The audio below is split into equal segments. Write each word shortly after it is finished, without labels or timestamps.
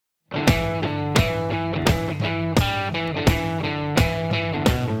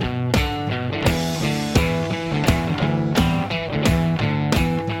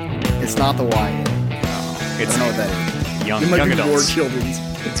the YA. It's I don't know what that is. young It might be more adults. children's.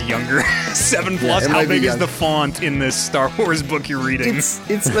 It's younger. 7 Yeah, plus. it How might be big is young. the font in this Star Wars book you're reading?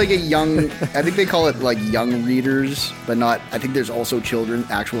 It's like a young. I think they call it like young readers, but not. I think there's also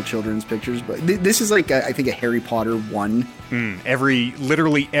actual children's pictures. But this is like I think a Harry Potter 1.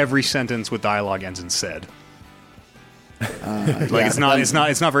 Literally every sentence with dialogue ends in said. Like Yeah, it's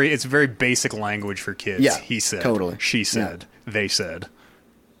not very. It's very basic language for kids. Yeah, He said. totally. She said. They said.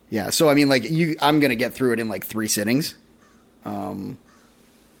 Yeah, so I mean, like I'm gonna get through it in like 3 sittings.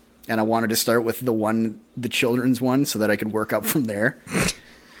 And I wanted to start with the children's one, so that I could work up from there.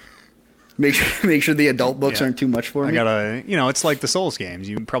 Make sure the adult books Yeah. aren't too much for me. I gotta. It's like the Souls games.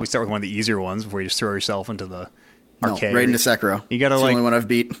 You probably start with one of the easier ones before you just throw yourself into the arcade. Right into Sekiro. You gotta it's like the only one I've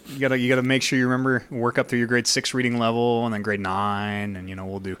beat. You gotta make sure you remember work up through your grade 6 reading level and then grade 9, and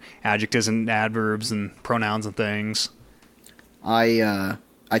we'll do adjectives and adverbs and pronouns and things.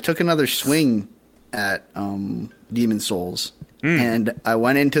 I took another swing at Demon Souls, and I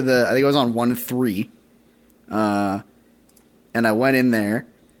went into I think I was on 1-3, and I went in there,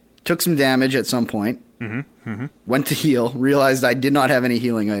 took some damage at some point, went to heal, realized I did not have any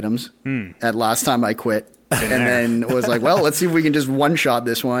healing items at last time I quit, and then was like, well, let's see if we can just one-shot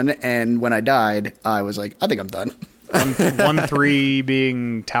this one, and when I died, I was like, I think I'm done. 1-3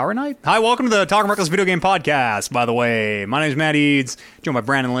 being Tower Knight. Hi, welcome to the Talking Reckless Video Game Podcast, by the way. My name is Matt Eads, joined by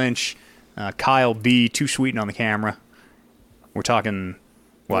Brandon Lynch, Kyle B, too sweet on the camera. We're talking...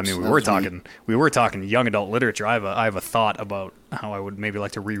 Well, I mean, we were talking young adult literature. I have a thought about how I would maybe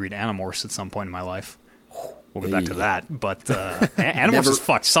like to reread Animorphs at some point in my life. We'll get back to that. But Animorphs is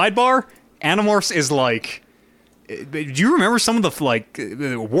fucked. Sidebar, Animorphs is like... Do you remember some of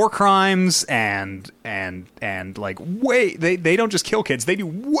the war crimes and like they don't just kill kids, they do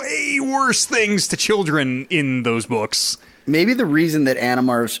way worse things to children in those books. Maybe the reason that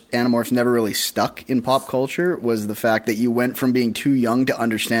Animorphs never really stuck in pop culture was the fact that you went from being too young to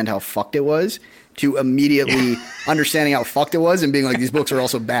understand how fucked it was to immediately understanding how fucked it was and being like, these books are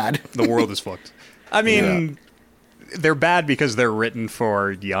also bad. The world is fucked. I mean, they're bad because they're written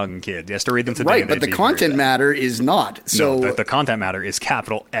for young kids. You have to read them today. Right, but the content matter is not. So no, the content matter is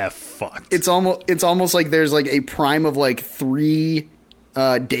capital F fucked. It's almost like there's like a prime of like 3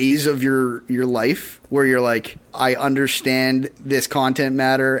 days of your life where you're like, I understand this content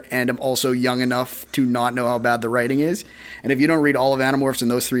matter and I'm also young enough to not know how bad the writing is. And if you don't read all of Animorphs in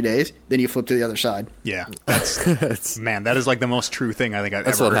those 3 days, then you flip to the other side. Yeah, man, that is like the most true thing I think I've ever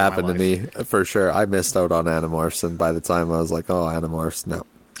heard. That's what happened to me for sure. I missed out on Animorphs, and by the time I was like, oh, Animorphs, no.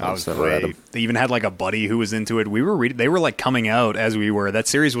 I was great. They even had like a buddy who was into it. We were reading. They were like coming out as we were. That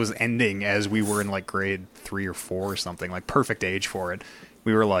series was ending as we were in like grade 3 or 4 or something. Like perfect age for it.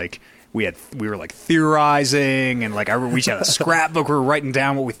 We were like theorizing, and like we each had a scrapbook. We were writing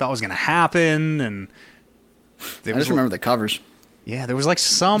down what we thought was going to happen, and I just remember the covers. Yeah, there was like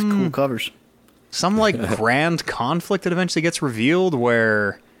some cool covers, some like grand conflict that eventually gets revealed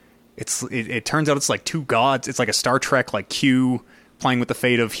where it turns out it's like 2 gods. It's like a Star Trek like Q playing with the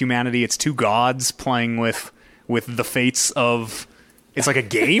fate of humanity. It's 2 gods playing with the fates of. It's like a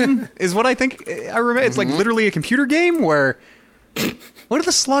game, is what I think. I remember. It's like literally a computer game where. What are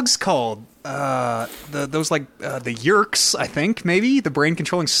the slugs called? The Yeerks, I think, maybe? The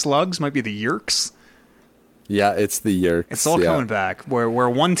brain-controlling slugs might be the Yeerks. Yeah, it's the Yeerks. It's all coming back. Where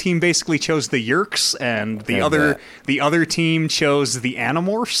one team basically chose the Yeerks, and the other team chose the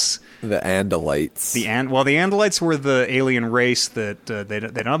Animorphs. The Andalites. The Andalites were the alien race that they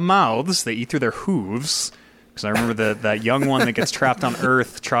don't have mouths. They eat through their hooves. Because I remember that young one that gets trapped on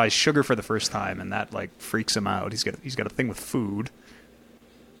Earth tries sugar for the first time, and that like freaks him out. He's got a thing with food.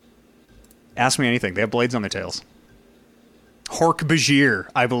 Ask me anything. They have blades on their tails. Hork-Bajir,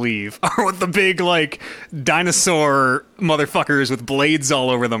 I believe, are what the big like dinosaur motherfuckers with blades all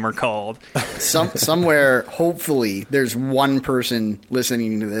over them are called. Somewhere, hopefully, there's one person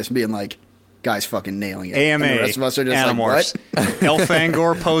listening to this being like, guy's fucking nailing it. AMA, and the rest of us are just Animorphs. like, what?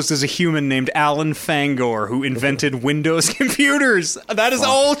 Elfangor posed as a human named Alan Fangor, who invented Windows computers. That is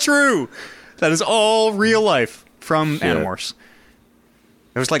all true. That is all real life from Animorphs.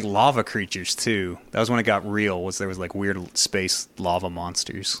 There was like lava creatures too. That was when it got real. There was like weird space lava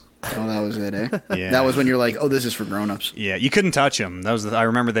monsters. Oh, that was it, eh? Yeah. That was when you're like, oh, this is for grown-ups. Yeah, you couldn't touch them. I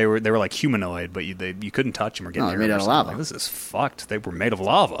remember they were like humanoid, but you couldn't touch them or get near them. They're made out of lava. Like, this is fucked. They were made of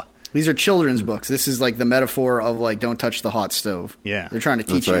lava. These are children's books. This is like the metaphor of like, don't touch the hot stove. Yeah. They're trying to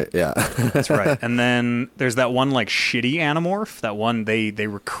teach That's right, you. yeah. That's right. And then there's that one like shitty Animorph. That one they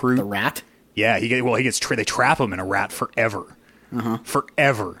recruit. The rat? Yeah, they trap him in a rat forever.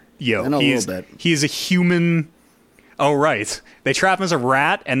 Forever. Yo, I know a little bit. He is a human. Oh, right. They trap him as a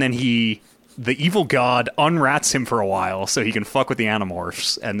rat, and then he the evil god unrats him for a while so he can fuck with the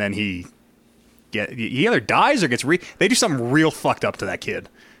Animorphs, and then he either dies or gets they do something real fucked up to that kid.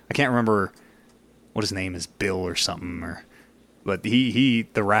 I can't remember what his name is, Bill or something, but the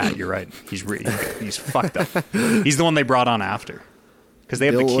rat. You're right. He's fucked up. He's the one they brought on after. Because they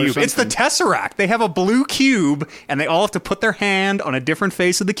have Bill the cube. It's the Tesseract. They have a blue cube, and they all have to put their hand on a different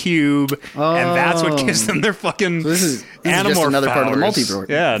face of the cube, and that's what gives them their fucking this is Animorph just another part of the powers. multiverse.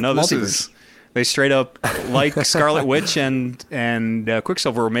 Yeah, no, this Multiverse. is... They straight up, like Scarlet Witch and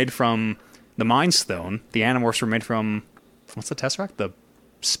Quicksilver were made from the Mind Stone. The Animorphs were made from... What's the Tesseract? The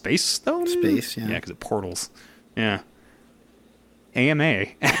Space Stone? Space, yeah. Yeah, because it portals. Yeah. AMA,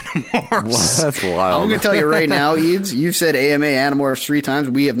 Animorphs. That's wild. I'm going to tell you right now, Eads, you've said AMA Animorphs 3 times.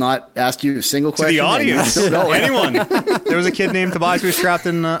 We have not asked you a single To question. the audience, and you're still going. anyone. There was a kid named Tobias who was trapped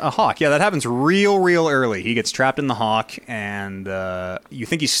in a hawk. Yeah, that happens real early. He gets trapped in the hawk, and you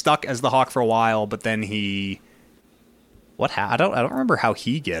think he's stuck as the hawk for a while, but then he... I don't remember how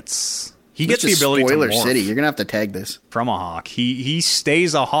he gets... He gets the It's just ability Spoiler to morph City. You're going to have to tag this. from a hawk. He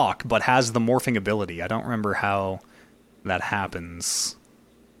stays a hawk, but has the morphing ability. I don't remember how that happens.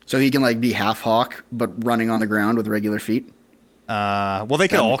 So he can like be half hawk, but running on the ground with regular feet. Well, they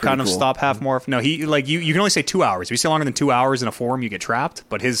could That'd be all kind of pretty cool. stop half morph. No, he like you can only say 2 hours. If you stay longer than 2 hours in a form, you get trapped.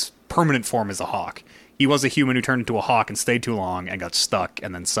 But his permanent form is a hawk. He was a human who turned into a hawk and stayed too long and got stuck,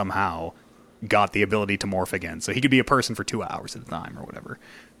 and then somehow got the ability to morph again. So he could be a person for 2 hours at a time or whatever.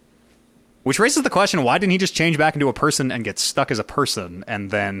 Which raises the question, why didn't he just change back into a person and get stuck as a person,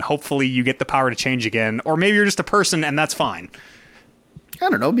 and then hopefully you get the power to change again, or maybe you're just a person and that's fine. I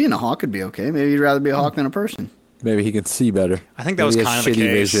don't know. Being a hawk would be okay. Maybe you'd rather be a hawk than a person. Maybe he can see better. I think that Maybe was he has kind of the shitty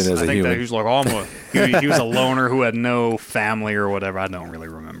case. vision as I a think that human. he was like, oh, he was a loner who had no family or whatever. I don't really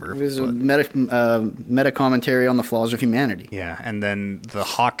remember. It was a but- meta commentary on the flaws of humanity. yeah, and then the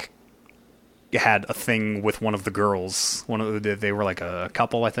hawk had a thing with one of the girls. They were like a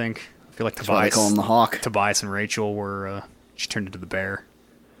couple, I think. I feel like That's why they call him the hawk. Tobias and Rachel were. She turned into the bear.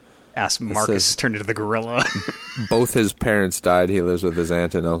 Marcus says- turned into the gorilla. Both his parents died. He lives with his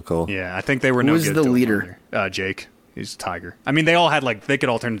aunt and uncle. Yeah, I think they were no Who's good the to him leader? either. Jake. He's a tiger. I mean, they all had they could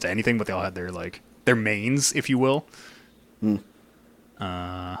all turn into anything, but they all had their mains, if you will. Was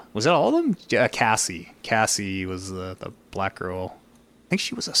that all of them? Yeah, Cassie. Cassie was the black girl. I think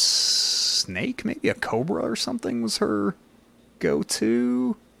she was a snake, maybe a cobra or something was her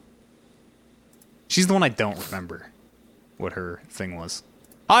go-to. She's the one I don't remember what her thing was.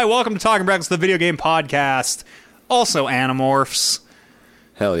 Hi, welcome to Talking Breakfast, the video game podcast. Also Animorphs.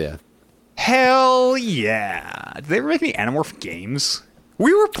 Hell yeah. Hell yeah. Did they ever make any Animorph games?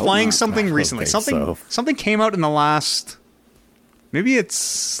 We were playing not. something I don't recently. think so. Something came out in the last... Maybe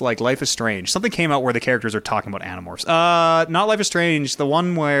it's like Life is Strange. Something came out where the characters are talking about Animorphs. Not Life is Strange. The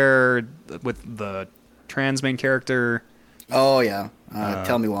one where... with the trans main character... Oh, yeah.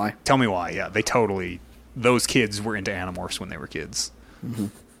 Tell me why. Tell me why. Yeah, they totally... Those kids were into Animorphs when they were kids. Mm-hmm.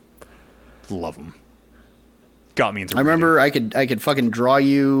 Love them. Got me into I remember I could fucking draw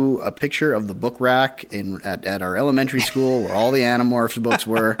you a picture of the book rack at our elementary school where all the Animorphs books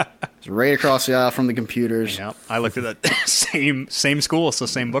were. It's right across the aisle from the computers. Yeah, I looked at that same school, so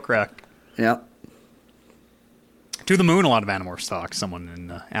same book rack. Yeah. To the moon, a lot of Animorphs talk. Someone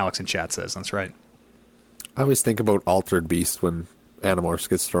in Alex in chat says that's right. I always think about Altered Beast when Animorphs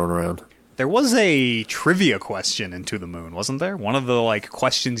gets thrown around. There was a trivia question in To the Moon, wasn't there? One of the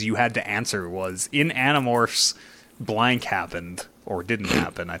questions you had to answer was in Animorphs, blank happened or didn't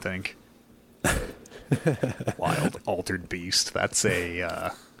happen. I think. Wild Altered Beast. That's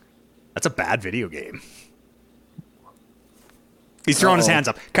a bad video game. He's throwing his hands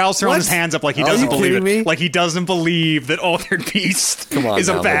up. Kyle's throwing his hands up like he doesn't you believe it. kidding me? Like he doesn't believe that Altered Beast Come on is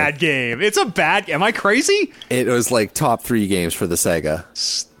a now, bad game. It's a bad. Am I crazy? It was like top 3 games for the Sega.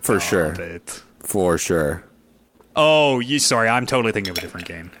 For sure. Stop it. For sure. Oh, sorry. I'm totally thinking of a different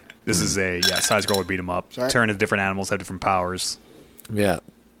game. This is a side scroller beat 'em up. Sorry? Turn into different animals, have different powers. Yeah.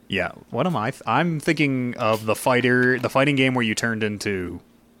 Yeah. What am I? I'm thinking of the fighting game where you turned into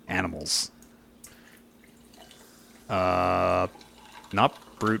animals. Not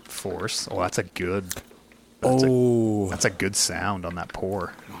brute force. Oh, that's a good. That's a good sound on that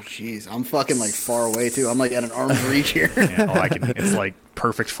pour. Oh, jeez. I'm fucking far away, too. I'm at an arm's reach here. Yeah, I can. It's like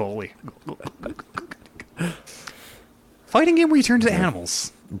perfect Foley. Fighting game where you turn into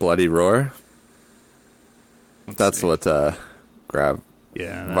animals. Bloody Roar. That's see. what Grab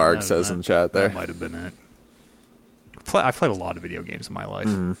Yeah, Mark says in chat there. That might have been it. I've played a lot of video games in my life.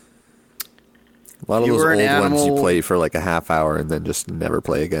 A lot of You those were old an ones you animal- play for like a half hour and then just never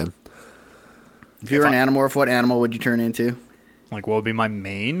play again. If you were an Animorph, what animal would you turn into? Like, what would be my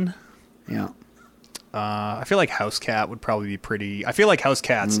main? Yeah. I feel like house cat would probably be pretty. I feel like house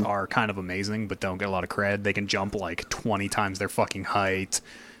cats are kind of amazing, but don't get a lot of cred. They can jump like 20 times their fucking height.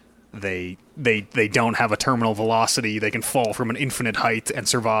 They don't have a terminal velocity. They can fall from an infinite height and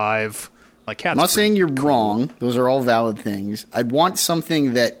survive. Like cats. I'm not saying you're wrong. Those are all valid things. I'd want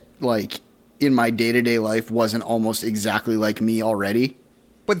something that, like, in my day-to-day life wasn't almost exactly like me already.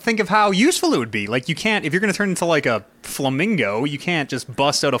 But think of how useful it would be. Like, you can't, if you're going to turn into like a flamingo, you can't just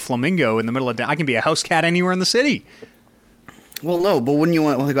bust out a flamingo in the middle of I can be a house cat anywhere in the city. Well, no, but wouldn't you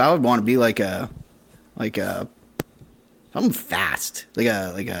want? Like, I would want to be like something fast, like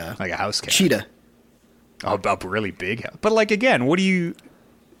a house cat. cheetah. A really big house. But like again, what do you?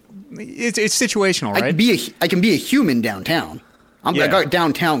 It's situational, right? I can be a human downtown. I got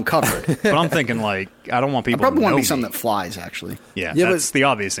downtown covered. But I'm thinking like I don't want I people. probably to want to know be something me. that flies. Actually, Yeah, Yeah, that's the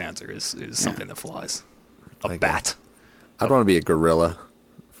obvious answer. Is something that flies. A bat. I'd want to be a gorilla.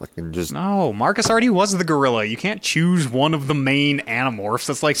 Fucking just. No, Marcus already was the gorilla. You can't choose one of the main animorphs.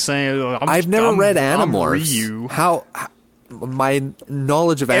 That's like saying I've never read I'm Animorphs. Ryu. How my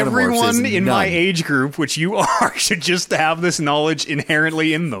knowledge of Animorphs Everyone is in my none. age group, which you are, should just have this knowledge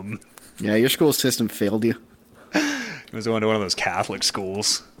inherently in them. yeah, your school system failed you. I was going to one of those Catholic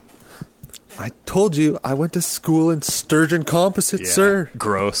schools. I told you I went to school in Sturgeon Composite, sir.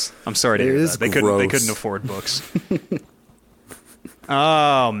 Gross. I'm sorry to It hear is that. They couldn't gross. afford books.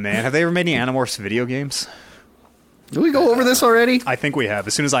 Oh man, have they ever made any Animorphs video games? Did we go over this already? I think we have.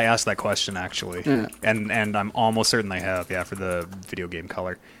 As soon as I asked that question, actually, Yeah. and I'm almost certain they have. Yeah, for the video game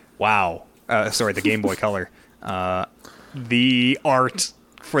Color. Wow. Sorry, the Game Boy Color. The art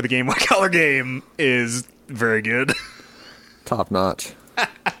for the Game Boy Color game is very good. Top notch.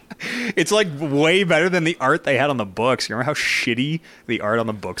 It's like way better than the art they had on the books. You remember how shitty the art on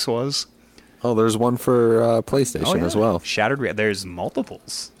the books was? Oh, there's one for PlayStation as well. There's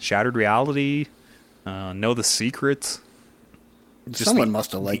multiples. Shattered Reality. Know the Secret. Just Someone the-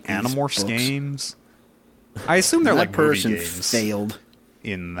 must have liked the these Animorphs books. games. I assume they're That like person movie games. failed.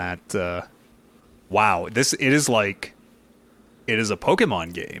 In that, wow, it is a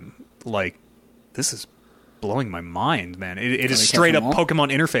Pokemon game. Like, this is blowing my mind, man. It is they straight catch up 'em all?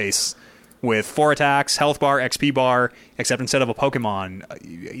 Pokemon interface with 4 attacks, health bar, XP bar, except instead of a Pokemon,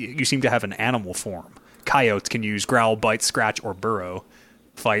 you seem to have an animal form. Coyotes can use growl, bite, scratch, or burrow.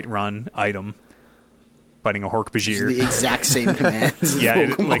 Fight, run, item. Fighting a Hork-Bajir. The exact same commands. Yeah,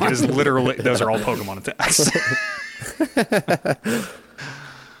 it is literally, those are all Pokemon attacks.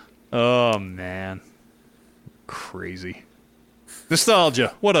 Oh, man. Crazy.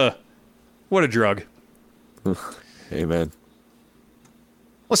 Nostalgia. What a drug. Amen.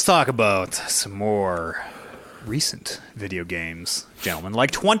 Let's talk about some more recent video games, gentlemen.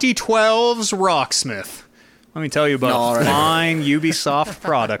 Like 2012's Rocksmith. Let me tell you about All a right. fine Ubisoft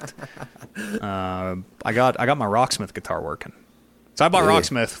product. I got my Rocksmith guitar working. So I bought Really?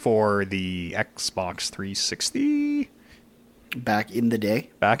 Rocksmith for the Xbox 360 Back in the day.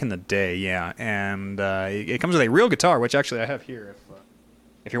 back in the day, yeah. And it comes with a real guitar, which actually I have here.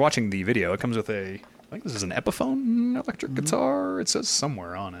 If you're watching the video, it comes with I think this is an Epiphone electric guitar. It says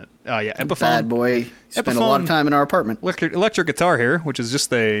somewhere on it. Yeah, Epiphone. Bad boy. Spent a lot of Epiphone. time in our apartment. Electric guitar here, which is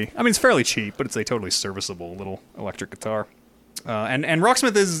just it's fairly cheap, but it's a totally serviceable little electric guitar. And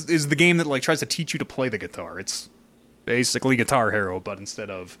Rocksmith is the game that like tries to teach you to play the guitar. It's basically Guitar Hero, but instead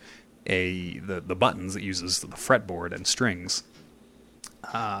of the buttons, it uses the fretboard and strings.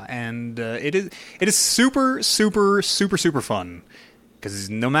 It is super fun.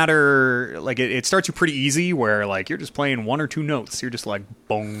 Because no matter, like, it starts you pretty easy where, like, you're just playing 1 or 2 notes. You're just like,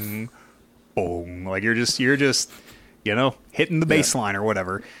 bong, bong. Like, you're just you know, hitting the bass line or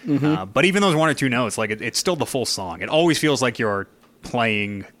whatever. But even those 1 or 2 notes, like, it's still the full song. It always feels like you're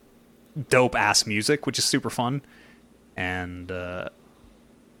playing dope-ass music, which is super fun. And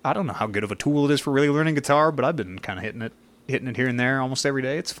I don't know how good of a tool it is for really learning guitar, but I've been kind of hitting it here and there almost every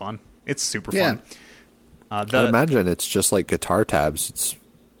day. It's fun. It's super Yeah. fun. I'd imagine it's just like guitar tabs. It's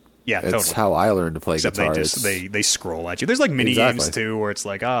Totally. how I learned to play Except guitar. they just they scroll at you. There's like mini games Exactly. too, where it's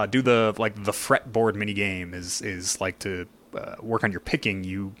like do the fretboard mini game is like to work on your picking.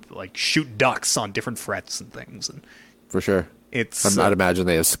 You like shoot ducks on different frets and things, and For sure. it's I'd imagine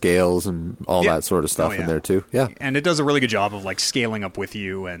they have scales and all Yeah. that sort of stuff Oh, in yeah. there too. Yeah. and it does a really good job of like scaling up with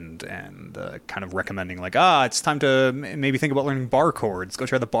you and kind of recommending like it's time to maybe think about learning bar chords. Go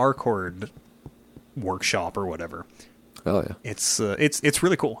try the bar chord workshop or whatever. Oh yeah. It's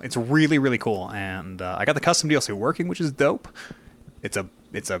really cool. It's really cool, and I got the custom DLC working, which is dope. It's a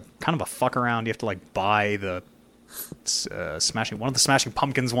kind of a fuck around. You have to like buy the one of the Smashing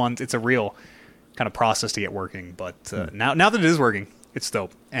Pumpkins ones. It's a real kind of process to get working, but now that it is working, It's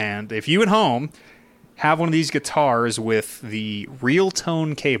dope. And if you at home have one of these guitars with the Real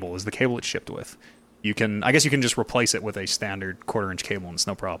Tone cable, is the cable it's shipped with, I guess you can just replace it with a standard 1/4-inch cable and it's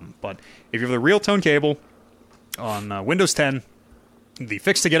no problem. But if you have the Real Tone cable on Windows 10, the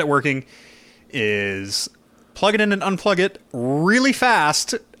fix to get it working is plug it in and unplug it really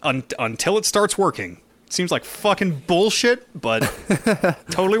fast until it starts working. It seems like fucking bullshit, but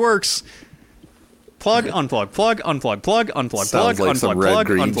totally works. Plug, unplug, plug, unplug, plug, unplug, Sounds plug, like some unplug, red plug,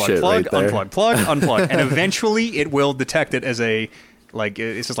 green unplug, shit plug, right there. unplug, plug, unplug, and eventually it will detect it as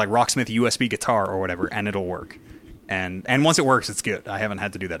it's just like Rocksmith USB guitar or whatever, and it'll work. And once it works, it's good. I haven't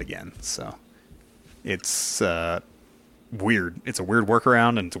had to do that again, so it's weird. It's a weird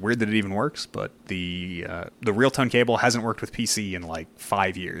workaround, and it's weird that it even works. But the Real Tone cable hasn't worked with PC in like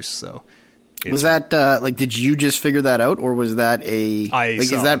 5 years, so. Was that did you just figure that out, or was that is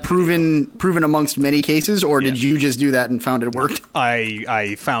that proven amongst many cases, or did you just do that and found it worked?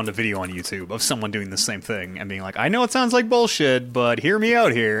 I found a video on YouTube of someone doing the same thing and being like, I know it sounds like bullshit, but hear me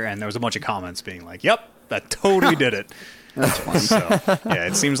out here. And there was a bunch of comments being like, yep, that totally did it. That's funny. So yeah,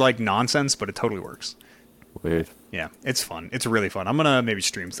 it seems like nonsense, but it totally works. Weird. Yeah, it's fun. It's really fun. I'm gonna maybe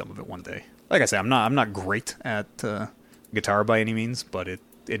stream some of it one day. Like I say, I'm not great at guitar by any means, but it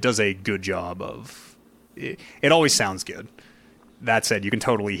does a good job of it always sounds good. That said, you can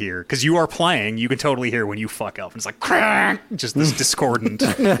totally hear, because you are playing, you can totally hear when you fuck up. It's like crank, just this discordant.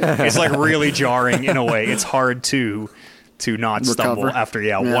 It's like really jarring in a way. It's hard to not stumble after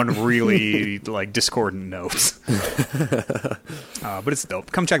one really like discordant note. But it's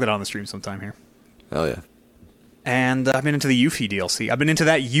dope. Come check that out on the stream sometime here. Hell yeah. And I've been into the Yuffie DLC. I've been into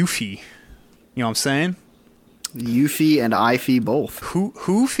that Yuffie. You know what I'm saying? Yuffie and Ify both.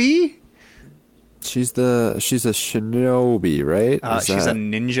 Hoofy? She's a shinobi, right? She's a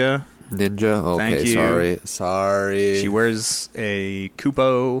ninja. Ninja? Okay, Thank you. Sorry. She wears a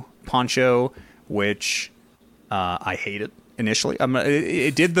Kupo poncho, which I hated initially.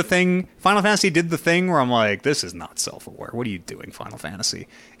 It did the thing. Final Fantasy did the thing where I'm like, this is not self-aware. What are you doing, Final Fantasy?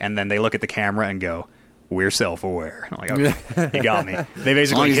 And then they look at the camera and go, we're self-aware. I'm like, okay, you got me. They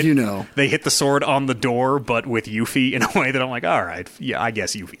basically they hit the sword on the door, but with Yuffie in a way that I'm like, all right, yeah, I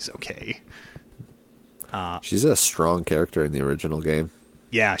guess Yuffie's okay. She's a strong character in the original game.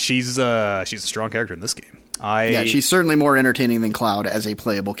 Yeah, she's a strong character in this game. She's certainly more entertaining than Cloud as a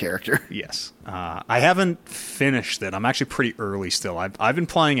playable character. Yes. I haven't finished it. I'm actually pretty early still. I've been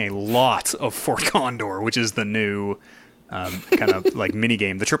playing a lot of Fort Condor, which is the new kind of like mini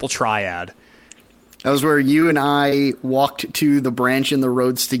game, the Triple Triad. That was where you and I walked to the branch in the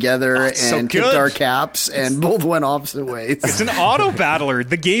roads together and tipped our caps and both went opposite ways. It's an auto battler.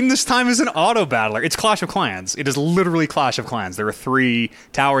 The game this time is an auto battler. It's Clash of Clans. It is literally Clash of Clans. There are 3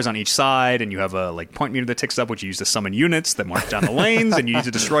 towers on each side, and you have a point meter that ticks up, which you use to summon units that march down the lanes, and you need to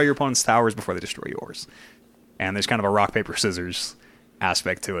destroy your opponent's towers before they destroy yours. And there's kind of a rock, paper, scissors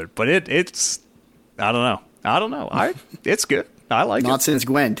aspect to it. But it's I don't know. It's good. I like it. Not since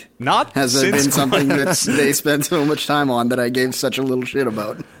Gwent. Has it been something that they spent so much time on that I gave such a little shit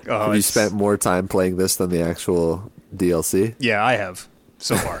about. Have you spent more time playing this than the actual DLC? Yeah, I have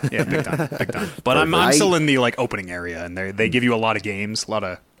so far. Yeah, big time. But I'm still in the opening area, and they give you a lot of games, a lot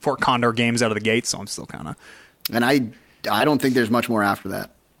of Fort Condor games out of the gate. So I'm still kind of. And I don't think there's much more after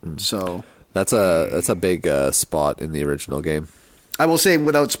that. So that's a big spot in the original game. I will say,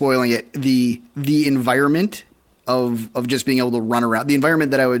 without spoiling it, the environment of just being able to run around, the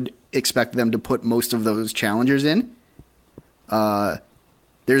environment that I would expect them to put most of those challengers in,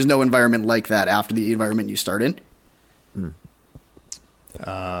 there's no environment like that after the environment you start in.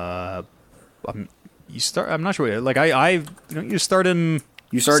 I'm not sure. Like you start in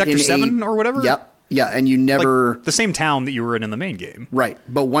Sector in 7 or whatever. Yep. Yeah, and you never the same town that you were in the main game. Right,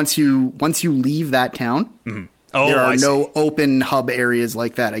 but once you leave that town, there are no open hub areas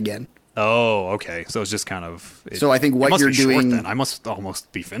like that again. Oh, okay. So it's just kind of. So I think what you're doing. Then. I must almost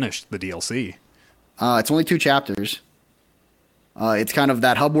be finished the DLC. It's only 2 chapters. It's kind of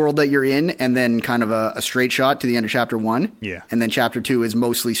that hub world that you're in, and then kind of a straight shot to the end of chapter 1. Yeah. And then chapter 2 is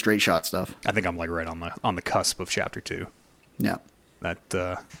mostly straight shot stuff. I think I'm right on the cusp of chapter 2. Yeah. That.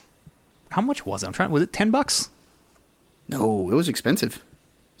 How much was it? Was it $10? No, it was expensive. It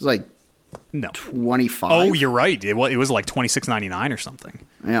was like. No. 25. Oh, you're right. It was like $26.99 or something.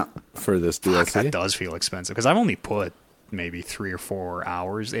 Yeah. For this DLC? That does feel expensive because I've only put maybe 3 or 4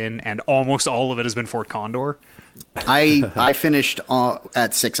 hours in, and almost all of it has been Fort Condor. I finished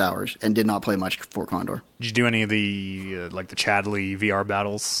at 6 hours and did not play much Fort Condor. Did you do any of the the Chadley VR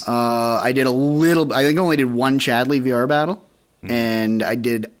battles? I did a little. I think I only did one Chadley VR battle, and I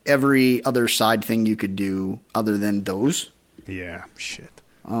did every other side thing you could do other than those. Yeah, shit.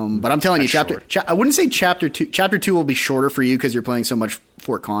 But I'm telling you, That's I wouldn't say chapter 2. Chapter 2 will be shorter for you because you're playing so much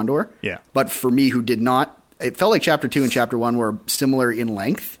Fort Condor. Yeah. But for me, who did not, it felt like chapter 2 and chapter 1 were similar in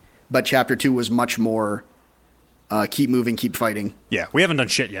length, but chapter 2 was much more keep moving, keep fighting. Yeah, we haven't done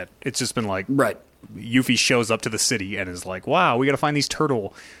shit yet. It's just been like, Right. Yuffie shows up to the city and is like, wow, we got to find these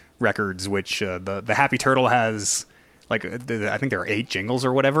turtle records, which the Happy Turtle has, like, I think there are 8 jingles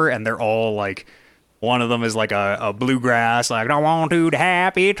or whatever, and they're all like, one of them is like a bluegrass, like, I want to the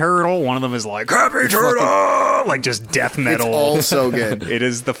Happy Turtle. One of them is like, Happy Turtle! Like, just death metal. It's all so good. It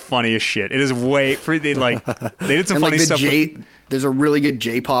is the funniest shit. It is way, they did some And funny like stuff. there's a really good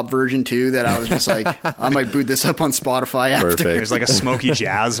J-pop version too that I was just like, I might boot this up on Spotify after. Perfect. There's like a smoky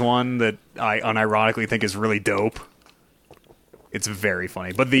jazz one that I unironically think is really dope. It's very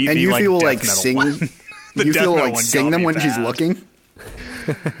funny. But the And you like, feel death like metal sing, one, the you death feel metal like one sing got them me when she's bad. looking.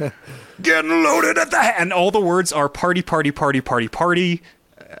 Getting loaded at the and all the words are party, party, party, party, party.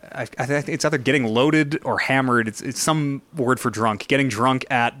 I think it's either getting loaded or hammered. It's some word for drunk. Getting drunk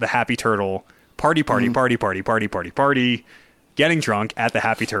at the Happy Turtle. Party, party, party, party, party, party, party. Getting drunk at the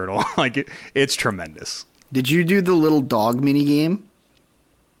Happy Turtle. Like, it's tremendous. Did you do the little dog mini game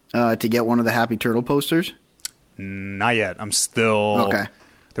to get one of the Happy Turtle posters? Not yet. I'm still... Okay.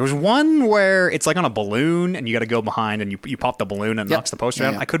 There was one where it's like on a balloon and you got to go behind and you pop the balloon and it Yep. knocks the poster Yeah,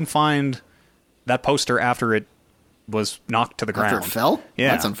 out. yeah. I couldn't find that poster after it was knocked to the After ground. it fell?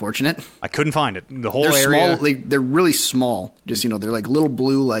 Yeah. That's unfortunate. I couldn't find it. The whole They're area... small. They're really small. Just, they're like little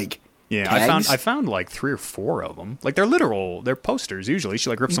blue, like, Yeah, tags. I found like 3 or 4 of them. Like, they're posters usually. She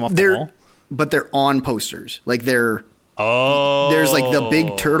like rips them off the They're, wall. but they're on posters. Like, Oh. there's like the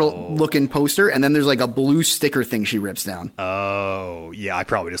big turtle looking poster, and then there's like a blue sticker thing she rips down. Oh, yeah, I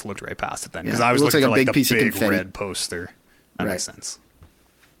probably just looked right past it then because Yeah, I was it looks looking like for a like big the piece of big confetti. red poster. That makes Right. sense.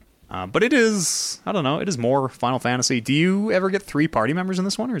 But it is, I don't know, it is more Final Fantasy. Do you ever get 3 party members in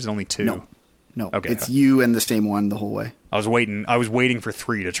this one, or is it only 2? No, Okay. it's you and the same one the whole way. I was waiting for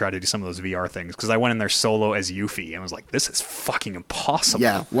 3 to try to do some of those VR things because I went in there solo as Yuffie and was like, this is fucking impossible.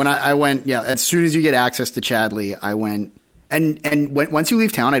 Yeah, when I went, as soon as you get access to Chadley, I went, and once you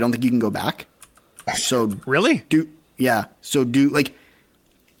leave town, I don't think you can go back. So Really? like,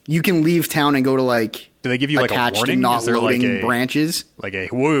 you can leave town and go to like. Do they give you like a attached warning? and not Is there like loading a branches? like a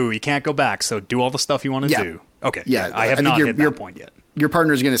woo? You can't go back. So do all the stuff you want to Yeah. do. Okay. Yeah, I have I think not you're- hit you're- that point yet. Your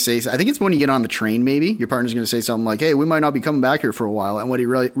partner's going to say, I think it's when you get on the train, maybe your partner's going to say something like, "Hey, we might not be coming back here for a while," and what he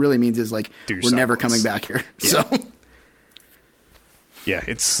really means is like, Do we're never something coming else. back here. Yeah. So Yeah,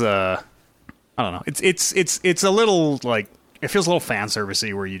 it's I don't know. It's a little like it feels a little fan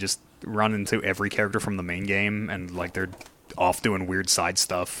servicey where you just run into every character from the main game and like they're off doing weird side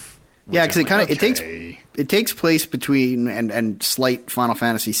stuff. yeah, which because I'm it like, kind of okay. it takes place between and slight Final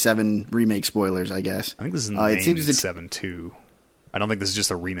Fantasy VII remake spoilers, I guess. I think this is it seems named to 7-2. I don't think this is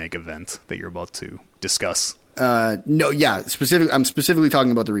just a remake event that you're about to discuss. no, yeah, I'm specifically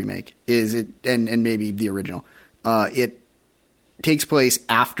talking about the remake. Is it and maybe the original? It takes place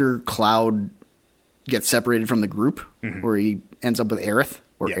after Cloud gets separated from the group, where he ends up with Aerith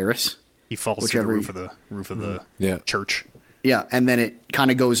or Yeah. Eris. He falls Whichever- through the roof of the Yeah. church. Yeah, and then it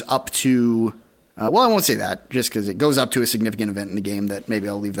kind of goes up to. Well, I won't say that just because it goes up to a significant event in the game that maybe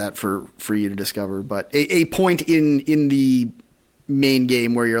I'll leave that for you to discover. But a point in the main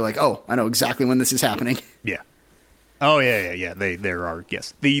game where you're like, oh, I know exactly when this is happening. Yeah. Oh yeah. There are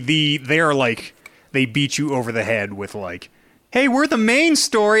yes. They are like they beat you over the head with like, hey, we're the main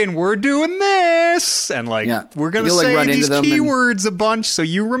story and we're doing this and like Yeah. we're gonna You'll, like, say run into these them and- keywords a bunch so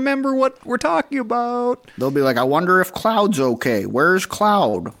you remember what we're talking about. They'll be like, I wonder if Cloud's okay. Where's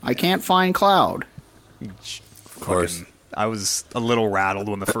Cloud? I can't find Cloud. Of course. Fucking- I was a little rattled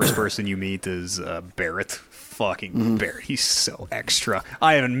when the first person you meet is Barrett. Fucking Barrett. He's so extra.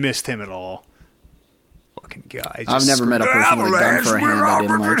 I haven't missed him at all. Fucking guy. I've never met a person with a gun for a hand I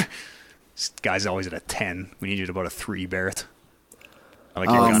didn't like. This guy's always at a 10. We need you at about a 3, Barrett. I like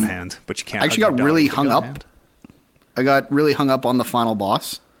your gun hand, but you can't. I actually hug got your dog really with a hung gun up. hand. I got really hung up on the final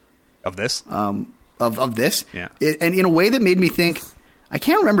boss Of this? of this. Yeah. And in a way that made me think, I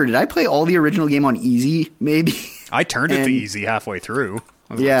can't remember. Did I play all the original game on easy? Maybe. I turned it to and- easy halfway through.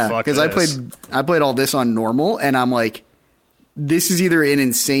 I was like, Yeah, fuck because I this. played all this on normal, and I'm like, this is either an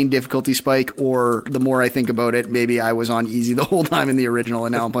insane difficulty spike, or the more I think about it, maybe I was on easy the whole time in the original,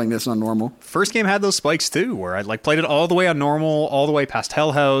 and now I'm playing this on normal. First game had those spikes too, where I like played it all the way on normal, all the way past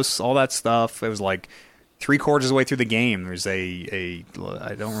Hell House, all that stuff. It was like 3/4 of the way through the game. There's a I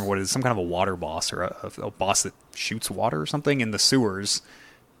don't remember what it is, some kind of a water boss or a boss that shoots water or something in the sewers.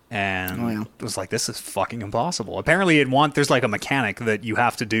 And it was like, this is fucking impossible. Apparently there's like a mechanic that you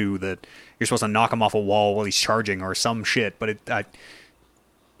have to do that you're supposed to knock him off a wall while he's charging or some shit. But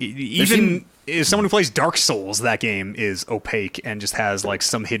even as someone who plays Dark Souls, that game is opaque and just has like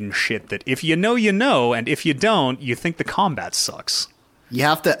some hidden shit that if you know, you know, and if you don't, you think the combat sucks. You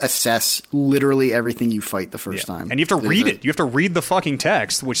have to assess literally everything you fight the first time. And you have to read it. You have to read the fucking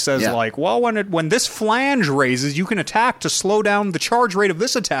text, which says like, well, when this flange raises, you can attack to slow down the charge rate of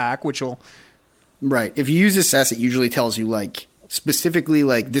this attack, which will... Right. If you use assess, it usually tells you like specifically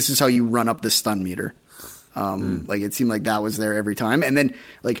like this is how you run up the stun meter. Like it seemed like that was there every time. And then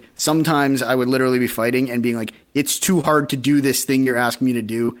like sometimes I would literally be fighting and being like, it's too hard to do this thing you're asking me to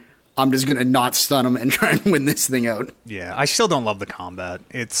do. I'm just going to not stun him and try and win this thing out. Yeah, I still don't love the combat.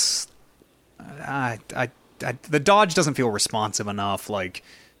 It's... the dodge doesn't feel responsive enough. Like,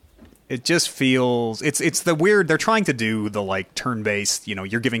 it just feels... It's the weird... They're trying to do the, like, turn-based, you know,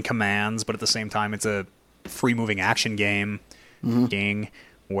 you're giving commands, but at the same time, it's a free-moving action game.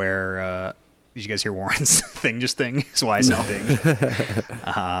 Where... did you guys hear Warren's thing? That's why I said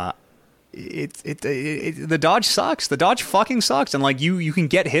thing. The dodge sucks. The dodge fucking sucks. And like you can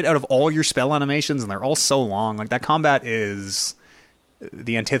get hit out of all your spell animations, and they're all so long. Like that combat is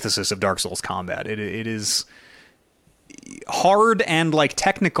the antithesis of Dark Souls combat. It is hard and like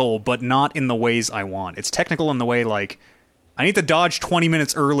technical, but not in the ways I want. It's technical in the way like I need to dodge 20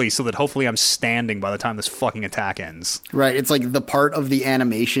 minutes early so that hopefully I'm standing by the time this fucking attack ends. Right. It's like the part of the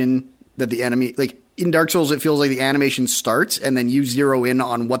animation that the enemy like. In Dark Souls, it feels like the animation starts and then you zero in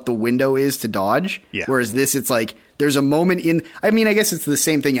on what the window is to dodge. Yeah. Whereas this, it's like there's a moment in... I mean, I guess it's the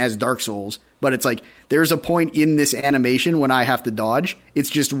same thing as Dark Souls, but it's like there's a point in this animation when I have to dodge.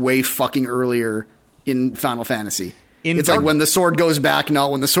 It's just way fucking earlier in Final Fantasy. It's like when the sword goes back, not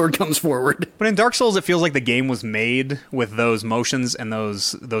when the sword comes forward. But in Dark Souls, it feels like the game was made with those motions and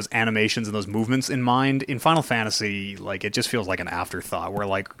those animations and those movements in mind. In Final Fantasy, like it just feels like an afterthought. Where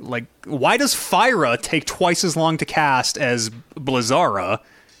like why does Fyra take twice as long to cast as Blizzara?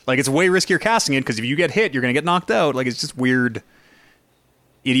 Like it's way riskier casting it because if you get hit, you're gonna get knocked out. Like it's just weird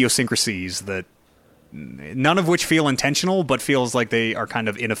idiosyncrasies that none of which feel intentional, but feels like they are kind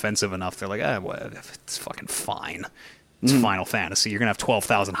of inoffensive enough. They're like, well, it's fucking fine. It's Final Fantasy. You're going to have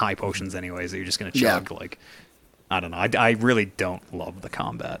 12,000 high potions anyways that you're just going to chug. Like, I don't know. I really don't love the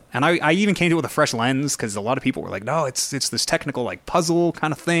combat. And I even came to it with a fresh lens because a lot of people were like, no, it's this technical like puzzle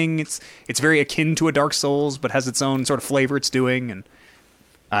kind of thing. It's very akin to a Dark Souls, but has its own sort of flavor it's doing. And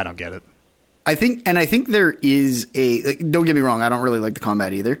I don't get it. I think there is don't get me wrong. I don't really like the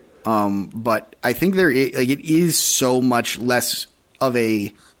combat either. But I think it is so much less of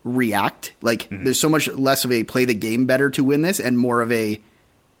a react. Like there's so much less of a play the game better to win this and more of a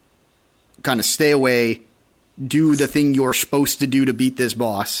kind of stay away, do the thing you're supposed to do to beat this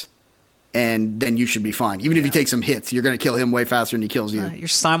boss, and then you should be fine. Even if you take some hits, you're going to kill him way faster than he kills you. You're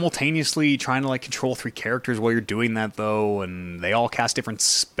simultaneously trying to like control 3 characters while you're doing that though, and they all cast different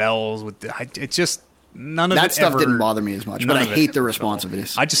spells. It's just... None of that stuff ever, didn't bother me as much, but I hate the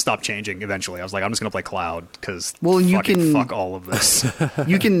responsiveness. I just stopped changing eventually. I was like, I'm just going to play Cloud because fuck all of this.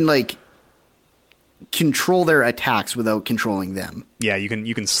 You can like control their attacks without controlling them. Yeah, you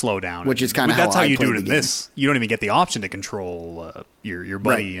can slow down, which is kind of that's how you do it the in game. This. You don't even get the option to control your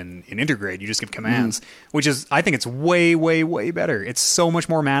buddy in Integrate. You just give commands, which is I think it's way better. It's so much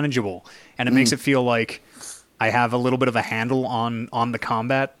more manageable, and it makes it feel like I have a little bit of a handle on the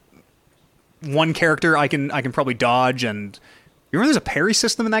combat. One character I can probably dodge, and you remember there's a parry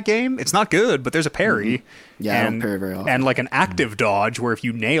system in that game? It's not good, but there's a parry. Yeah, I don't parry very often. And like an active dodge where if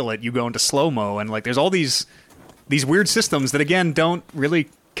you nail it, you go into slow-mo, and like there's all these weird systems that again don't really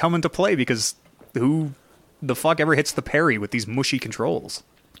come into play because who the fuck ever hits the parry with these mushy controls?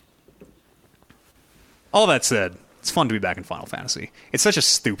 All that said, it's fun to be back in Final Fantasy. It's such a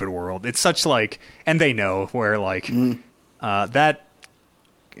stupid world. It's such like, and they know where like that.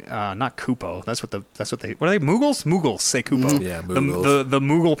 Not Kupo. What are they? Moogles? Moogles say Kupo. Yeah, Moogles. The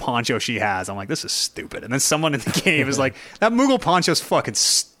Moogle poncho she has. I'm like, this is stupid. And then someone in the game is like, that Moogle poncho's fucking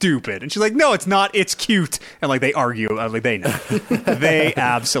stupid. And she's like, no, it's not. It's cute. And like they argue. Like they know. They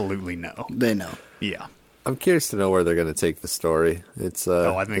absolutely know. They know. Yeah. I'm curious to know where they're going to take the story. It's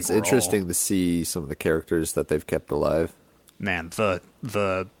I think it's interesting to see some of the characters that they've kept alive. Man,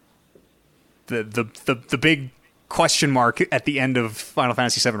 the big question mark at the end of Final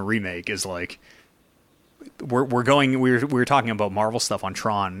Fantasy VII Remake is like we were talking about Marvel stuff on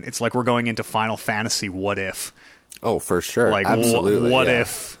Tron. It's like we're going into Final Fantasy what if. Oh, for sure. Like absolutely. What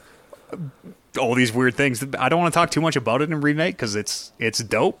if all these weird things. I don't want to talk too much about it in Remake because it's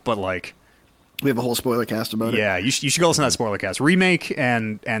dope, but like We have a whole spoiler cast about it. Yeah, you should go listen to that spoiler cast. Remake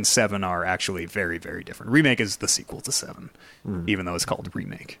and 7 are actually very, very different. Remake is the sequel to 7, even though it's called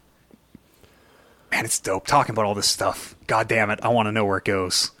Remake. Man, it's dope. Talking about all this stuff. God damn it. I want to know where it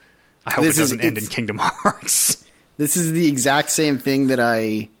goes. I hope it doesn't end in Kingdom Hearts. This is the exact same thing that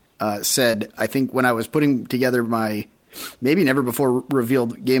I said, I think, when I was putting together my maybe never before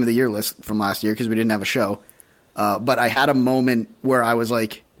revealed Game of the Year list from last year because we didn't have a show. But I had a moment where I was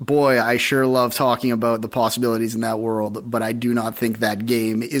like, boy, I sure love talking about the possibilities in that world, but I do not think that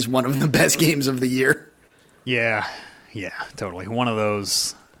game is one of the best games of the year. Yeah, totally. One of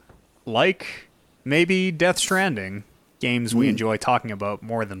those, like maybe Death Stranding, games we enjoy talking about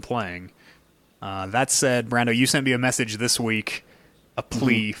more than playing. That said, Brando, you sent me a message this week, a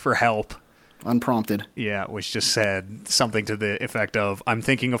plea for help. Unprompted. Yeah, which just said something to the effect of, I'm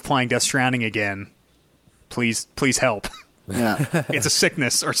thinking of playing Death Stranding again. Please help. Yeah. It's a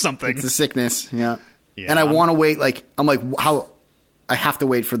sickness or something. It's a sickness, yeah. Yeah, and I want to wait, like, I'm like, how? I have to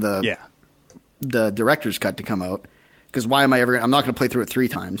wait for the director's cut to come out, because why am I ever? I'm not going to play through it 3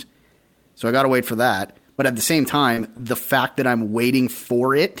 times, so I got to wait for that. But at the same time, the fact that I'm waiting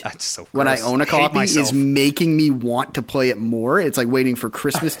for it when I own a copy is making me want to play it more. It's like waiting for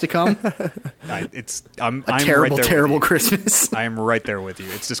Christmas to come. I'm terrible, right terrible Christmas. I am right there with you.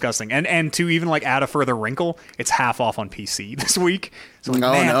 It's disgusting. And to even like add a further wrinkle, it's half off on PC this week. So like,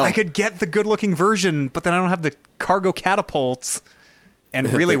 I could get the good looking version, but then I don't have the cargo catapults. And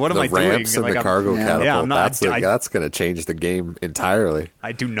really, what am I doing? Ramps and like, the cargo catapult. Yeah, I'm not, that's going to change the game entirely.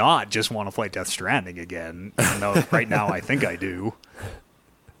 I do not just want to play Death Stranding again. Even though right now I think I do.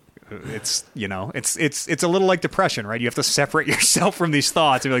 It's it's a little like depression, right? You have to separate yourself from these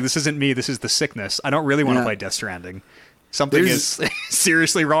thoughts and be like, this isn't me. This is the sickness. I don't really want to play Death Stranding. Something is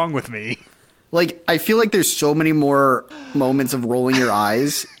seriously wrong with me. Like, I feel like there's so many more moments of rolling your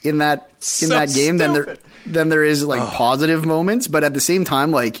eyes in that game than there is like positive moments. But at the same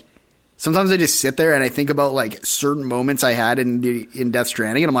time, like, sometimes I just sit there and I think about like certain moments I had in Death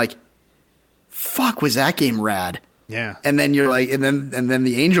Stranding, and I'm like, fuck, was that game rad? Yeah. And then you're like, and then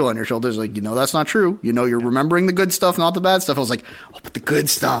the angel on your shoulder is like, that's not true. You're remembering the good stuff, not the bad stuff. I was like, but the good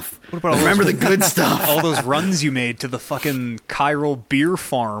stuff. What about remember the good stuff? All those runs you made to the fucking Chiral beer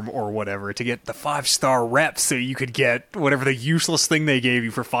farm or whatever to get the 5-star reps so you could get whatever the useless thing they gave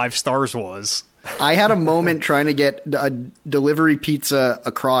you for 5 stars was. I had a moment trying to get a delivery pizza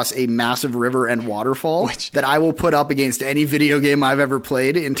across a massive river and waterfall that I will put up against any video game I've ever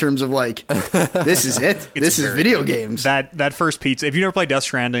played in terms of like, this is it. This is video games. That first pizza, if you never played Death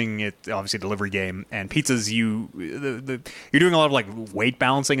Stranding, it's obviously a delivery game, and pizzas, you're doing a lot of like weight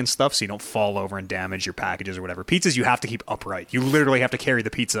balancing and stuff so you don't fall over and damage your packages or whatever. Pizzas you have to keep upright. You literally have to carry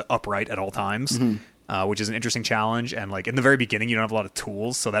the pizza upright at all times. Which is an interesting challenge. And like in the very beginning, you don't have a lot of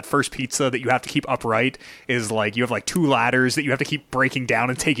tools. So that first pizza that you have to keep upright is like you have like 2 ladders that you have to keep breaking down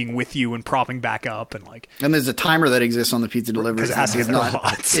and taking with you and propping back up. And there's a timer that exists on the pizza delivery. Because it has to get not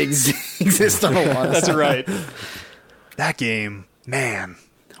exist on a lot of That's stuff. right. That game, man.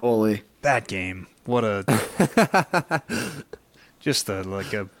 Holy. That game. What a... just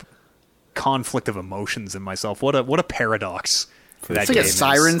a conflict of emotions in myself. What a paradox. It's like a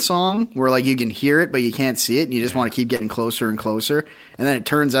siren song where like you can hear it but you can't see it and you just want to keep getting closer and closer, and then it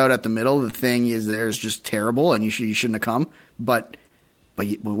turns out at the middle the thing is just terrible and you shouldn't have come, but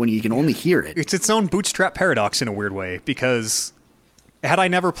when you can only hear it, it's its own bootstrap paradox in a weird way, because had I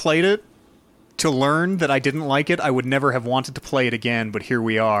never played it to learn that I didn't like it, I would never have wanted to play it again. But here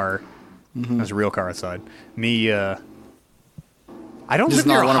we are. There's a real car outside me. I don't live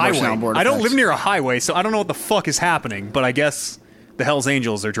near a highway. I don't live near a highway, so I don't know what the fuck is happening, but I guess the Hells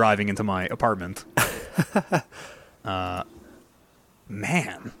Angels are driving into my apartment.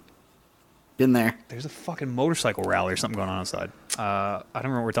 Man. Been there. There's a fucking motorcycle rally or something going on outside. I don't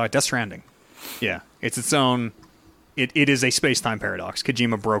remember what we're talking. Death Stranding. Yeah. It's its own... It is a space-time paradox.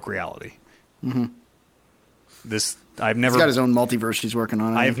 Kojima broke reality. He's got his own multiverse he's working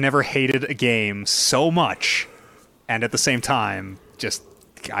on. I've never hated a game so much, and at the same time, just...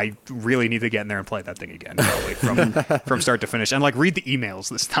 I really need to get in there and play that thing again, probably from start to finish, and like read the emams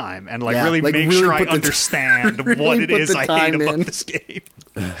this time, and really make sure I understand what it is I hate about this game.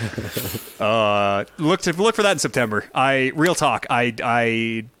 Look for that in September. Real talk.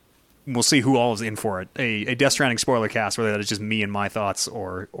 I will see who all is in for it. A Death Stranding spoiler cast, whether that is just me and my thoughts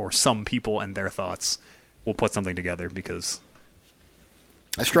or some people and their thoughts. We'll put something together because.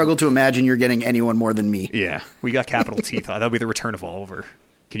 I struggle to imagine you're getting anyone more than me. Yeah, we got capital T. That'll be the return of Oliver.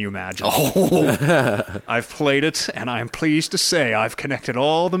 Can you imagine? Oh. I've played it, and I'm pleased to say I've connected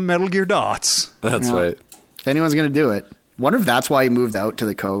all the Metal Gear dots. That's right. If anyone's going to do it. Wonder if that's why he moved out to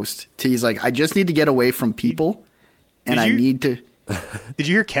the coast. He's like, I just need to get away from people, and I need to. Did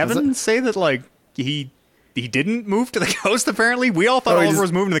you hear Kevin say that like he didn't move to the coast? Apparently, we all thought Oliver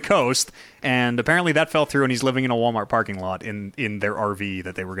was moving to the coast, and apparently that fell through, and he's living in a Walmart parking lot in their RV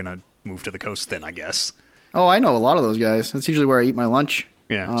that they were gonna move to the coast. Then I guess. Oh, I know a lot of those guys. That's usually where I eat my lunch.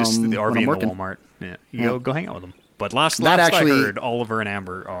 Yeah, just the RV and the Walmart. Yeah, go hang out with them. But last I heard, Oliver and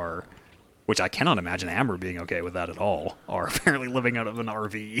Amber are, which I cannot imagine Amber being okay with that at all, are apparently living out of an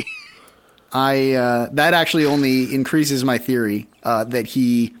RV. That actually only increases my theory that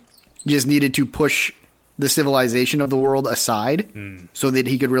he just needed to push the civilization of the world aside so that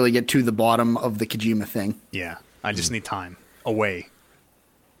he could really get to the bottom of the Kojima thing. Yeah, I just need time away.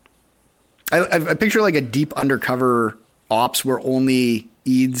 I picture like a deep undercover ops where only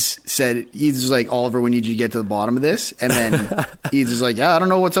Eads was like, Oliver, we need you to get to the bottom of this. And then Eads is like, yeah, I don't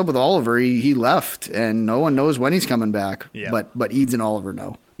know what's up with Oliver. He left and no one knows when he's coming back. Yeah. But Eads and Oliver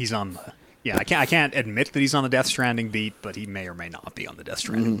know. He's on the... Yeah, I can't admit that he's on the Death Stranding beat, but he may or may not be on the Death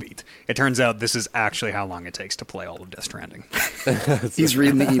Stranding beat. It turns out this is actually how long it takes to play all of Death Stranding. He's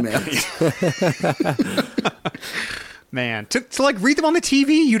reading the emails. Man, to like read them on the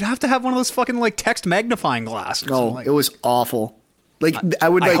TV, you'd have to have one of those fucking like text magnifying glasses. Oh, like, it was awful. Like I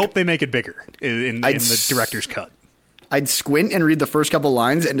hope they make it bigger in the director's cut. I'd squint and read the first couple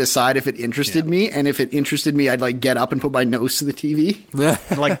lines and decide if it interested me, and if it interested me, I'd like get up and put my nose to the TV.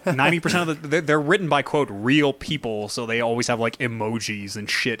 Like 90% of they're written by quote real people, so they always have like emojis and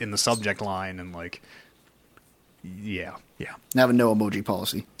shit in the subject line, and like yeah. I have a no emoji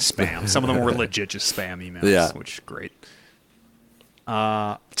policy. Spam. Some of them were legit just spam emails, which is great.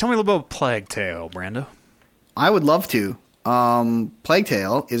 Tell me a little bit about Plague Tale, Brando. I would love to. Plague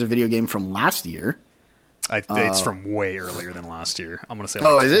Tale is a video game from last year. It's from way earlier than last year. I'm going to say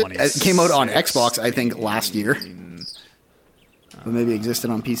is it? It came out on Xbox, I think, last year. But maybe existed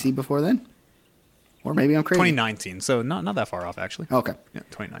on PC before then? Or maybe I'm crazy. 2019, so not that far off, actually. Okay. Yeah,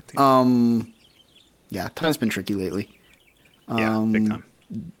 2019. Yeah, time's been tricky lately. Yeah, big time.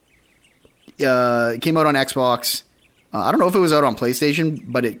 It came out on Xbox. I don't know if it was out on PlayStation,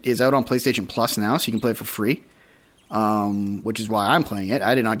 but it is out on PlayStation Plus now, so you can play it for free, which is why I'm playing it.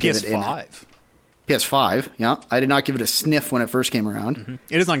 I did not give it PS5, yeah. I did not give it a sniff when it first came around. Mm-hmm.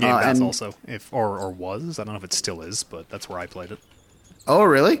 It is on Game Pass also, or was. I don't know if it still is, but that's where I played it. Oh,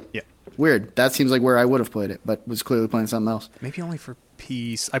 really? Yeah. Weird. That seems like where I would have played it, but was clearly playing something else. Maybe only for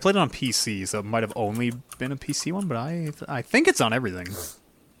PC. I played it on PC, so it might have only been a PC one, but I think it's on everything.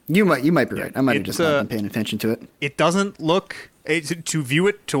 You might be right. I might have just not been paying attention to it. It doesn't look...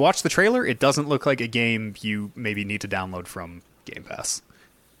 to watch the trailer, it doesn't look like a game you maybe need to download from Game Pass.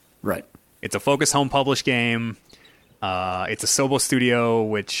 Right. It's a Focus Home published game. It's a Sobo Studio,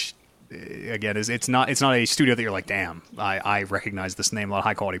 which again it's not a studio that you're like, damn, I recognize this name, a lot of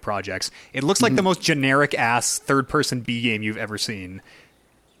high quality projects. It looks like the most generic ass third person B game you've ever seen.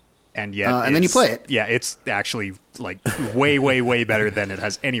 And yet and then you play it. Yeah, it's actually like way better than it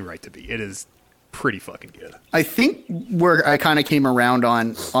has any right to be. It is pretty fucking good. I think where I kind of came around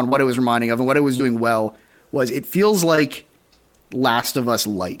on what it was reminding of and what it was doing well was it feels like Last of Us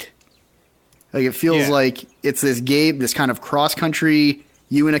Light. Like it feels like it's this game, this kind of cross country,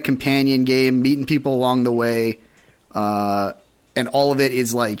 you and a companion game, meeting people along the way, and all of it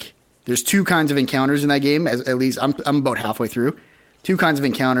is like there's two kinds of encounters in that game. At least I'm about halfway through. Two kinds of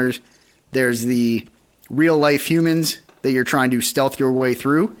encounters. There's the real life humans that you're trying to stealth your way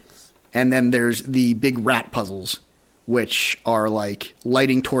through, and then there's the big rat puzzles, which are like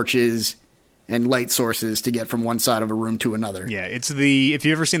lighting torches and light sources to get from one side of a room to another. Yeah, it's if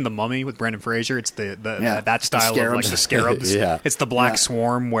you've ever seen The Mummy with Brendan Fraser, it's that style of like the scarabs. Yeah. It's the black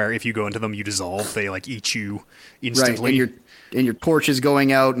swarm where if you go into them, you dissolve. They like eat you instantly. Right, and your torch is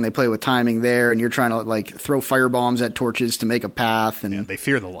going out, and they play with timing there, and you're trying to like throw fire bombs at torches to make a path. And they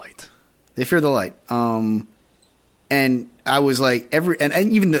fear the light. They fear the light. And I was like, and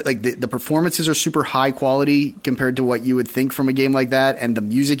even the performances are super high quality compared to what you would think from a game like that, and the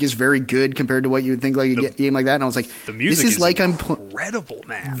music is very good compared to what you would think like a game like that. And I was like, the music this is like incredible,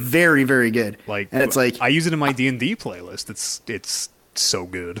 man. Very, very good. Like, and it's like I use it in my D&D playlist. It's so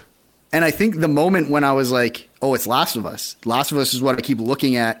good. And I think the moment when I was like, oh, it's Last of Us. Last of Us is what I keep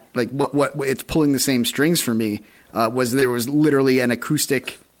looking at. Like what it's pulling the same strings for me. Was there was literally an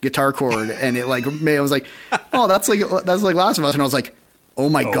acoustic guitar chord, and it like I was like, oh, that's like Last of Us, and I was like, oh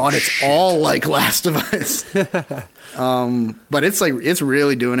my god, it's all like Last of Us. But it's like it's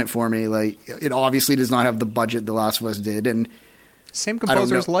really doing it for me. Like it obviously does not have the budget The Last of Us did, and same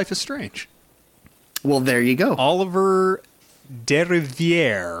composer as Life is Strange. Well, there you go, Oliver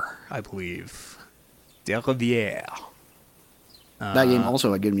Derivière, I believe. Derivière. That game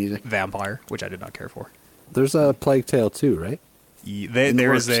also had good music. Vampire, which I did not care for. There's a Plague Tale 2, right?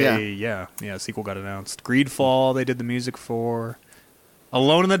 There is works, a sequel got announced. Greedfall, they did the music for.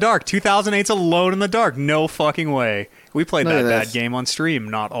 Alone in the Dark, 2008's Alone in the Dark. No fucking way. We played Look at that this. game on stream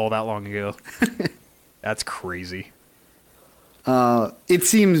not all that long ago. That's crazy. It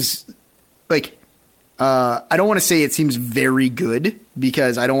seems like I don't want to say it seems very good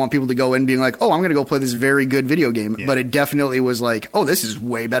because I don't want people to go in being like, oh, I'm going to go play this very good video game. Yeah. But it definitely was like, oh, this is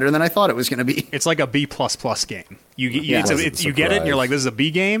way better than I thought it was going to be. It's like a B++ game. You Wasn't you get it and you're surprised. like, this is a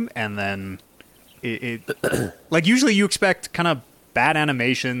B game, and then it like usually you expect kind of bad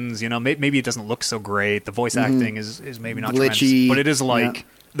animations, maybe it doesn't look so great. The voice acting is maybe not Glitchy, tremendous, but it is like yeah.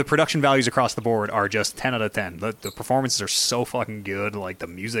 the production values across the board are just 10 out of 10. The performances are so fucking good, like the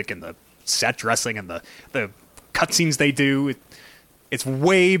music and the set dressing and the cutscenes they do. It's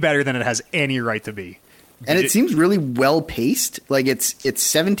way better than it has any right to be. And it seems really well paced. Like it's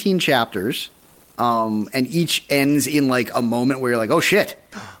 17 chapters, and each ends in like a moment where you're like, oh shit.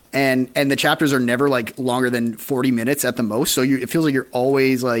 And the chapters are never like longer than 40 minutes at the most. So it feels like you're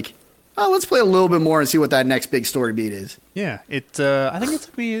always like, oh, let's play a little bit more and see what that next big story beat is. Yeah, I think it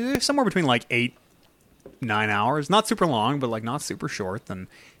took me somewhere between like 8-9 hours. Not super long, but like not super short. And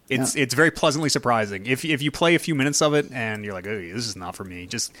it's very pleasantly surprising. If you play a few minutes of it and you're like, oh, this is not for me,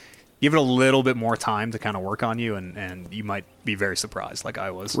 just give it a little bit more time to kind of work on you, and you might be very surprised, like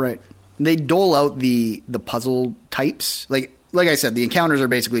I was. Right. They dole out the puzzle types. Like I said, the encounters are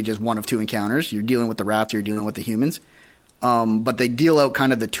basically just one of two encounters. You're dealing with the rats, you're dealing with the humans. But they deal out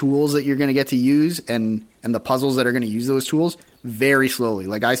kind of the tools that you're going to get to use and the puzzles that are going to use those tools very slowly.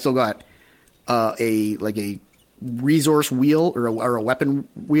 Like I still got a resource wheel or a weapon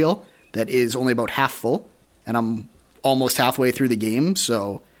wheel that is only about half full, and I'm almost halfway through the game.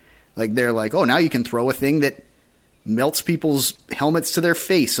 So like they're like, oh, now you can throw a thing that melts people's helmets to their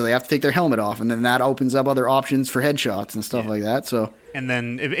face, so they have to take their helmet off, and then that opens up other options for headshots and stuff like that. So And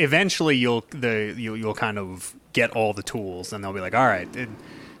then eventually you'll kind of get all the tools, and they'll be like, all right,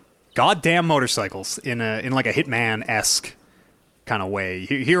 goddamn motorcycles in like a Hitman-esque kind of way.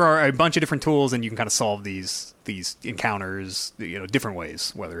 Here are a bunch of different tools, and you can kind of solve these encounters, different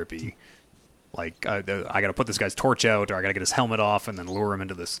ways, whether it be like I got to put this guy's torch out, or I got to get his helmet off, and then lure him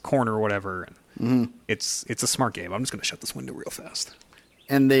into this corner or whatever. And it's a smart game. I'm just going to shut this window real fast.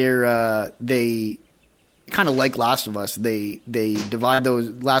 and they kind of like Last of Us. They divide those.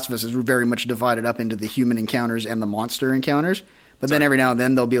 Last of Us is very much divided up into the human encounters and the monster encounters. But then every now and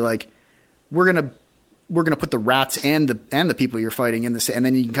then they'll be like, we're gonna put the rats and the people you're fighting in the, and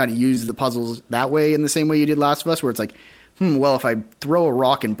then you can kind of use the puzzles that way in the same way you did Last of Us, where it's like, well, if I throw a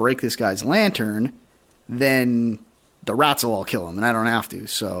rock and break this guy's lantern, then the rats will all kill him, and I don't have to.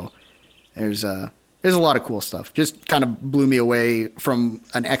 So there's a lot of cool stuff. Just kind of blew me away from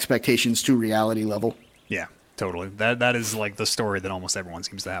an expectations to reality level. Yeah, totally. That is like the story that almost everyone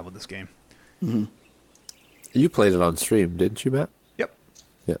seems to have with this game. You played it on stream, didn't you, Matt? Yep.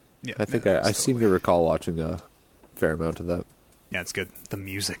 Yeah. Yeah, I think yeah, I seem to recall watching a fair amount of that. Yeah, it's good. The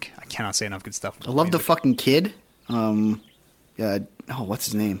music. I cannot say enough good stuff. I love the fucking kid. What's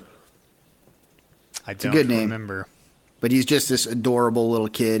his name? I don't good name. remember. But he's just this adorable little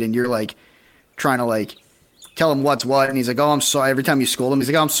kid, and you're like trying to like tell him what's what, and he's like, "Oh, I'm sorry." Every time you scold him, he's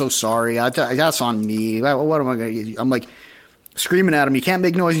like, "Oh, I'm so sorry. That's on me. What am I going to?" I'm like screaming at him. You can't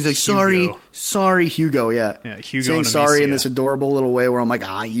make noise. He's like, Hugo. sorry, Hugo. Yeah, Hugo saying and sorry in Amicia. this adorable little way where I'm like,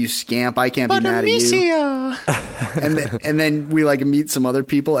 you scamp. I can't be mad at you. And then we like meet some other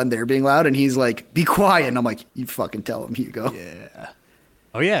people, and they're being loud, and he's like, "Be quiet." And I'm like, "You fucking tell him, Hugo." Yeah.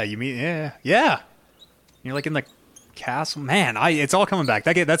 Oh yeah, you mean yeah. You're like in the castle, man. It's all coming back.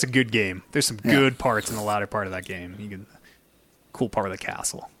 That's a good game. There's some good parts in the latter part of that game. Cool part of the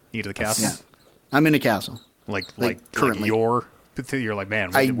castle. You get to the castle, Yeah, I'm in a castle. like currently. you're like,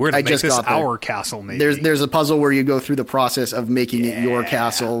 man, I we're gonna make just this got there. our castle. Maybe There's a puzzle where you go through the process of making it your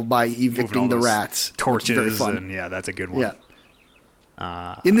castle by Moving all evicting the those rats. which is very torches, fun. and that's a good one.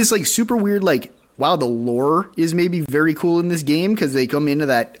 Yeah. In this like super weird like, wow, the lore is maybe very cool in this game because they come into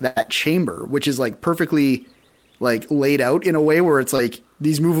that chamber, which is like perfectly like laid out in a way where it's like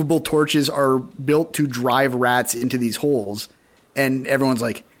these movable torches are built to drive rats into these holes, and everyone's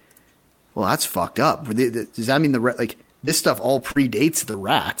like, well, that's fucked up. Does that mean like this stuff all predates the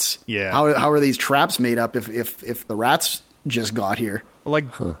rats? Yeah. How are these traps made up if the rats just got here? Like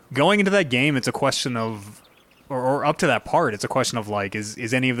going into that game, it's a question of, or up to that part, it's a question of like,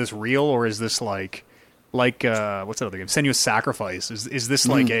 is any of this real, or is this like what's that other game? Senua's Sacrifice. Is this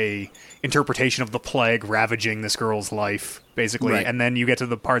like a interpretation of the plague ravaging this girl's life, basically? Right. And then you get to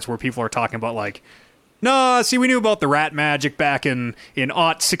the parts where people are talking about like, No, see, we knew about the rat magic back in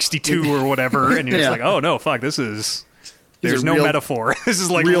aught 62 or whatever, and you're just Yeah. like, oh no, fuck, this is. These There's are no real- metaphor. This is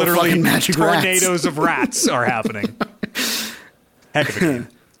like real literally fucking magic rats. tornadoes of rats are happening. Heck of a game.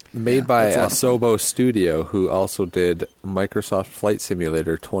 Made by Asobo Studio, who also did Microsoft Flight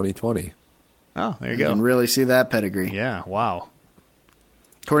Simulator 2020. Oh, there you You can go. really see that pedigree. Yeah, wow.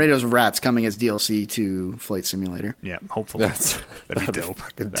 Tornadoes of Rats coming as DLC to Flight Simulator. Yeah, hopefully. That'd That'd be dope.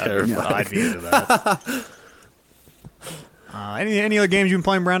 fucking That'd- terrifying. I'd be into that. Any other games you've been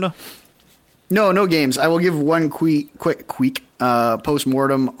playing, Brando? No games. I will give one quick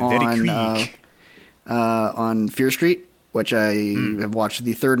post-mortem Very on quick. on Fear Street, which I have watched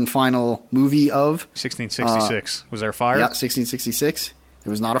the third and final movie of. 1666. Was there a fire? Yeah, 1666. There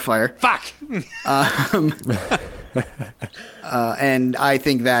was not a fire. Fuck! And I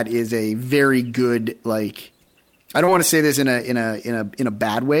think that is a very good, like, I don't want to say this in a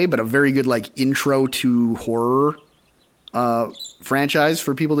bad way, but a very good like intro to horror franchise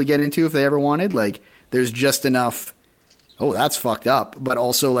for people to get into if they ever wanted. Like, there's just enough. Oh, that's fucked up, but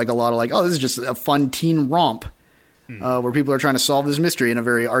also like a lot of like, oh, this is just a fun teen romp. Where people are trying to solve this mystery in a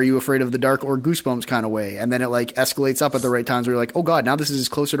very "Are you afraid of the dark?" or Goosebumps kind of way, and then it like escalates up at the right times where you're like, "Oh God, now this is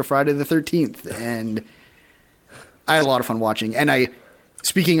closer to Friday the 13th," and I had a lot of fun watching. And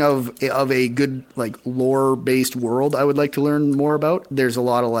speaking of a good like lore based world, I would like to learn more about. There's a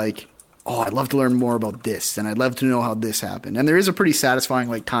lot of like, oh, I'd love to learn more about this, and I'd love to know how this happened. And there is a pretty satisfying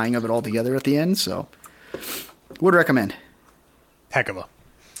like tying of it all together at the end. So, would recommend. Heck of a.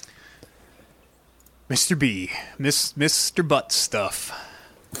 Mr. B. Mr. Butt Stuff.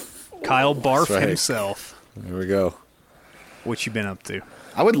 Kyle Barf right. himself. There we go. What you been up to?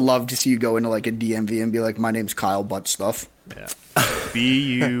 I would love to see you go into like a DMV and be like, "My name's Kyle Butt Stuff." Yeah.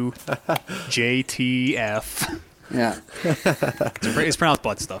 BUJTF. Yeah, It's pronounced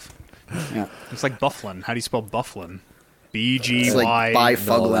butt stuff. yeah. It's like Bufflin. How do you spell Bufflin? It's BGY. like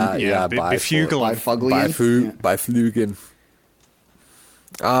Bifuglen. Yeah, Bifuglen. Bifuglen. Biflugen.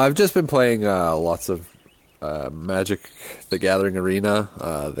 I've just been playing lots of Magic: The Gathering Arena.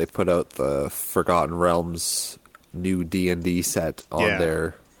 They put out the Forgotten Realms new D&D set on Yeah.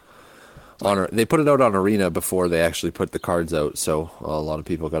 their. They put it out on Arena before they actually put the cards out, so a lot of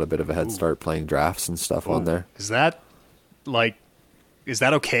people got a bit of a head start playing drafts and stuff on there. Is that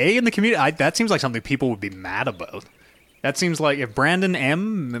okay in the community? That seems like something people would be mad about. That seems like if Brandon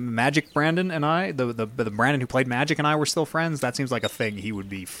Magic Brandon and I, the Brandon who played Magic and I were still friends, that seems like a thing he would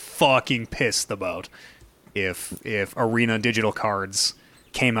be fucking pissed about if Arena digital cards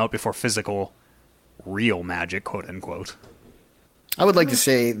came out before physical real Magic, quote unquote. I would like to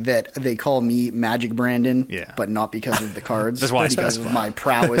say that they call me Magic Brandon, Yeah. but not because of the cards. That's why I because of specified. my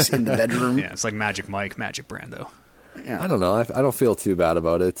prowess in the bedroom. Yeah, it's like Magic Mike, Magic Brando. I don't know. I don't feel too bad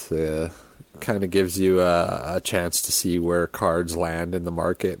about it. Kind of gives you a chance to see where cards land in the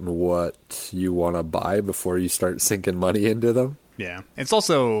market and what you want to buy before you start sinking money into them. Yeah, it's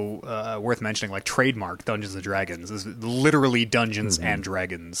also worth mentioning, like trademark Dungeons and Dragons is literally Dungeons and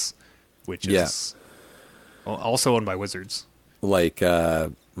Dragons, which is also owned by Wizards. Like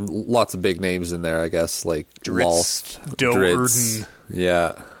lots of big names in there, I guess. Like Dritz, Lolth, Do'Urden. Dritz.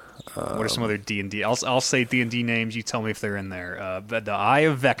 Yeah. What are some other D&D? I'll say D&D names. You tell me if they're in there. The Eye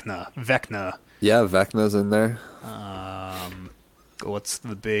of Vecna. Yeah, Vecna's in there. What's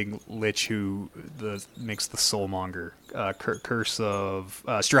the big lich who makes the Soulmonger? Curse of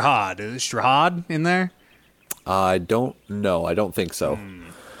Strahd. Is Strahd in there? I don't know. I don't think so.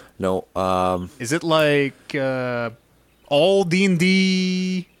 No. Is it like all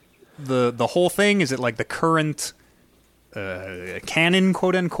D&D? The whole thing? Is it like the current canon,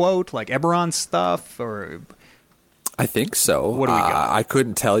 quote unquote, like Eberron stuff, or I think so. What do we got? I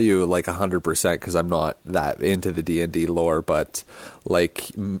couldn't tell you like 100% because I'm not that into the D&D lore, but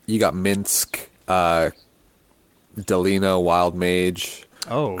like you got Minsk, Delina, Wild Mage,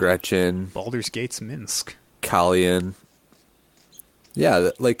 Gretchen, Baldur's Gate's Minsk. Kalian.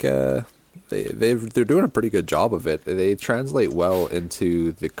 Yeah, like they're doing a pretty good job of it. They translate well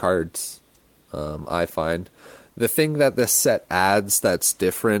into the cards. I find the thing that this set adds that's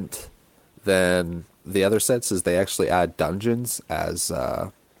different than the other sets is they actually add dungeons as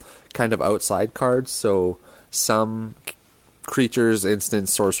kind of outside cards. So some creatures,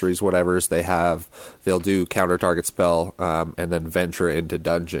 instants, sorceries, whatever's they'll do counter target spell and then venture into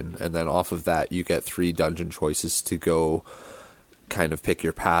dungeon, and then off of that you get 3 dungeon choices to go kind of pick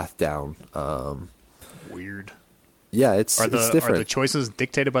your path down. Weird. Yeah, it's different. Are the choices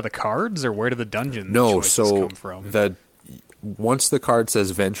dictated by the cards, or where do the dungeon No, choices so come from? once the card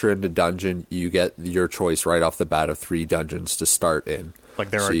says venture into dungeon, you get your choice right off the bat of 3 dungeons to start in. Like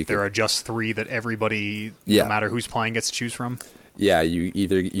there So are you there could- are just 3 that everybody, Yeah. no matter who's playing, gets to choose from. Yeah, you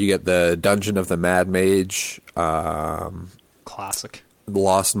get the Dungeon of the Mad Mage, Classic. the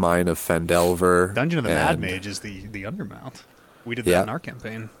Lost Mine of Fendelver. Dungeon of the Mad and- Mage is the Undermount. We did Yeah. that in our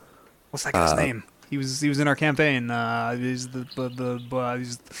campaign. What's that guy's name? He was in our campaign. He's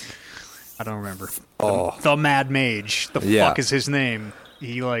I don't remember. The Mad Mage. The Yeah. fuck is his name?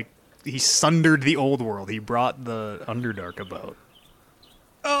 He sundered the old world. He brought the Underdark about.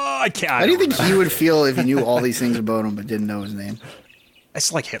 Oh, I can't. How do you think he would feel if he knew all these things about him but didn't know his name?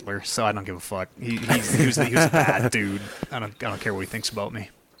 It's like Hitler, so I don't give a fuck. He was a bad dude. I don't care what he thinks about me.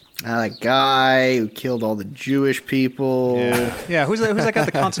 That guy who killed all the Jewish people. Yeah. Who's that guy at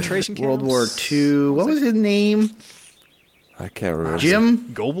the concentration camps? World War II. What was his name? I can't remember.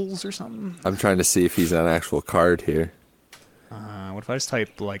 Jim? Goebbels or something? I'm trying to see if he's an actual card here. What if I just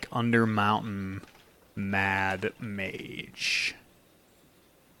type like Undermountain Mad Mage?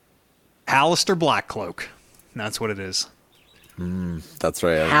 Alistair Blackcloak. That's what it is. That's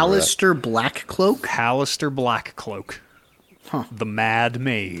right. I remember that. Alistair Blackcloak? Alistair Blackcloak. Huh. The Mad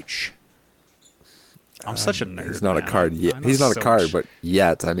Mage. I'm such a nerd. He's not a man. card I yet. know He's not so a card, much but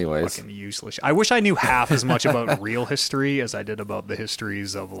yet, anyways. fucking useless. I wish I knew half as much about real history as I did about the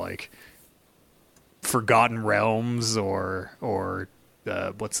histories of like Forgotten Realms or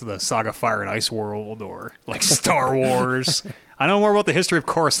what's the Saga Fire and Ice World or like Star Wars. I know more about the history of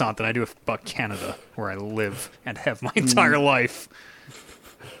Coruscant than I do about Canada, where I live and have my entire life.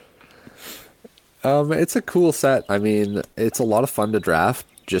 It's a cool set. I mean, it's a lot of fun to draft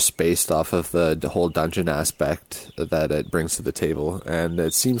just based off of the whole dungeon aspect that it brings to the table. And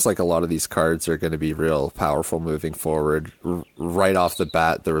it seems like a lot of these cards are going to be real powerful moving forward. Right off the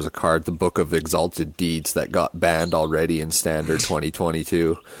bat, there was a card, the Book of Exalted Deeds, that got banned already in Standard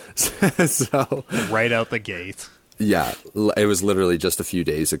 2022. So, Right out the gate. yeah, it was literally just a few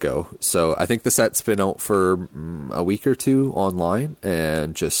days ago. So I think the set's been out for a week or two online,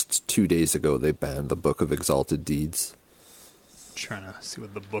 and just 2 days ago they banned the Book of Exalted Deeds. Trying to see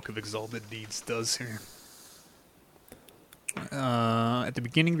what the Book of Exalted Deeds does here. At the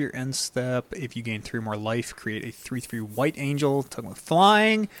beginning of your end step, if you gain 3 more life, create a 3/3 white angel, talking with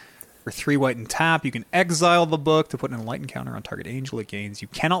flying. For 3 white and tap, you can exile the book to put an enlightened counter on target angel it gains. You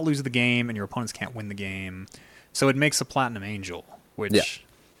cannot lose the game, and your opponents can't win the game. So it makes a platinum angel, which Yeah.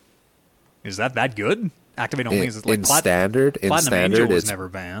 is that good? Activate only is it like In Standard, platinum angel was it's never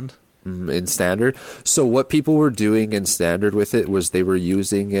banned. in Standard. So what people were doing in Standard with it was they were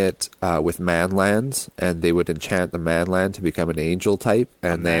using it with manlands, and they would enchant the manland to become an angel type,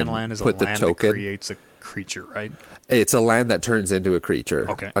 and then Manland is a put the land token. that creates a creature, right? It's a land that turns into a creature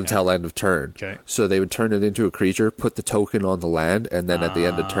until end of turn. Okay. So they would turn it into a creature, put the token on the land, and then at the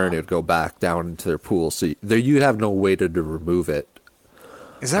end of turn, it would go back down into their pool. So there you'd have no way to remove it.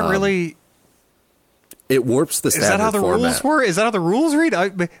 Is that really? It warps the Is standard that how the format. rules were? Is that how the rules read?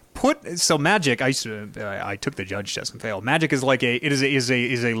 So Magic. I took the judge test and failed. Magic is like is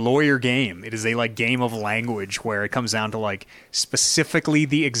a lawyer game. It is a like game of language where it comes down to like specifically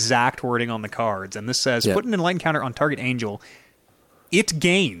the exact wording on the cards. And this says Yeah. put an enlightened counter on target angel. It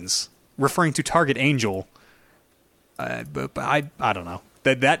gains, referring to target angel. But I don't know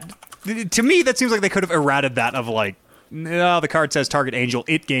that to me that seems like they could have errated that of like. No, the card says target angel.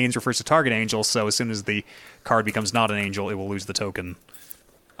 It gains refers to target angel. So as soon as the card becomes not an angel, it will lose the token.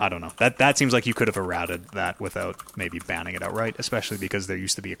 I don't know. That seems like you could have errated that without maybe banning it outright, especially because there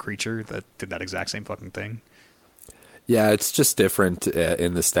used to be a creature that did that exact same fucking thing. Yeah, it's just different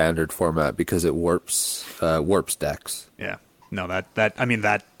in the standard format because it warps decks. Yeah. No, that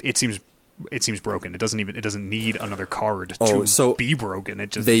it seems broken. It doesn't need another card to be broken.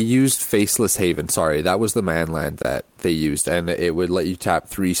 It just They used Faceless Haven. Sorry, that was the manland that they used, and it would let you tap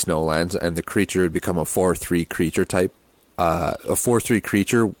 3 snowlands, and the creature would become a 4/3 creature type, a 4/3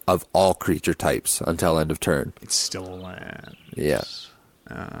 creature of all creature types until end of turn. it's still a land. Yeah,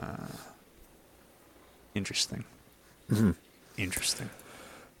 Interesting. Interesting.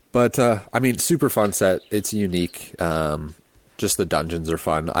 but I mean, super fun set. It's unique. Just the dungeons are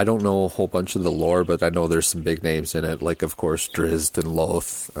fun. I don't know a whole bunch of the lore, but I know there's some big names in it, like of course Drizzt and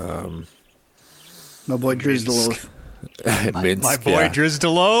Loth. My boy Drizzt Doloth. Minsk, My boy yeah. Drizzt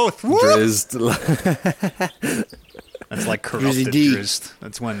Doloth. Whoop! Drizzt. That's like corrupted Drizzy D. Drizzt.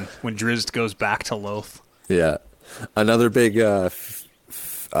 That's when Drizzt goes back to Loth. Yeah. Another big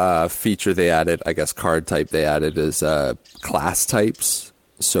feature they added, I guess card type they added, is class types.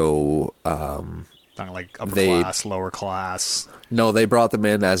 So, Talking like upper They- class, lower class. no, they brought them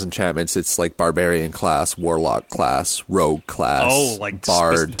in as enchantments. It's like barbarian class, warlock class, rogue class, Oh, like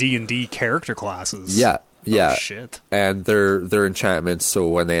bard. D&D character classes. Yeah. Yeah, shit. and they're enchantments. So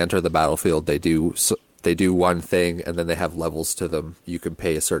when they enter the battlefield, they do one thing, and then they have levels to them. You can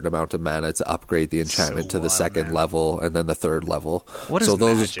pay a certain amount of mana to upgrade the enchantment to the wild, second man. level, and then the third level. What is so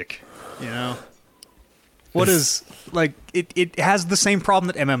those, Magic? You know, what is like it? It has the same problem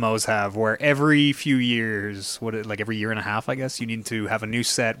that MMOs have, where every few years, every year and a half, I guess, you need to have a new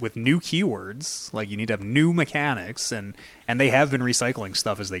set with new keywords. Like you need to have new mechanics, and they have been recycling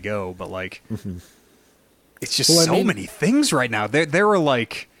stuff as they go. But like, it's just many things right now. There are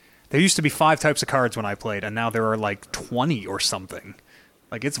like. There used to be 5 types of cards when I played, and now there are like 20 or something.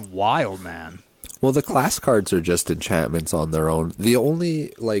 Like, it's wild, man. Well, the class cards are just enchantments on their own. The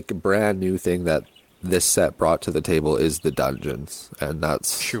only like brand new thing that this set brought to the table is the dungeons, and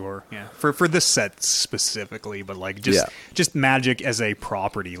that's Sure, yeah. For this set specifically, but like just Magic as a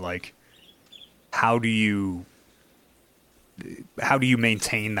property, like how do you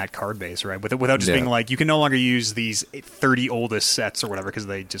maintain that card base, right? Without just being like, you can no longer use these 30 oldest sets or whatever because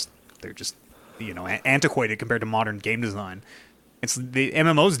they're just antiquated compared to modern game design. It's the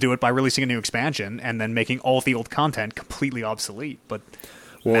MMOs do it by releasing a new expansion and then making all the old content completely obsolete. But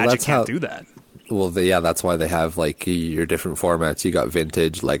Magic can't do that. Well, that's why they have like your different formats. You got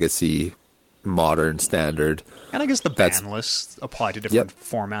Vintage, Legacy, Modern, Standard, and I guess the ban lists apply to different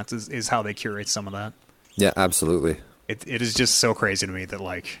formats is how they curate some of that. Yeah, absolutely. It is just so crazy to me that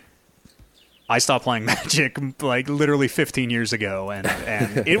like I stopped playing Magic like literally 15 years ago, and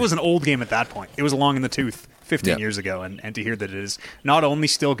it was an old game at that point. It was long in the tooth 15 years ago, and to hear that it is not only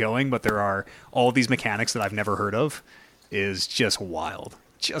still going, but there are all these mechanics that I've never heard of is just wild.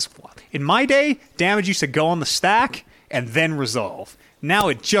 Just wild. In my day, damage used to go on the stack and then resolve. Now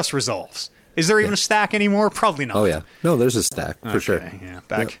it just resolves. Is there even a stack anymore? Probably not. Oh yeah, no, there's a stack for sure. Yeah,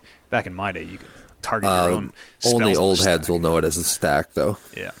 back in my day, you could target your own. Only spells old with a heads stack. will know it as a stack, though.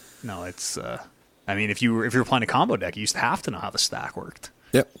 Yeah, no, it's. I mean, if you were playing a combo deck, you used to have to know how the stack worked.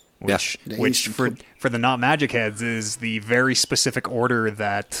 Yep. Which for the not Magic heads is the very specific order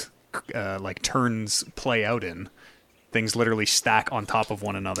that like turns play out in. Things literally stack on top of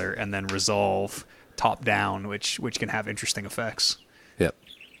one another and then resolve top down, which can have interesting effects. Yep.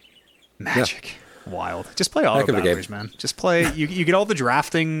 Magic. Wild. Just play auto Heck of a batteries, man. Just play. You get all the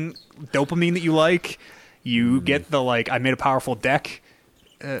drafting dopamine that you like. You get the like. I made a powerful deck.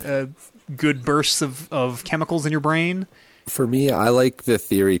 Good bursts of chemicals in your brain. For me, I like the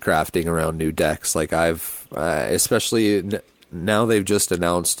theory crafting around new decks. Like I've, especially now they've just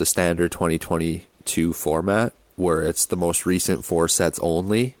announced a standard 2022 format where it's the most recent 4 sets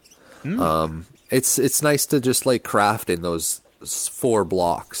only. It's nice to just like craft in those 4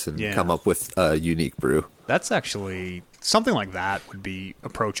 blocks and come up with a unique brew. That's actually something like that would be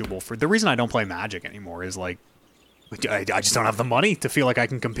approachable. For the reason I don't play Magic anymore is like I just don't have the money to feel like I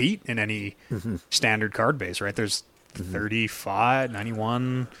can compete in any standard card base, right? There's 35,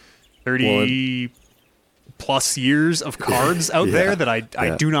 91, 30 plus years of cards out there that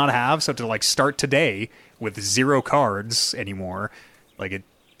I do not have. So to like start today with 0 cards anymore, like it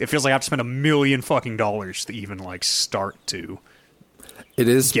feels like I have to spend $1 million fucking dollars to even like start to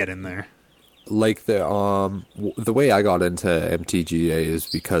get in there. Like the way I got into MTGA is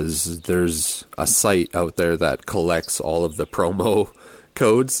because there's a site out there that collects all of the promo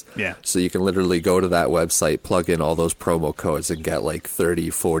codes. Yeah. So you can literally go to that website, plug in all those promo codes, and get like 30,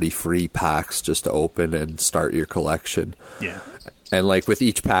 40 free packs just to open and start your collection. Yeah. And like with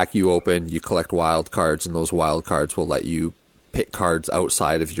each pack you open, you collect wild cards, and those wild cards will let you pick cards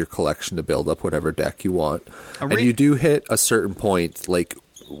outside of your collection to build up whatever deck you want. And you do hit a certain point, like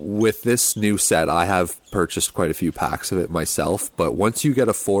with this new set, I have purchased quite a few packs of it myself, but once you get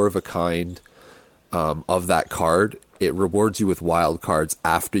a 4 of a kind of that card, it rewards you with wild cards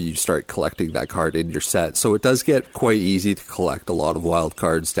after you start collecting that card in your set. So it does get quite easy to collect a lot of wild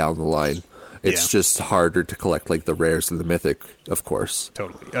cards down the line. It's just harder to collect like the rares and the mythic, of course.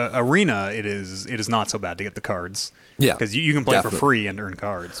 Totally. Arena, it is not so bad to get the cards. Yeah, because you can play for free and earn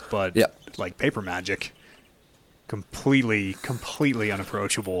cards, but like Paper Magic, completely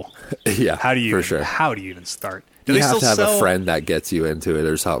unapproachable. Yeah, how do you for sure. How do you even start? Do you have to have a friend that gets you into it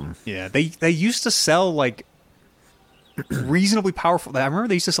or something. Yeah, they used to sell like reasonably powerful. I remember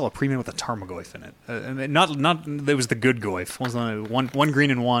they used to sell a premium with a Tarmogoyf in it. Not it was the good Goyf. One green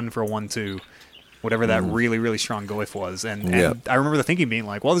and 1 for a 1/2. Whatever that really strong Goyf was, and I remember the thinking being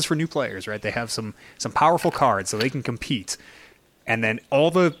like, well, this is for new players, right? They have some powerful cards, so they can compete. And then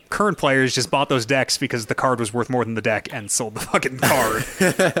all the current players just bought those decks because the card was worth more than the deck and sold the fucking card.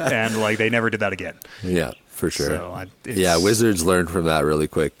 And like they never did that again. Yeah, for sure. So Wizards learned from that really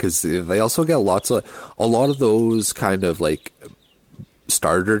quick because they also get a lot of those kind of like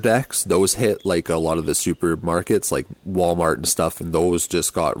starter decks, those hit like a lot of the supermarkets, like Walmart and stuff, and those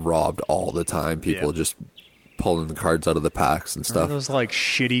just got robbed all the time. People just pulling the cards out of the packs and stuff. Those like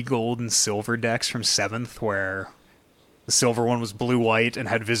shitty gold and silver decks from 7th where the silver one was blue-white and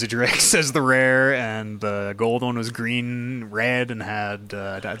had Visitrix as the rare, and the gold one was green-red and had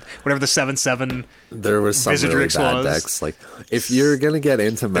whatever the 7/7 There was some really Visitrix bad was. decks. Like, if you're gonna get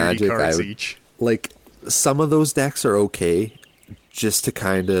into 30 Magic, cards I would, each. like, some of those decks are okay just to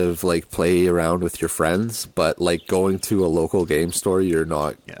kind of like play around with your friends, but like going to a local game store, you're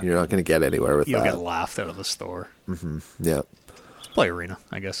not going to get anywhere with You'll that. get laughed out of the store. Yeah. Play Arena,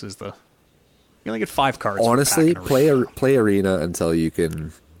 I guess, is the... You only get 5 cards. per Honestly, pack in Arena. play Arena until you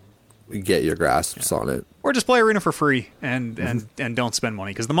can get your grasps on it. Or just play Arena for free and don't spend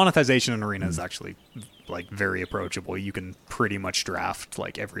money, because the monetization in Arena is actually like very approachable. You can pretty much draft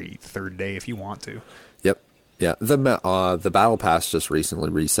like every 3rd day if you want to. Yep. Yeah. The Battle Pass just recently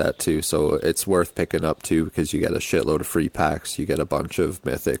reset too, so it's worth picking up too, because you get a shitload of free packs, you get a bunch of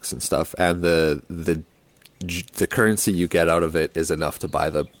mythics and stuff, and the currency you get out of it is enough to buy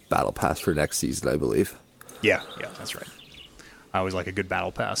the Battle Pass for next season, I believe. Yeah, that's right. I always like a good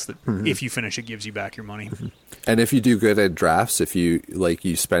battle pass that if you finish it gives you back your money. And if you do good in drafts, if you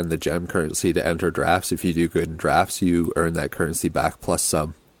you spend the gem currency to enter drafts, if you do good in drafts, you earn that currency back plus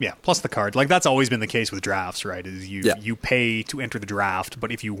some. Yeah, plus the card. Like that's always been the case with drafts, right? Is you pay to enter the draft,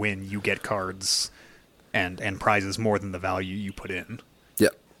 but if you win, you get cards and prizes more than the value you put in. Yeah.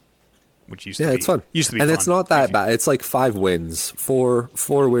 Which used to be it's fun. Used to be and fun. it's not that bad. It's like 5 wins, four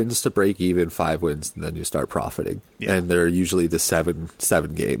wins to break even, 5 wins, and then you start profiting. Yeah. And they're usually the seven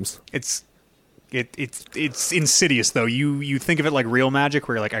games. It's insidious though. You think of it like real Magic,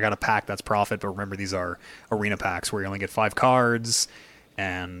 where you're like, I got a pack, that's profit. But remember, these are arena packs where you only get 5 cards,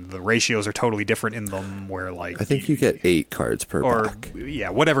 and the ratios are totally different in them. Where like I think you get 8 cards per pack. Yeah,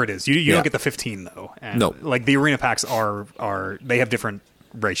 whatever it is. You don't get the 15 though. And No. like the arena packs are they have different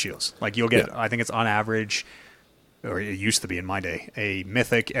ratios. Like you'll get, I think it's on average, or it used to be in my day, a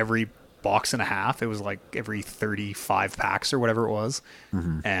mythic every box and a half. It was like every 35 packs or whatever it was.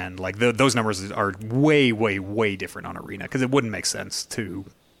 And like those numbers are way, way, way different on arena, because it wouldn't make sense to.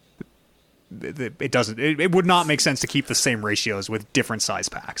 It doesn't. It would not make sense to keep the same ratios with different size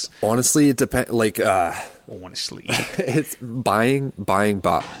packs. Honestly, it depends. Like, Honestly, it's buying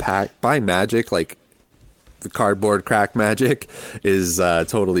Magic, like the cardboard crack Magic, is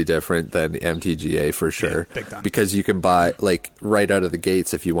totally different than MTGA for sure. big time. Because you can buy, like, right out of the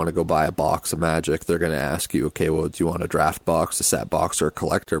gates, if you want to go buy a box of Magic, they're going to ask you, okay, well, do you want a draft box, a set box, or a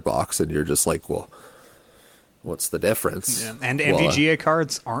collector box? And you're just like, well, what's the difference? yeah. And Well, MTGA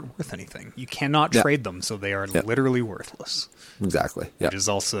cards aren't worth anything. You cannot trade them, so they are literally worthless. exactly. Yeah. Which is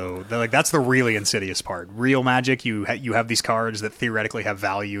also that's the really insidious part. Real Magic, you have these cards that theoretically have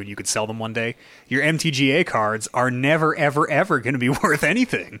value, and you could sell them one day. Your MTGA cards are never, ever, ever going to be worth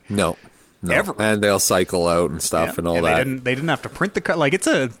anything. No. Ever. And they'll cycle out and stuff and all and that. They didn't have to print the card. Like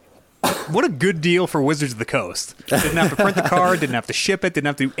what a good deal for Wizards of the Coast. Didn't have to print the card. Didn't have to ship it. Didn't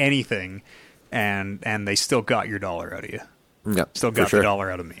have to do anything. And they still got your dollar out of you. Yeah, Still for got sure. the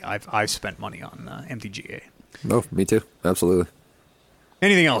dollar out of me. I've spent money on MTGA. No, me too. Absolutely.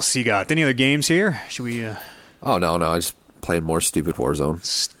 Anything else you got? Any other games here? Should we? Oh, no. I just playing more stupid Warzone.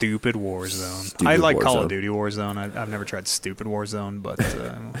 Stupid Warzone. Stupid I like Call Warzone. of Duty Warzone. I've never tried Stupid Warzone, but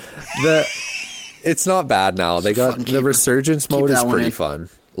It's not bad now. They got Fucking the keep- Resurgence mode is that one pretty in. fun.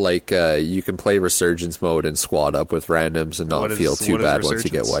 Like, you can play Resurgence mode and squad up with randoms and not feel too bad once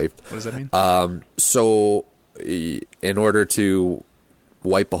you get wiped. What does that mean? So, in order to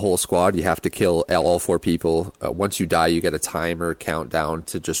wipe a whole squad, you have to kill all 4 people. Once you die, you get a timer countdown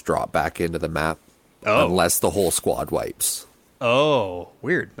to just drop back into the map, unless the whole squad wipes. Oh,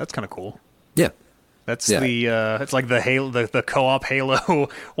 weird. That's kind of cool. Yeah. That's Yeah. it's like the Halo, the co-op Halo.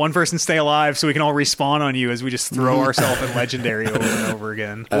 One person stay alive, so we can all respawn on you as we just throw ourselves in Legendary over and over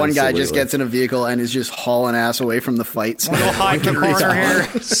again. One guy just Absolutely. gets in a vehicle and is just hauling ass away from the fights. We'll hide in the corner here.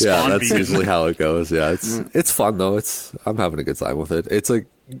 Yeah, Spawn that's beacon. usually how it goes. Yeah, it's fun though. I'm having a good time with it. It's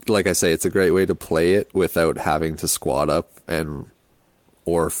like I say, it's a great way to play it without having to squad up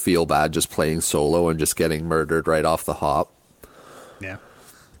or feel bad just playing solo and just getting murdered right off the hop. Yeah.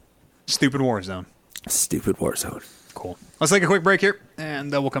 Stupid Warzone. Stupid Warzone. Cool. Let's take a quick break here,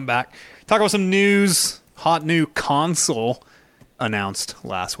 and we'll come back. Talk about some news. Hot new console announced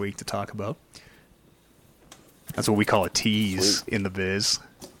last week to talk about. That's what we call a tease in the biz.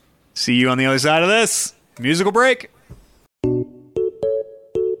 See you on the other side of this. Musical break.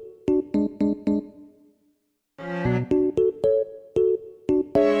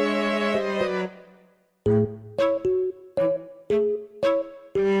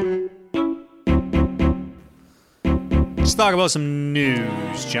 talk about some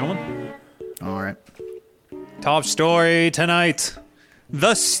news, gentlemen. All right. Top story tonight: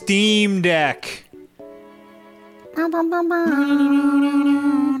 the Steam Deck.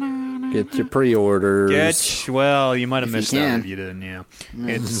 Get your pre-orders. Well, you might have If you missed that can. if you didn't. Yeah,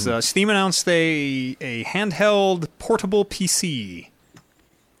 it's Steam announced a handheld portable PC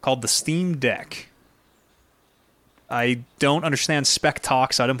called the Steam Deck. I don't understand spec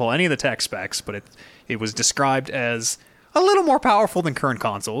talk, so I didn't pull any of the tech specs, but it was described as a little more powerful than current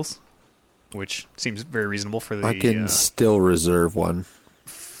consoles, which seems very reasonable for the. I can still reserve one.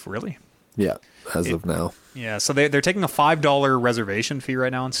 Really? Yeah, as of now. Yeah, so they're taking a $5 reservation fee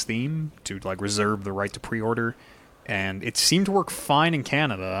right now on Steam to like reserve the right to pre-order, and it seemed to work fine in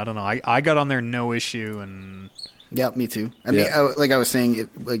Canada. I don't know. I got on there no issue, and Yeah, me too. I mean, Yeah. like I was saying,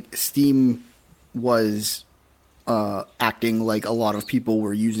 like Steam was acting like a lot of people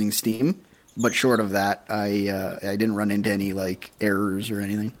were using Steam, but short of that, I didn't run into any like errors or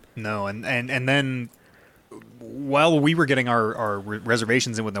anything. no, and then while we were getting our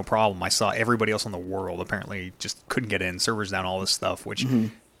reservations in with no problem, I saw everybody else in the world apparently just couldn't get in, servers down, all this stuff, which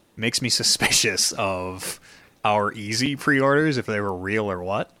makes me suspicious of our easy pre-orders if they were real or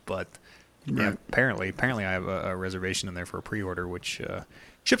what. But yeah, Right. apparently I have a reservation in there for a pre-order, which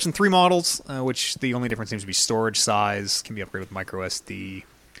ships in 3 models, which the only difference seems to be storage size, can be upgraded with micro SD.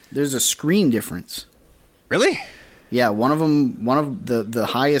 There's a screen difference. Really? Yeah, one of the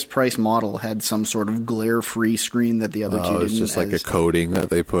highest price model had some sort of glare-free screen that the other two Oh, didn't. it's just like a as- coating that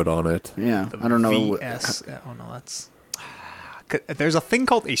they put on it. Yeah, The I don't know. VS. Oh no, that's. There's a thing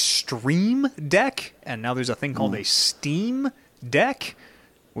called a Stream Deck, and now there's a thing called a Steam Deck,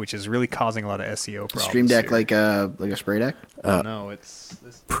 which is really causing a lot of SEO problems. Stream Deck here. like a spray deck. No, it's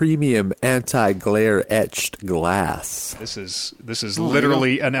Premium anti-glare etched glass. this is Oh, there you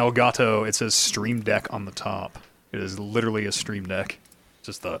literally an Elgato. It says Stream Deck on the top. It is literally a Stream Deck.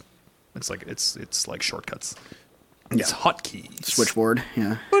 Just it's like shortcuts. It's hotkeys. Switchboard.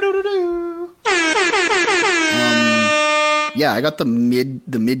 Yeah. Yeah, I got the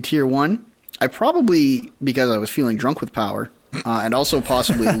mid tier one. I probably, because I was feeling drunk with power, and also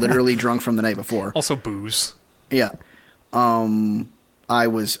possibly literally drunk from the night before. Also booze. Yeah. I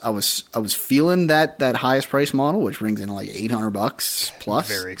was feeling that highest price model, which brings in like $800 plus.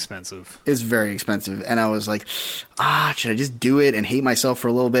 Very expensive. It's very expensive, and I was like, should I just do it and hate myself for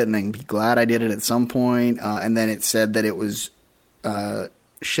a little bit, and then be glad I did it at some point? And then it said that it was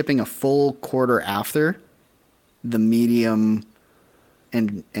shipping a full quarter after the medium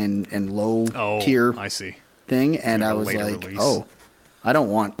and low Oh, tier I see. thing, and Like I a was later like, release. oh, I don't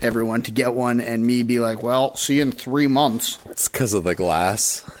want everyone to get one and me be like, well, see you in 3 months. It's because of the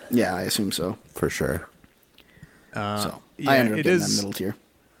glass, Yeah, I assume so. for sure. So yeah, I ended up it getting is- that middle tier.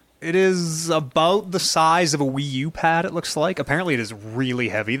 It is about the size of a Wii U pad, it looks like. Apparently it is really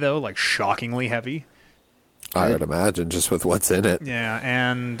heavy, though, like shockingly heavy. I would imagine just with what's in it. Yeah,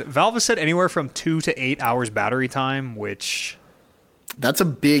 and Valve has said anywhere from 2 to 8 hours battery time, which... That's a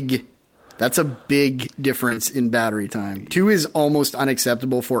big difference in battery time. 2 is almost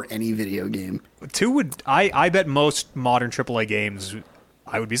unacceptable for any video game. 2 would... I bet most modern AAA games...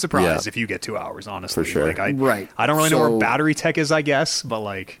 I would be surprised Yeah. if you get 2 hours, honestly. For sure. Like, Right. I don't really know where So- battery tech is, I guess, but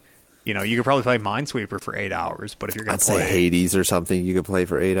like... You know, you could probably play Minesweeper for 8 hours, but if you're going I'd to say play... Hades or something you could play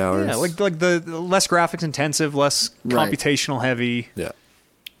for 8 hours. Yeah, like the less graphics intensive, less Right. computational heavy. Yeah.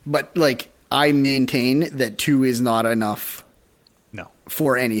 But like I maintain that 2 is not enough No.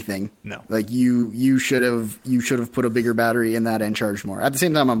 for anything. No. Like you should have put a bigger battery in that and charged more. At the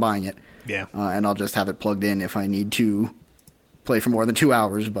same time, I'm buying it. Yeah. And I'll just have it plugged in if I need to play for more than 2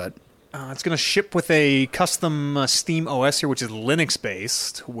 hours. But It's going to ship with a custom Steam OS here, which is Linux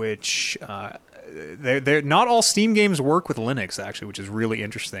based. Which they're not all Steam games work with Linux actually, which is really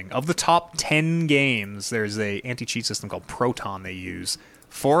interesting. Of the top 10 games, there's a anti-cheat system called Proton they use.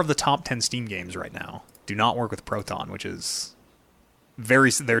 4 of the top 10 Steam games right now do not work with Proton, which is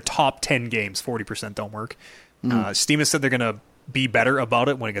their top 10 games. 40% don't work. Steam has said they're going to be better about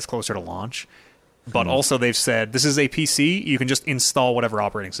it when it gets closer to launch. But also they've said, this is a PC, you can just install whatever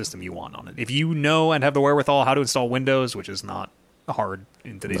operating system you want on it. If you know and have the wherewithal how to install Windows, which is not hard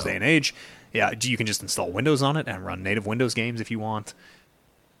in today's day and age, yeah, you can just install Windows on it and run native Windows games if you want.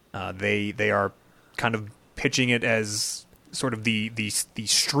 They are kind of pitching it as sort of the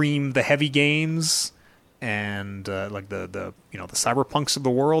stream, the heavy games, and like the the Cyberpunks of the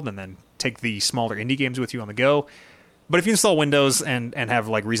world, and then take the smaller indie games with you on the go. But if you install Windows and have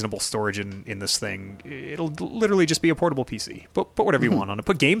like reasonable storage in this thing, it'll literally just be a portable PC. Put whatever you want on it.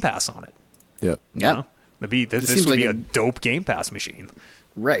 Put Game Pass on it. Yep. You yeah, know? This seems would like be a- a dope Game Pass machine.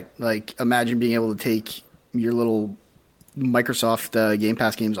 right. Like imagine being able to take your little Microsoft Game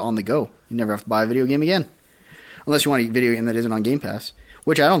Pass games on the go. You never have to buy a video game again. Unless you want a video game that isn't on Game Pass,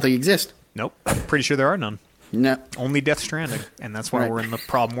 which I don't think exists. Nope. Pretty sure there are none. No. Only Death Stranding, and that's why Right. we're in the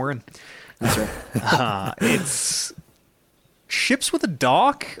problem we're in. That's right. It's ships with a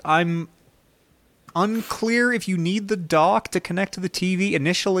dock. I'm unclear if you need the dock to connect to the TV.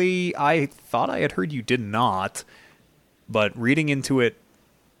 Initially, I thought I had heard you did not, but reading into it,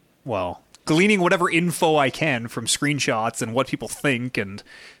 well, gleaning whatever info I can from screenshots and what people think and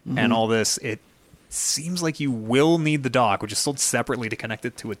all this, it seems like you will need the dock, which is sold separately to connect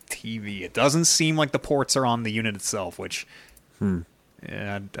it to a TV. It doesn't seem like the ports are on the unit itself, which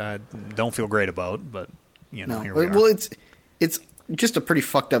I don't feel great about, but you know, No. here we are. Well, it's just a pretty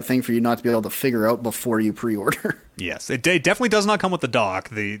fucked up thing for you not to be able to figure out before you pre-order. Yes, it definitely does not come with the dock.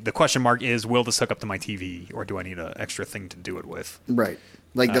 The question mark is, will this hook up to my TV, or do I need an extra thing to do it with? Right.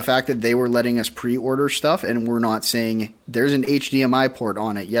 Like the fact that they were letting us pre-order stuff and we're not saying there's an HDMI port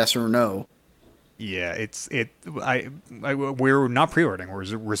on it, yes or no. Yeah, we're not pre-ordering.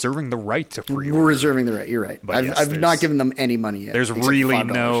 We're reserving the right to pre-order. We're reserving the right. You're right. But yes, I've not given them any money yet. There's except really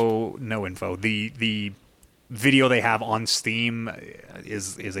 $5. no info. The video they have on Steam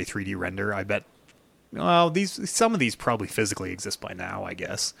is a 3D render. I bet. Well, some of these probably physically exist by now, I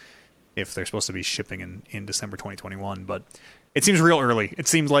guess, if they're supposed to be shipping in December 2021. But it seems real early. It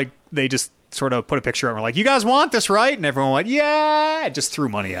seems like they just sort of put a picture up and were like, "You guys want this, right?" And everyone went, "Yeah!" Just threw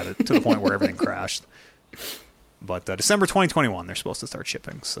money at it to the point where everything crashed. But December 2021, they're supposed to start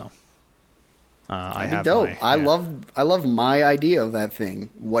shipping. So I have. Dope. I yeah. love my idea of that thing.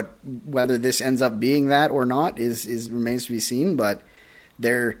 Whether this ends up being that or not is remains to be seen. But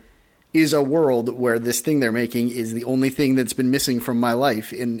there is a world where this thing they're making is the only thing that's been missing from my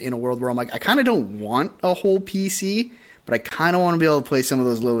life. In a world where I'm like, I kind of don't want a whole PC, but I kind of want to be able to play some of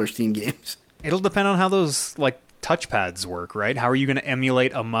those lower Steam games. It'll depend on how those touchpads work, right? How are you going to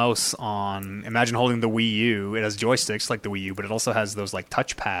emulate a mouse on? Imagine holding the Wii U. It has joysticks like the Wii U, but it also has those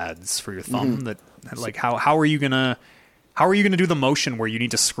touchpads for your thumb. That how are you gonna do the motion where you need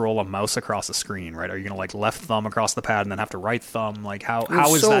to scroll a mouse across the screen, right? Are you gonna left thumb across the pad and then have to right thumb? How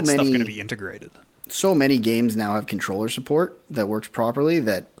is that stuff going to be integrated? So many games now have controller support that works properly.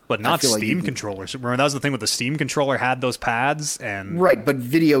 But I not feel like Steam controllers. Remember, that was the thing with the Steam controller had those pads and right, but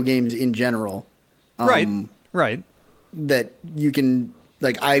video games in general. Right. That you can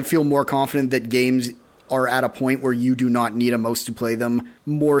I feel more confident that games are at a point where you do not need a mouse to play them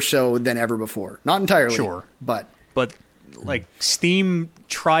more so than ever before. Not entirely, Sure. but Steam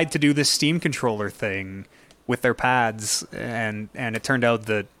tried to do this Steam controller thing with their pads, and it turned out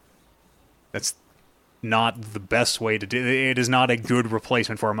that that's not the best way to do it. It is not a good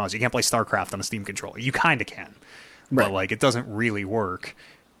replacement for a mouse. You can't play StarCraft on a Steam controller. You kind of can, Right. but it doesn't really work.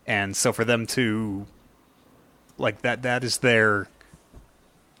 And so for them to that is their.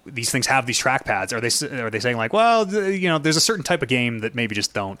 These things have these trackpads. Are they saying well, there's a certain type of game that maybe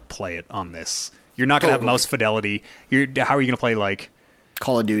just don't play it on this. You're not going to have mouse fidelity. How are you going to play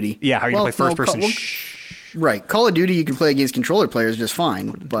Call of Duty. Yeah, how are you going to play first person? Right, Call of Duty you can play against controller players just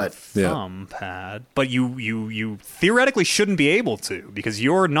fine, but Thumb pad. But you theoretically shouldn't be able to, because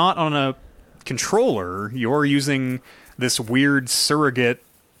you're not on a controller. You're using this weird surrogate.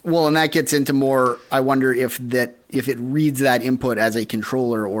 well, and that gets into more. I wonder if it reads that input as a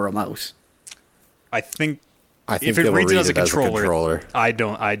controller or a mouse. I think if it will reads it read as a controller, I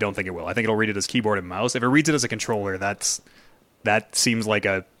controller. don't think it will. I think it'll read it as keyboard and mouse. If it reads it as a controller, that seems like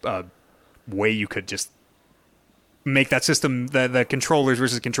a way you could just make that system, the controllers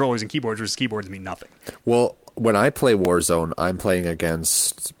versus controllers and keyboards versus keyboards mean nothing. Well, when I play Warzone, I'm playing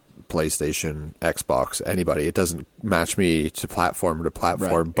against PlayStation, Xbox, anybody. It doesn't match me to platform,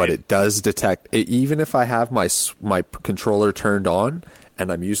 Right. but it does detect it. Even if I have my controller turned on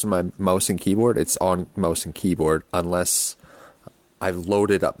and I'm using my mouse and keyboard, it's on mouse and keyboard unless I've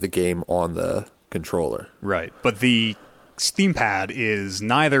loaded up the game on the controller. Right. But the Steam Pad is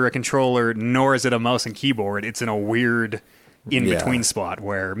neither a controller nor is it a mouse and keyboard. It's in a weird in-between spot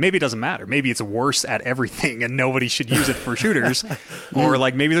where maybe it doesn't matter. Maybe it's worse at everything and nobody should use it for shooters. Or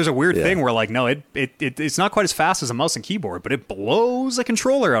maybe there's a weird thing where no, it's not quite as fast as a mouse and keyboard, but it blows a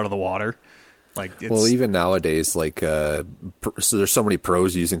controller out of the water. Well, even nowadays, so there's so many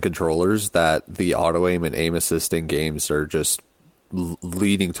pros using controllers that the auto aim and aim assist in games are just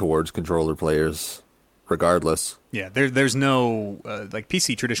leading towards controller players, regardless. Yeah, there's no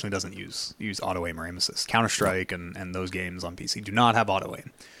PC traditionally doesn't use auto aim or aim assist. Counter-Strike and those games on PC do not have auto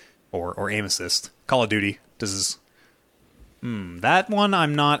aim or aim assist. Call of Duty does. That one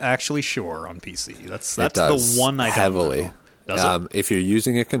I'm not actually sure on PC. That's the one I don't heavily. know. Does it? If you're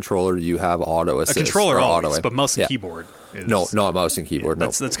using a controller, you have auto A assist. controller or always, auto aim. but mouse and Yeah. keyboard is... No, not mouse and keyboard. No.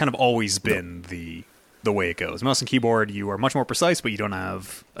 That's kind of always been the way it goes. Mouse and keyboard, you are much more precise, but you don't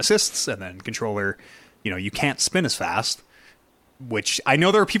have assists, and then controller, you can't spin as fast, which I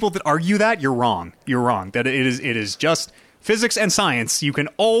know there are people that argue that. You're wrong. You're wrong. That it is just physics and science. You can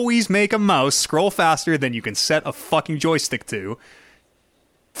always make a mouse scroll faster than you can set a fucking joystick to.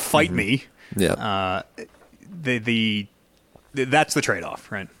 Fight me. Yeah. That's the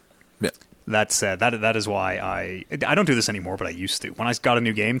trade-off, right? Yeah. That said, that is why I don't do this anymore, but I used to. When I got a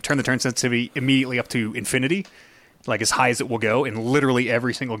new game, turn the turn sensitivity immediately up to infinity, like as high as it will go, in literally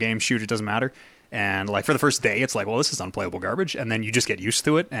every single game. Shoot, it doesn't matter. And like for the first day, it's like, well, this is unplayable garbage, and then you just get used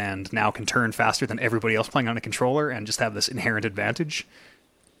to it, and now can turn faster than everybody else playing on a controller, and just have this inherent advantage.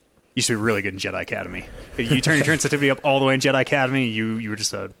 Used to be really good in Jedi Academy. You turn your turn sensitivity up all the way in Jedi Academy, you were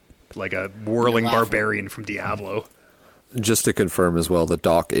just a whirling barbarian from Diablo. Just to confirm as well, the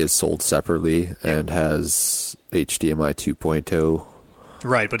dock is sold separately and has HDMI 2.0.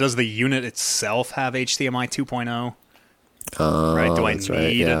 Right, but does the unit itself have HDMI 2.0? Right? Do I that's need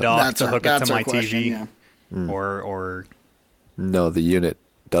right, yeah. a dock to hook up that's to our my question, TV? yeah. Or No, the unit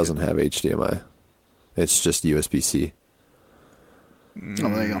doesn't have HDMI. It's just USB-C. Oh,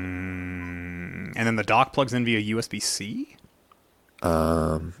 there you go. and then the dock plugs in via USB-C?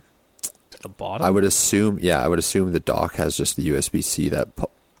 To the bottom? I would assume the dock has just the USB-C that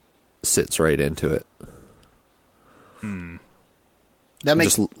sits right into it. That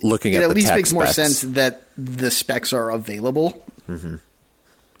makes Just looking it at at the least tech makes more specs. sense that the specs are available.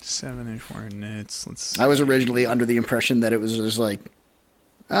 7-inch nits. Let's see. I was originally under the impression that it was just like,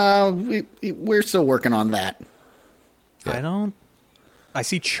 we're still working on that. I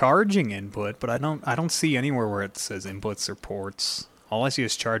see charging input, but I don't see anywhere where it says inputs or ports. All I see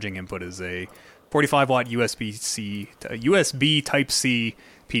is charging input is a 45 watt USB Type C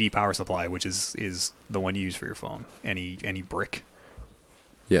PD power supply, which is the one you use for your phone. Any brick.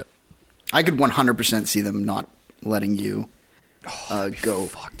 Yeah. I could 100% see them not letting you go.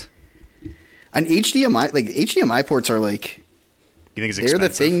 Fucked. An HDMI ports are like, You think it's they're expensive? the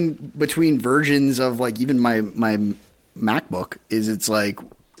thing between versions of like even my MacBook is it's like,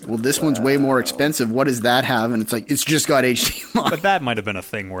 well, this one's way more expensive. What does that have? And it's like, it's just got HDMI. But that might have been a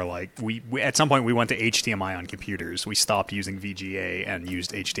thing where like we at some point we went to HDMI on computers. We stopped using VGA and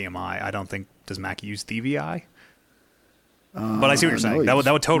used HDMI. I don't think does Mac use DVI? But I see what you're saying. no,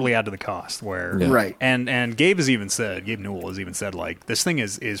 That would totally add to the cost. Where Yeah. Right. And Gabe Newell has even said like this thing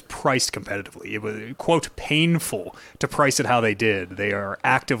is priced competitively. It was quote painful to price it how they did. They are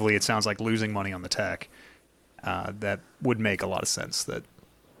actively, it sounds like, losing money on the tech. That would make a lot of sense. That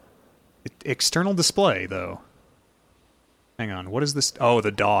external display though. Hang on, what is this? Oh,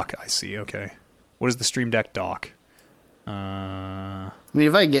 the dock. I see. Okay, what is the Stream Deck dock? I mean,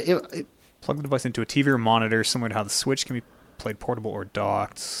 if I get Plug the device into a TV or monitor, similar to how the Switch can be played portable or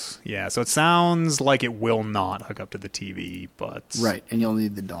docked. Yeah, so it sounds like it will not hook up to the TV, but right, and you'll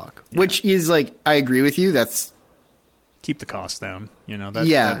need the dock, which is like, I agree with you. That's keep the cost down.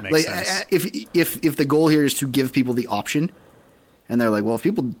 That makes like sense. if the goal here is to give people the option, and they're like, well, if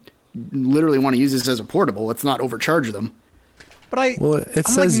people literally want to use this as a portable, let's not overcharge them. But Well, it I'm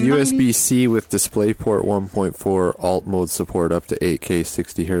says like 90 USB-C with DisplayPort 1.4 alt mode support up to 8K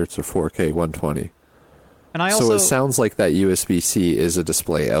 60 Hz or 4K 120. and I So also it sounds like that USB-C is a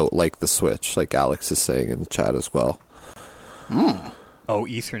display out like the Switch, like Alex is saying in the chat as well. oh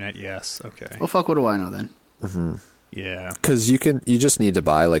Ethernet, yes, okay, Well, fuck, what do I know then? yeah. Because you just need to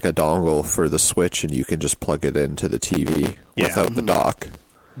buy like a dongle for the Switch and you can just plug it into the TV Yeah. without the dock.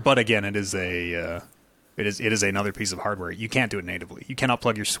 But again, it is it is another piece of hardware. You can't do it natively. You cannot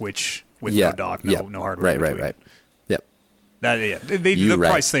plug your Switch with no dock, no hardware. in between. Right. Yep. The Right.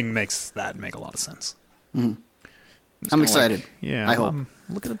 price thing makes that make a lot of sense. I'm kinda excited. like- yeah, I hope. I'm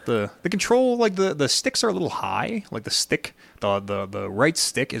looking at the control. Like the sticks are a little high. Like the stick, the right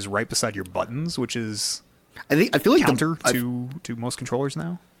stick is right beside your buttons, which is I feel like counter to most controllers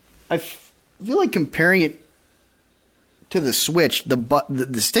now. I feel like comparing it to the Switch,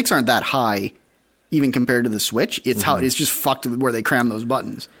 the sticks aren't that high, even compared to the Switch. It's how it's just fucked with where they cram those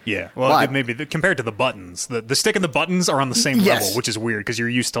buttons. Yeah, well, But- maybe compared to the buttons, the stick and the buttons are on the same Yes. level, which is weird because you're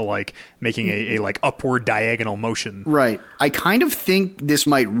used to like making a like upward diagonal motion. Right. I kind of think this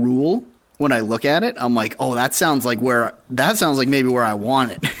might rule when I look at it. I'm like, oh, that sounds like maybe where I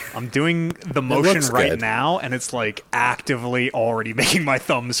want it. I'm doing the motion looks right good. now, and it's like actively already making my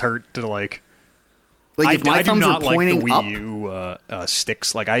thumbs hurt to like. Like if my I do thumbs not are like the pointing Wii up, U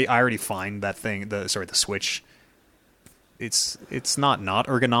sticks. Like I already find that thing. The Switch. It's not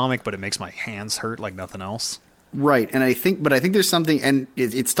ergonomic, but it makes my hands hurt like nothing else. Right, and I think there's something, and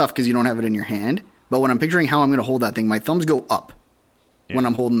it's tough because you don't have it in your hand. But when I'm picturing how I'm going to hold that thing, my thumbs go up when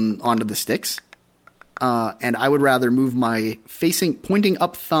I'm holding onto the sticks, and I would rather move my pointing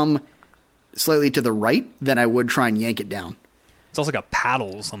up thumb slightly to the right than I would try and yank it down. It's also got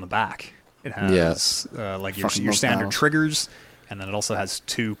paddles on the back. It has like your standard paddles. Triggers, and then it also has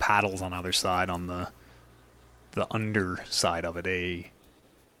 2 paddles on either side on the underside of it.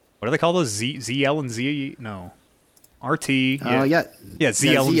 What do they call those? ZL and Z? No. RT. Yeah,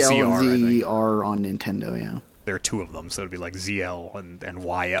 ZL and ZR. And ZR on Nintendo, yeah. There are 2 of them, so it'd be like ZL and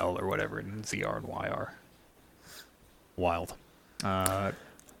YL or whatever, and ZR and YR. Wild.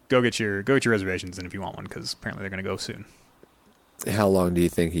 Go get your reservations in if you want one, because apparently they're going to go soon. How long do you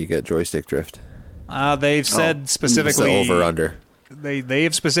think you get joystick drift? They've said specifically over under. They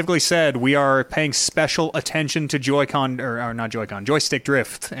have specifically said we are paying special attention to Joy-Con or not Joy-Con, joystick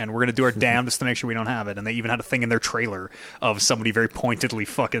drift, and we're going to do our damnedest to make sure we don't have it. And they even had a thing in their trailer of somebody very pointedly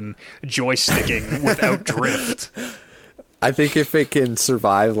fucking joysticking without drift. I think if it can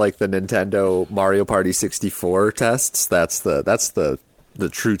survive like the Nintendo Mario Party 64 tests, that's the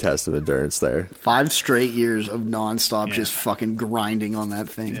true test of endurance there. 5 straight years of nonstop just fucking grinding on that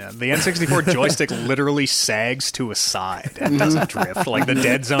thing. Yeah, the N64 joystick literally sags to a side and doesn't drift. Like, the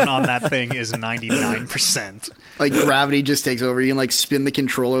dead zone on that thing is 99%. Like, gravity just takes over. You can, like, spin the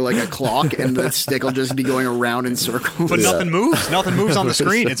controller like a clock, and the stick will just be going around in circles. But nothing moves. Nothing moves on the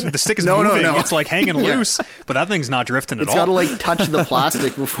screen. The stick is moving. No. It's, like, hanging loose, but that thing's not drifting at all. It's got to, like, touch the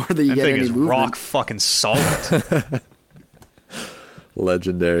plastic before you get any movement. That thing is rock fucking solid.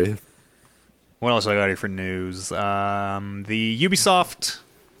 Legendary. What else I got here for news? The Ubisoft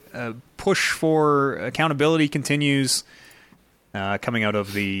push for accountability continues. Coming out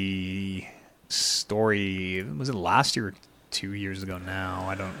of the story, was it last year or 2 years ago now?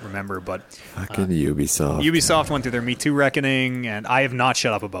 I don't remember, but fucking Ubisoft. Ubisoft went through their Me Too reckoning, and I have not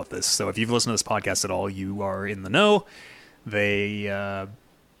shut up about this. So if you've listened to this podcast at all, you are in the know. The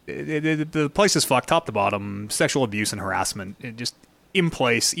place is fucked top to bottom. Sexual abuse and harassment. It just in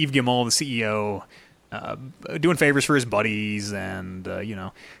place. Yves Guillemot, the CEO, doing favors for his buddies and,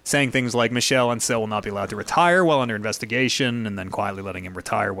 saying things like Michel Ancel will not be allowed to retire while under investigation, and then quietly letting him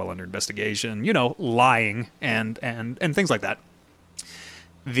retire while under investigation, lying and things like that.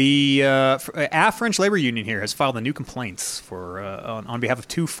 The French labor union here has filed a new complaints on behalf of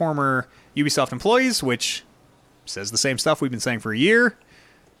 2 former Ubisoft employees, which says the same stuff we've been saying for a year.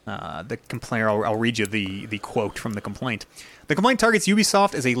 The complaint. I'll read you the quote from the complaint. The complaint targets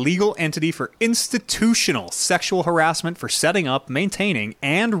Ubisoft as a legal entity for institutional sexual harassment for setting up, maintaining,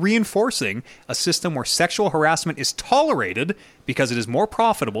 and reinforcing a system where sexual harassment is tolerated because it is more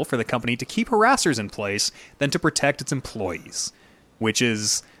profitable for the company to keep harassers in place than to protect its employees, which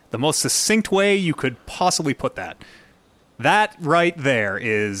is the most succinct way you could possibly put that. That right there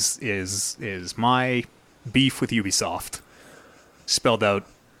is my beef with Ubisoft spelled out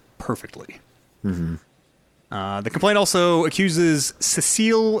perfectly. Mm-hmm. The complaint also accuses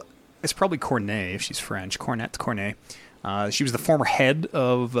Cécile, it's probably Cornet if she's French, Cornet. She was the former head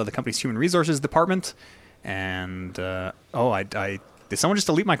of the company's human resources department. And, did someone just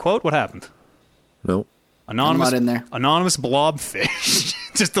delete my quote? What happened? Nope. Anonymous, I'm not in there. Anonymous blobfish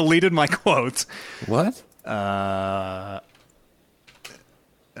just deleted my quote. What?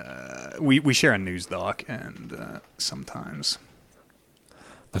 We share a news doc, and sometimes...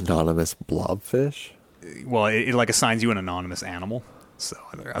 Anonymous blobfish? Well, it like assigns you an anonymous animal. So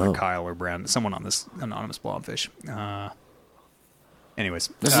either Kyle or Brad, someone on this anonymous blobfish. Anyways,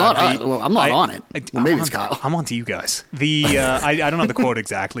 I'm not on it. Maybe it's Kyle. I'm on to you guys. I don't have the quote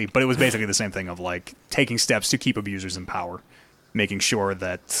exactly, but it was basically the same thing of like taking steps to keep abusers in power, making sure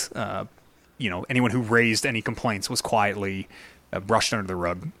that anyone who raised any complaints was quietly brushed under the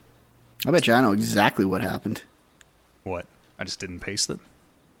rug. I bet you I know exactly what happened. What? I just didn't paste it.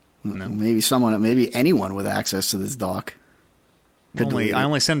 No. Maybe anyone with access to this doc. I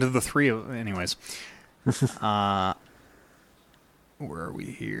only send to the 3 of anyways. Where are we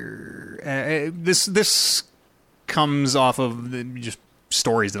here? This comes off of just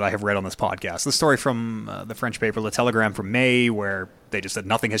stories that I have read on this podcast. The story from the French paper Le Telegram from May, where they just said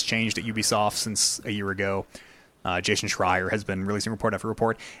nothing has changed at Ubisoft since a year ago. Jason Schreier has been releasing report after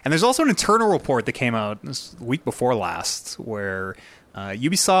report. And there's also an internal report that came out this week before last where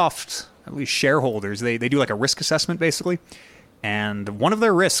Ubisoft, at least shareholders, they do like a risk assessment basically. And one of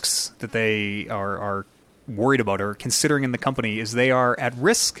their risks that they are worried about or considering in the company is they are at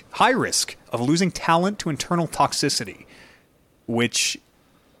risk, high risk, of losing talent to internal toxicity, which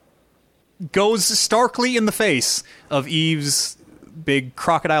goes starkly in the face of Yves' big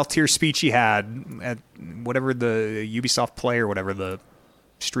crocodile tear speech he had at whatever the Ubisoft Play or whatever the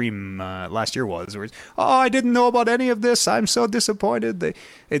stream last year was, where I didn't know about any of this. I'm so disappointed.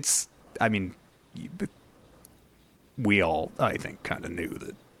 We all, I think, kind of knew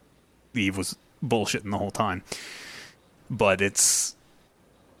that Eve was bullshitting the whole time. But it's,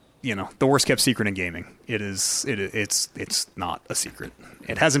 the worst kept secret in gaming. It's not a secret.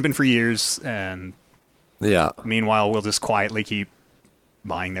 It hasn't been for years, and meanwhile, we'll just quietly keep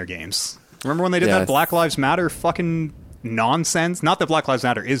buying their games. Remember when they did that Black Lives Matter fucking nonsense? Not that Black Lives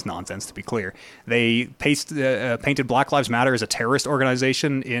Matter is nonsense, to be clear. They painted Black Lives Matter as a terrorist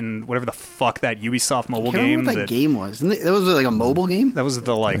organization in whatever the fuck that Ubisoft mobile game. What that game was. That was like a mobile game? That was the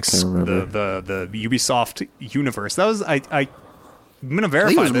Ubisoft universe. That was I'm gonna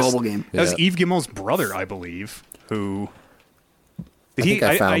verify it was this. A mobile game. That was Yves Guillemot's brother, I believe, who I think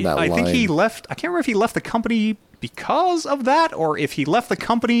I think he left. I can't remember if he left the company because of that, or if he left the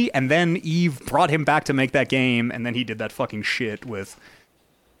company and then Eve brought him back to make that game, and then he did that fucking shit with.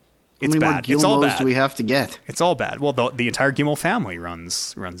 It's bad. It's all bad. Do we have to get? It's all bad. Well, the entire Guillemot family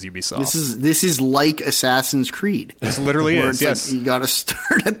runs Ubisoft. This is like Assassin's Creed. This literally is. Yes, you got to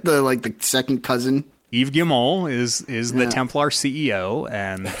start at the second cousin. Yves Guillemot is the Templar CEO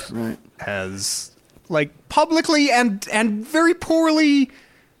and has publicly and very poorly.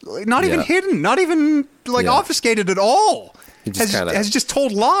 Not even hidden, not even obfuscated at all. Has just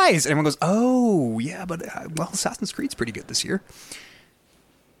told lies. And everyone goes, "Oh, yeah, but Assassin's Creed's pretty good this year."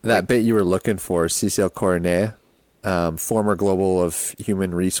 That bit you were looking for, Cecile Coronet, former global of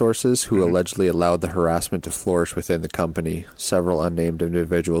human resources, who allegedly allowed the harassment to flourish within the company. Several unnamed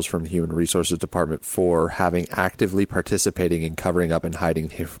individuals from the human resources department for having actively participating in covering up and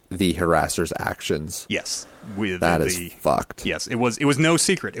hiding the harasser's actions. Yes. That is fucked. Yes, it was no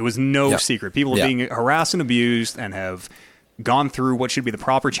secret. It was no secret. People are being harassed and abused and have gone through what should be the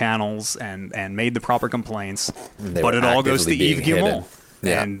proper channels and made the proper complaints. But it all goes to Yves Guillemot.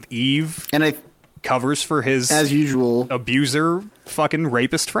 Yeah. And Eve and covers for his, as usual, abuser fucking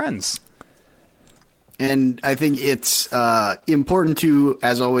rapist friends. And I think it's important to,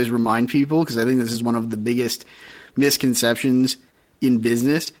 as always, remind people, because I think this is one of the biggest misconceptions in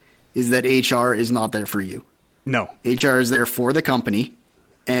business, is that HR is not there for you. No. HR is there for the company,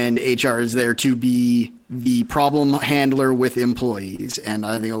 and HR is there to be the problem handler with employees. And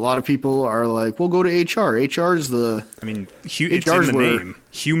I think a lot of people are like, well, go to HR. HR is the... I mean, it's in the name.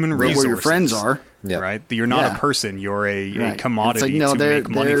 Human resources. Where your friends are. Yeah. Right? You're not a person. You're a commodity to make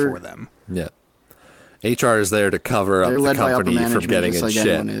money for them. Yeah. HR is there to cover up the company from getting in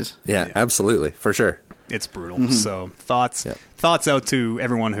shit. Yeah, absolutely. For sure. It's brutal. Mm-hmm. So thoughts out to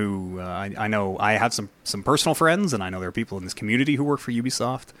everyone who I know. I have some personal friends, and I know there are people in this community who work for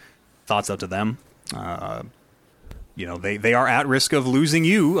Ubisoft. Thoughts out to them. They are at risk of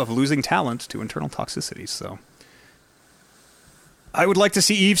losing talent to internal toxicity. So I would like to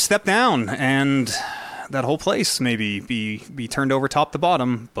see Eve step down and that whole place maybe be turned over top to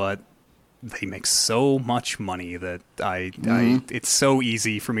bottom, but they make so much money that it's so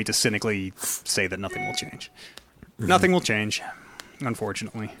easy for me to cynically say that nothing will change. Mm-hmm. Nothing will change,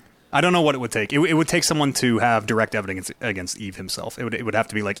 unfortunately. I don't know what it would take. It would take someone to have direct evidence against Eve himself. It would have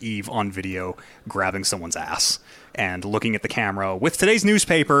to be like Eve on video grabbing someone's ass and looking at the camera with today's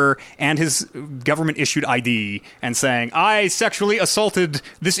newspaper and his government-issued ID and saying, I sexually assaulted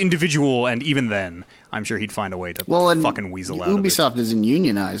this individual, and even then, I'm sure he'd find a way to fucking weasel out of it. Ubisoft isn't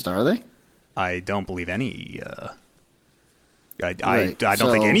unionized, are they? I don't believe any... I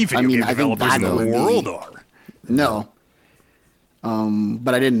don't think any video game developers in the world are. No.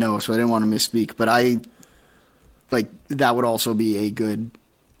 But I didn't know, so I didn't want to misspeak. But that would also be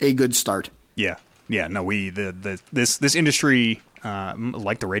a good start. Yeah. No, this industry,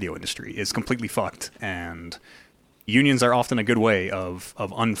 like the radio industry, is completely fucked, and unions are often a good way of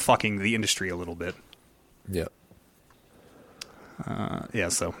unfucking the industry a little bit. Yeah.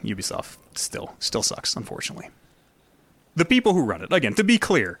 So Ubisoft still sucks, unfortunately. The people who run it, again, to be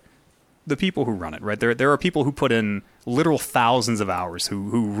clear, the people who run it, right? There are people who put in literal thousands of hours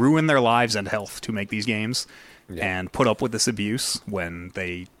who ruin their lives and health to make these games and put up with this abuse when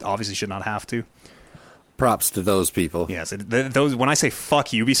they obviously should not have to. Props to those people. Yes, those. When I say fuck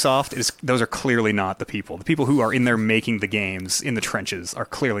Ubisoft, those are clearly not the people. The people who are in there making the games in the trenches are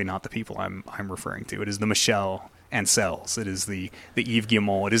clearly not the people I'm referring to. It is the Michel Ancels. It is the Yves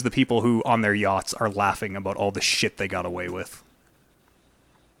Guillemot. It is the people who on their yachts are laughing about all the shit they got away with.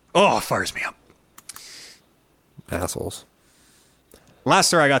 Oh, it fires me up. Assholes. Last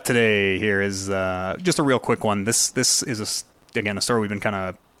story I got today here is just a real quick one. This is, again, a story we've been kind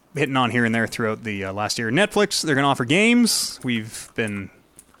of hitting on here and there throughout the last year. Netflix, they're going to offer games. We've been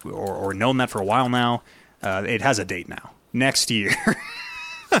or known that for a while now. It has a date now. Next year.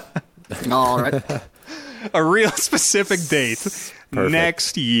 All right. A real specific date. Perfect.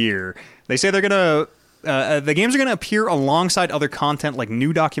 Next year. They say they're going to... the games are going to appear alongside other content like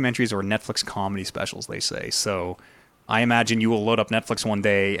new documentaries or Netflix comedy specials, they say. So I imagine you will load up Netflix one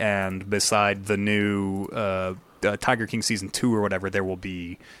day and beside the new Tiger King Season 2 or whatever, there will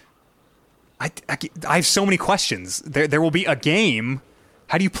be... I have so many questions. There will be a game.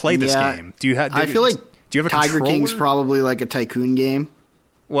 How do you play this game? Do you have? I feel like do you have a Tiger controller? King's probably like a tycoon game.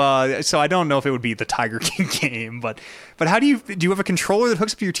 Well, so I don't know if it would be the Tiger King game, but how do you have a controller that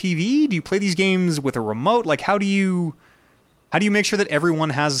hooks up to your TV? Do you play these games with a remote? Like how do you make sure that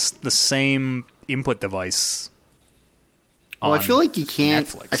everyone has the same input device? Well, I feel like you can't.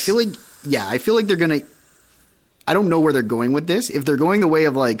 Netflix? I feel like they're gonna. I don't know where they're going with this. If they're going the way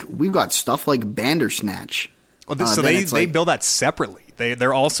of like we've got stuff like Bandersnatch. Well, so they build that separately.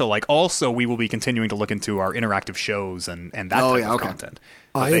 They're also like we will be continuing to look into our interactive shows and that type of content.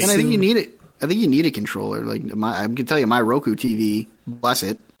 I think you need it. I think you need a controller. Like I can tell you, my Roku TV, bless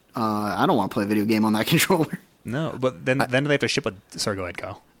it. I don't want to play a video game on that controller. No, but then they have to ship a. Sorry, go ahead,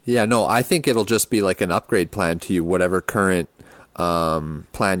 Kyle. Yeah, no, I think it'll just be like an upgrade plan to you, whatever current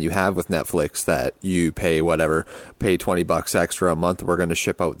plan you have with Netflix that you pay $20 extra a month. We're going to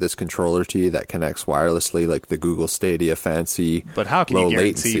ship out this controller to you that connects wirelessly, like the Google Stadia fancy. But how can you guarantee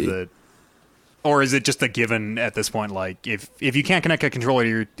latency. that? Or is it just a given at this point? Like if you can't connect a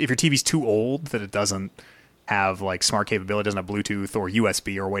controller, if your TV's too old that it doesn't have like smart capability, doesn't have Bluetooth or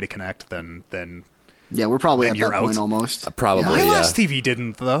USB or a way to connect, then yeah, we're probably at you're that out. point almost. Probably, my yeah. last TV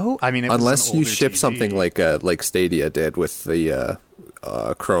didn't though. I mean, it was Unless an you older ship TV. something like Stadia did with the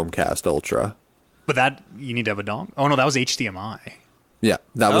Chromecast Ultra. But that you need to have a dongle. Oh no, that was HDMI. Yeah,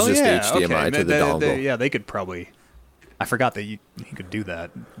 that was just HDMI okay. to the dongle. Yeah, they could probably. I forgot that you could do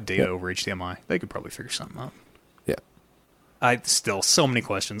that data over HDMI. They could probably figure something out. Yeah. I still so many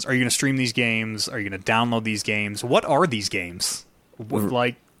questions. Are you going to stream these games? Are you going to download these games? What are these games?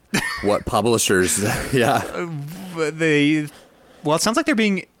 Like what publishers? Yeah. Well, it sounds like they're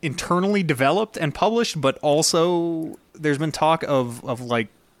being internally developed and published, but also there's been talk of like,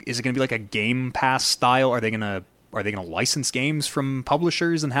 is it going to be like a Game Pass style? Are they going to license games from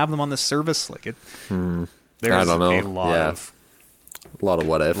publishers and have them on this service? Like it. There's I don't know. a lot of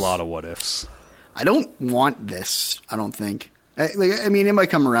what ifs. A lot of what ifs. I don't want this. I don't think. I mean, it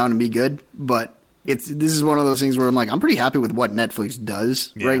might come around and be good, but this is one of those things where I'm like, I'm pretty happy with what Netflix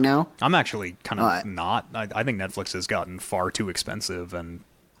does right now. I'm actually kind of not. I think Netflix has gotten far too expensive, and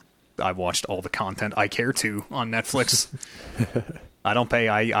I've watched all the content I care to on Netflix. I don't pay.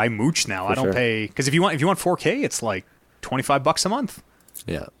 I mooch now. I don't pay because if you want 4K, it's like $25 a month.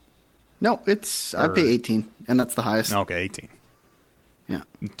 Yeah. No, I pay 18, and that's the highest. Okay, 18. Yeah.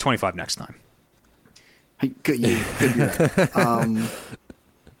 25 next time. You could be right.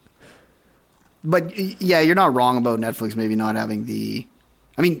 But yeah, you're not wrong about Netflix maybe not having the.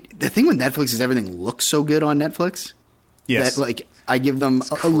 I mean, the thing with Netflix is everything looks so good on Netflix. Yes. That like I give them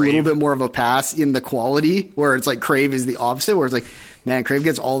a little bit more of a pass in the quality, where it's like Crave is the opposite, where it's like, man, Crave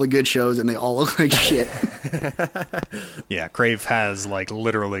gets all the good shows and they all look like shit. Yeah, Crave has like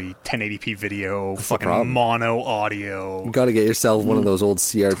literally 1080p video, fucking mono audio. You got to get yourself one of those old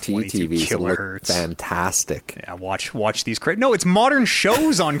CRT 22 TVs that look kilohertz. fantastic. Yeah, watch these Crave. No, it's modern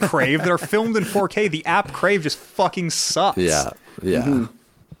shows on Crave that are filmed in 4K. The app Crave just fucking sucks. Yeah, yeah. Mm-hmm.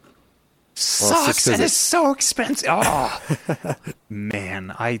 Sucks and it's so expensive. Oh,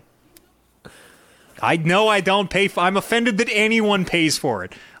 man, I know I don't pay for. I'm offended that anyone pays for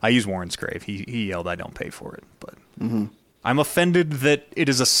it. I use Warren's Crave. He yelled, "I don't pay for it," but I'm offended that it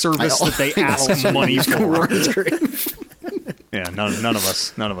is a service that they ask money for. Yeah, none of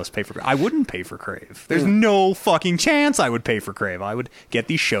us pay for Crave. I wouldn't pay for Crave. There's no fucking chance I would pay for Crave. I would get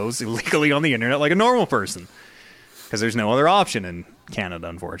these shows illegally on the internet like a normal person because there's no other option in Canada,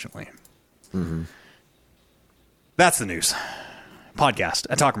 unfortunately. That's the news. Podcast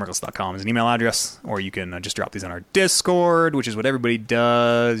at talkingreckless.com is an email address, or you can just drop these on our Discord, which is what everybody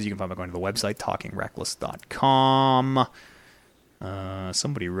does. You can find by going to the website talkingreckless.com.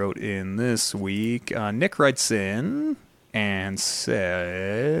 Somebody wrote in this week. Nick writes in and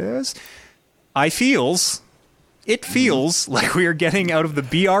says, it feels like we are getting out of the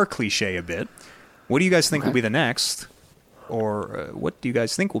BR cliche a bit. What do you guys think will be the next? Or what do you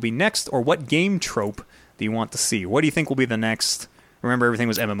guys think will be next? Or what game trope do you want to see? What do you think will be the next? Remember, everything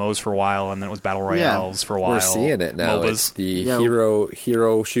was MMOs for a while, and then it was Battle Royales for a while. We're seeing it now. MOBAs. It's the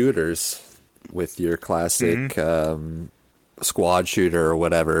hero shooters with your classic squad shooter or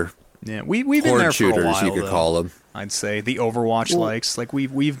whatever. Yeah, we've been Horde there for a shooters, while, you could though. call them. I'd say the Overwatch likes. Like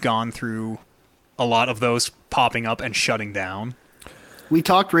we've gone through a lot of those popping up and shutting down. We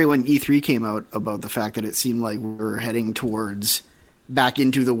talked right when E3 came out about the fact that it seemed like we were heading towards back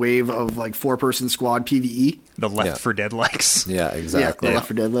into the wave of like 4-person squad PvE. The Left Yeah. 4 Dead likes. Yeah, exactly. Yeah, the Left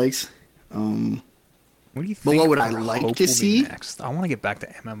 4 Dead legs. What do you think? But what would I our like hope to will be see? next? I want to get back to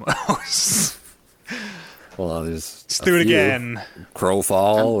MMOs. Well, there's Let's a do it few. again.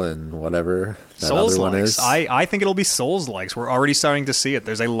 Crowfall and whatever that Souls other one likes. is. I think it'll be Souls likes. We're already starting to see it.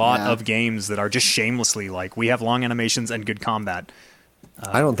 There's a lot Yeah. of games that are just shamelessly like we have long animations and good combat.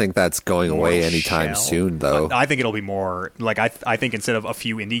 I don't think that's going away Mortal anytime Shell. soon, though. I think it'll be more like I think instead of a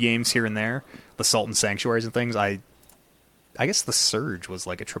few indie games here and there, the Salt and Sanctuaries and things. I guess the Surge was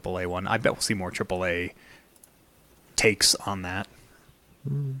like a AAA one. I bet we'll see more AAA takes on that.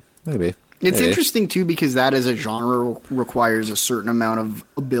 Maybe. It's Maybe. interesting too because that as a genre requires a certain amount of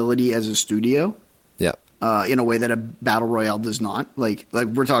ability as a studio. Yeah. In a way that a battle royale does not. Like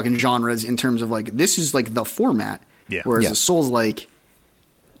we're talking genres in terms of like this is like the format. Yeah. Whereas Yeah. a Souls like,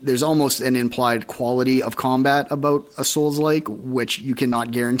 there's almost an implied quality of combat about a Souls like, which you cannot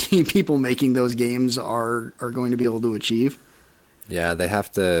guarantee people making those games are going to be able to achieve. Yeah, they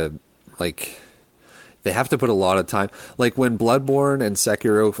have to put a lot of time. Like when Bloodborne and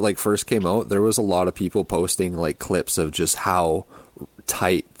Sekiro like first came out, there was a lot of people posting like clips of just how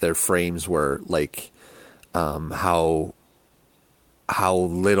tight their frames were, like how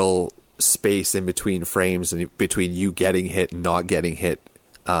little space in between frames and between you getting hit and not getting hit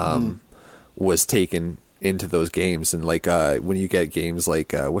was taken into those games. And like when you get games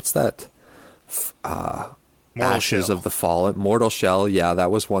like what's that? Mortal Ashes Shell. of the Fallen. Mortal Shell, yeah,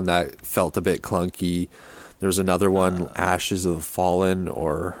 that was one that felt a bit clunky. There's another one, Ashes of the Fallen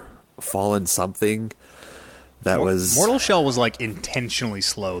or Fallen something. That was Mortal Shell was like intentionally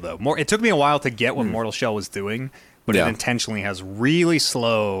slow though. It took me a while to get what Mortal Shell was doing, but Yeah. it intentionally has really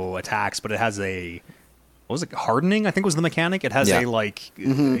slow attacks. But it has what was it? Hardening, I think was the mechanic. It has Yeah.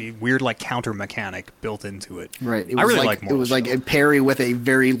 a weird like counter mechanic built into it. Right. It I was really like like Mortal it was Shell. like a parry with a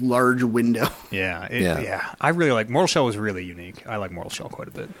very large window. Yeah, Yeah. yeah. I really like Mortal Shell was really unique. I like Mortal Shell quite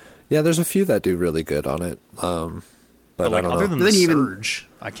a bit. yeah, there's a few that do really good on it. But But I like don't other know. than But the then even Surge,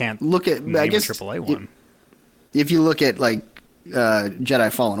 I can't look at- name I guess a AAA one. If you look at like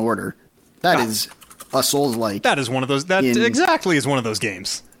Jedi Fallen Order, that is a Souls like. That is one of those. That in- exactly is one of those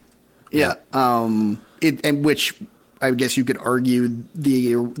games. Yeah. And which I guess you could argue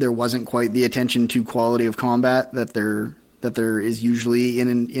there wasn't quite the attention to quality of combat that there is usually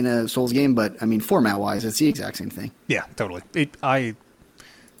in a Souls game, but I mean format wise, it's the exact same thing. Yeah, totally. It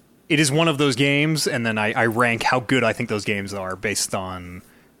is one of those games, and then I rank how good I think those games are based on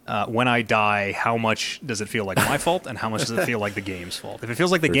when I die, how much does it feel like my fault, and how much does it feel like the game's fault. If it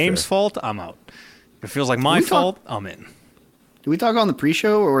feels like the For game's sure. fault, I'm out. If it feels like my we talk- fault, I'm in. Did we talk on the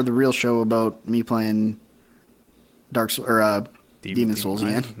pre-show or the real show about me playing Demon Souls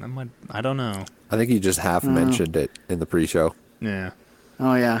again? I don't know. I think you just half mentioned it in the pre-show. Yeah,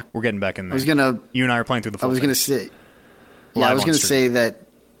 Oh yeah, we're getting back in there. I was gonna. You and I are playing through the. I Full was thing. gonna say. Yeah, Live I was on gonna stream. say that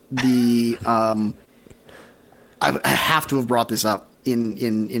the I have to have brought this up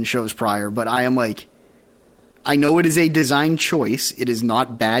in shows prior, but I am like, I know it is a design choice. It is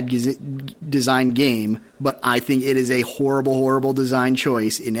not bad design game, but I think it is a horrible, horrible design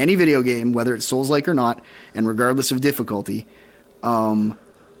choice in any video game, whether it's Souls-like or not, and regardless of difficulty,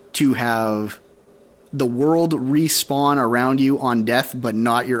 to have the world respawn around you on death, but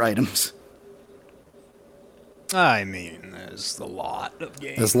not your items. I mean, there's a lot of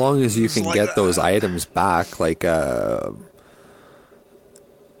games. As long as you can like get that. those items back, like They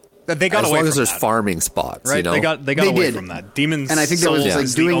got as away long from as there's that, farming spots, right? you know. They got They away did. from that. Demon's And I think there was, Souls like,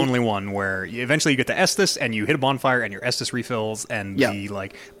 is doing- the only one where eventually you get to Estus and you hit a bonfire and your Estus refills and Yeah.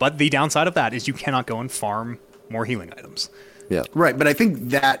 But the downside of that is you cannot go and farm more healing items. Yeah. Right, but I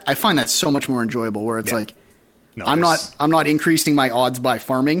think that I find that so much more enjoyable. Where it's Yeah. like, No, I'm not increasing my odds by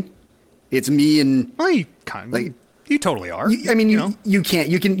farming. It's me and Well, you you totally are. I mean, you know. you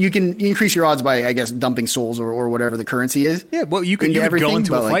can increase your odds by, I guess, dumping souls or whatever the currency is. Yeah, well, you could into go everything,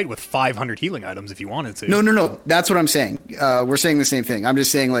 into a but, like- fight with 500 healing items if you wanted to. No. That's what I'm saying. We're saying the same thing. I'm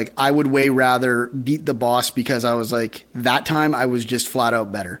just saying, like, I would way rather beat the boss because I was like, that time I was just flat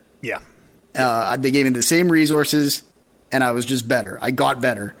out better. Yeah. They gave me the same resources, and I was just better. I got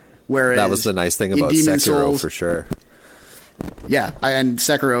better. Whereas That was the nice thing in about Demon's Sekiro Souls, for sure. Yeah, and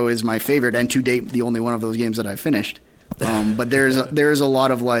Sekiro is my favorite, and to date, the only one of those games that I've finished. But there's a lot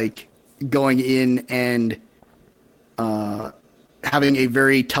of like going in and having a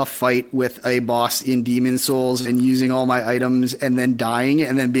very tough fight with a boss in Demon Souls and using all my items and then dying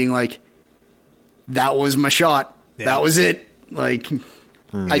and then being like, that was my shot. Yeah. That was it. Like,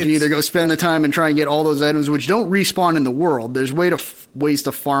 I can either go spend the time and try and get all those items, which don't respawn in the world. There's ways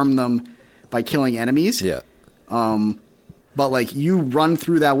to farm them by killing enemies. Yeah. But like, you run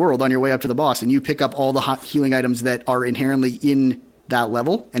through that world on your way up to the boss and you pick up all the healing items that are inherently in that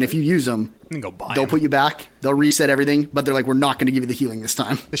level. And if you use them, You can go buy they'll 'em. put you back. They'll reset everything. But they're like, we're not going to give you the healing this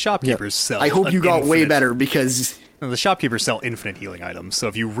time. The shopkeepers sell. I hope you got way infinite- better because... No, the shopkeepers sell infinite healing items, so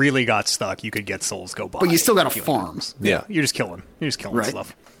if you really got stuck, you could get souls, go buy. But you still gotta healing farm. items. Yeah. You're just killing. You're just killing Right.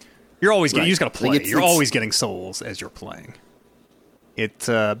 stuff. You're always getting. Right. You just gotta play. Like, You're it's- always getting souls as you're playing.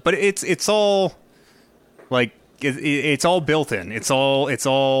 But it's all like it's all built in. It's all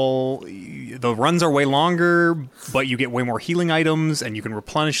the runs are way longer, but you get way more healing items, and you can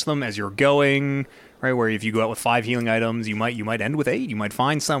replenish them as you're going. Right, where if you go out with 5 healing items, you might end with 8. You might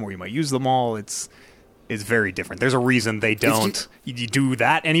find some, or you might use them all. It's very different. There's a reason they don't you do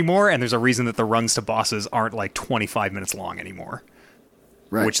that anymore, and there's a reason that the runs to bosses aren't like 25 minutes long anymore,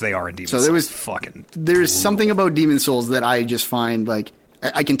 Right. which they are in Demon So Souls. there was- fucking. There's something about Demon Souls that I just find like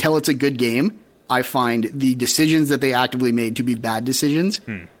I can tell it's a good game. I find the decisions that they actively made to be bad decisions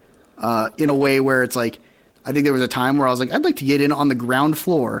in a way where it's like, I think there was a time where I was like, I'd like to get in on the ground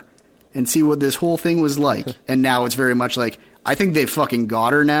floor and see what this whole thing was like. And now it's very much like, I think they fucking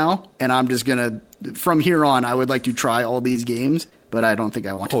got her now, and I'm just gonna, from here on, I would like to try all these games, but I don't think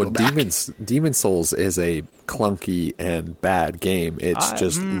I want to Oh, go back. Demon Souls is a clunky and bad game. It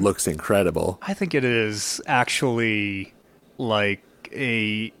just looks incredible. I think it is actually like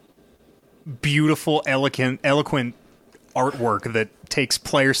a beautiful, eloquent artwork that takes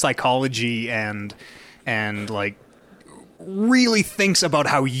player psychology and like really thinks about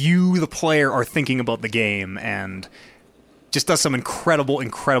how you, the player, are thinking about the game, and just does some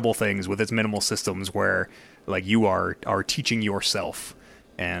incredible things with its minimal systems where like you are teaching yourself.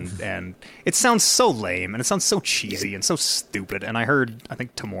 And it sounds so lame, and it sounds so cheesy and so stupid. And I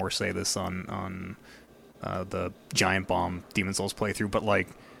think Tamor say this on the Giant Bomb Demon Souls playthrough, but like,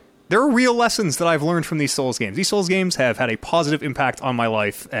 there are real lessons that I've learned from these Souls games. These Souls games have had a positive impact on my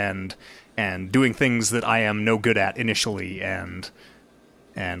life, and doing things that I am no good at initially, and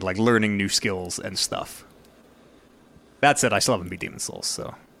like learning new skills and stuff. That said, I still haven't beat Demon Souls,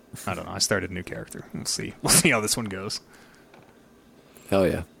 so I don't know. I started a new character. We'll see how this one goes. Hell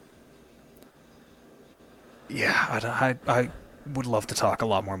yeah. Yeah, I would love to talk a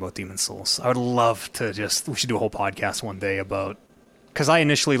lot more about Demon Souls. I would love to we should do a whole podcast one day about, because I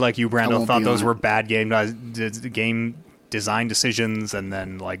initially, like you, Brando, won't thought be those on were it. bad game design decisions, and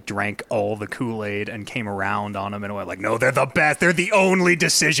then like drank all the Kool-Aid and came around on them and went like, no, they're the best. They're the only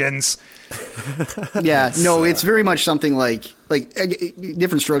decisions. Yeah, no, it's very much something like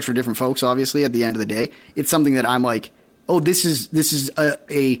different strokes for different folks. Obviously, at the end of the day, it's something that I'm like, oh, this is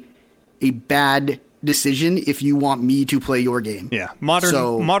a bad decision if you want me to play your game. Yeah,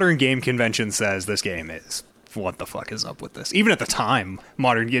 modern game convention says this game is. What the fuck is up with this? Even at the time,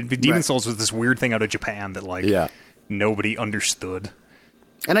 Demon Right. Souls was this weird thing out of Japan that like nobody understood.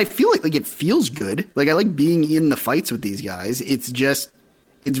 And I feel like it feels good. Like, I like being in the fights with these guys. It's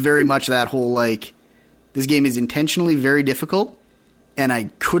very much that whole like, this game is intentionally very difficult, and I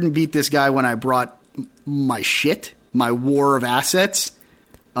couldn't beat this guy when I brought my shit, my war of assets.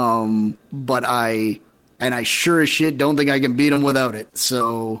 But I sure as shit don't think I can beat him without it.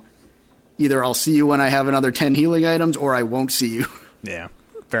 So either I'll see you when I have another 10 healing items, or I won't see you. Yeah,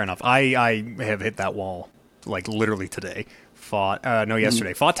 fair enough. I have hit that wall like literally today.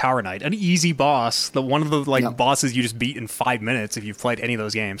 Yesterday. Fought Tower Knight, an easy boss. One of the Yep. bosses you just beat in 5 minutes if you've played any of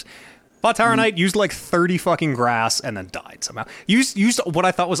those games. Fought Tower Knight, used like 30 fucking grass, and then died somehow. Used what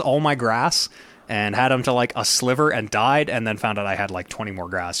I thought was all my grass, and had him to like a sliver and died, and then found out I had like 20 more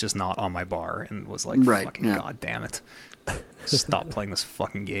grass, just not on my bar, and was like, Right, fucking yeah. god damn it. Stop playing this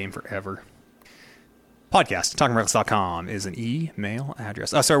fucking game forever. Podcast, talkingreckless.com is an email address.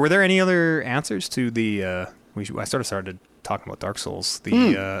 Sorry, were there any other answers to the... I started talking about Dark Souls.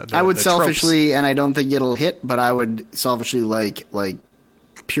 I would the selfishly, and I don't think it'll hit, but I would selfishly like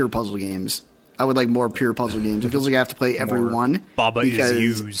pure puzzle games. I would like more pure puzzle games. It feels like I have to play every More one. Baba is because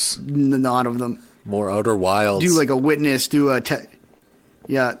use. none of them. More Outer Wilds. Do like a witness, do a test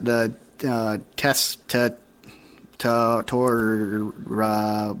to what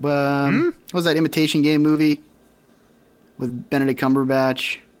was that imitation game movie with Benedict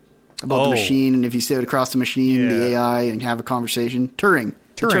Cumberbatch about the Oh. machine, and if you sit across the machine, Yeah. the AI, and have a conversation? The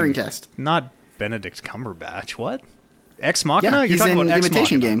Turing test. Not Benedict Cumberbatch. What? Ex Machina? Yeah, You're he's talking in about Ex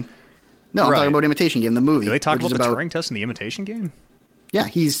imitation Machina. game. No, I'm Right. talking about Imitation Game, the movie. Do they talk which about is the Turing test in the Imitation Game? Yeah,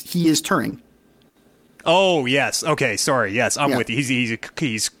 he is Turing. Oh yes. Okay. Sorry. Yes, I'm Yeah. with you.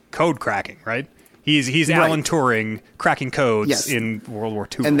 He's code cracking, right? He's Right. Alan Turing cracking codes Yes. in World War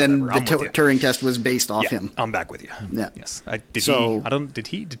II. And or then whatever. the I'm with you. Turing test was based off Yeah, him. I'm back with you. Yeah. Yes. Did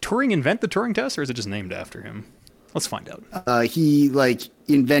Turing invent the Turing test, or is it just named after him? Let's find out. He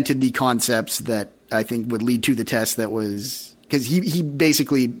invented the concepts that I think would lead to the test that was because he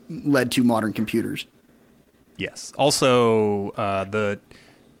basically led to modern computers. Yes. Also, the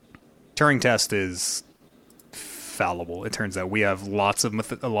Turing test is fallible. It turns out we have lots of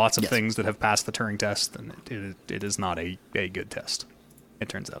Yes. things that have passed the Turing test, and it is not a good test. It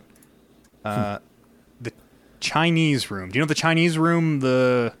turns out. The Chinese Room. Do you know the Chinese Room?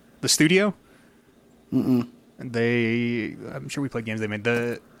 The studio. I'm sure we played games they made.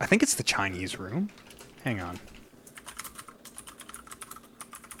 I think it's the Chinese Room. Hang on.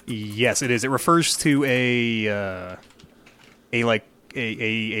 Yes, it is. It refers to a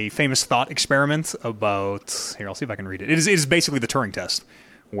famous thought experiment about. Here, I'll see if I can read it. It is basically the Turing test,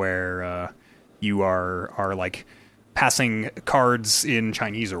 where you are like passing cards in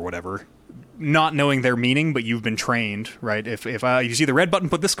Chinese or whatever, not knowing their meaning, but you've been trained, right? If you see the red button,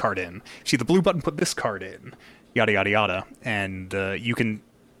 put this card in. You see the blue button, put this card in. Yada yada yada, and you can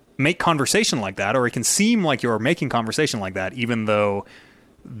make conversation like that, or it can seem like you're making conversation like that, even though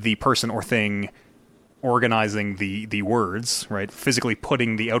the person or thing organizing the words, right, physically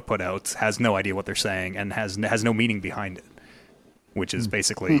putting the output out, has no idea what they're saying and has no meaning behind it, which is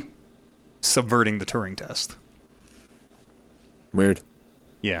basically subverting the Turing test. Weird.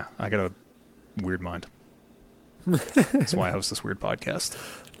 Yeah, I got a weird mind. That's why I host this weird podcast.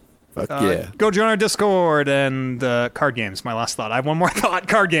 Fuck yeah. Go join our Discord and card games. My last thought. I have one more thought.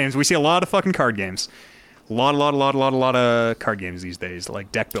 Card games. We see a lot of fucking card games. A lot of card games these days,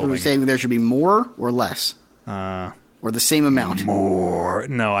 like deck Are building. we saying there should be more or less, or the same amount? More.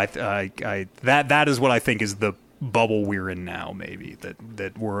 No, that is what I think is the bubble we're in now. Maybe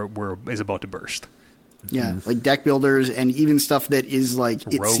that we're is about to burst. Yeah, like deck builders and even stuff that is like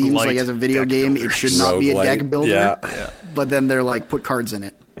it Roguelite seems like as a video deck game it builders. should not be a Roguelite, deck builder. yeah. But then they're like put cards in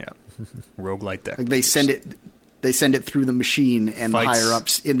it. Yeah, roguelite deck. Like they send it through the machine, and Fights. the higher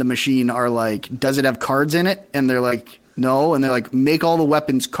ups in the machine are like, "Does it have cards in it?" And they're like, "No," and they're like, "Make all the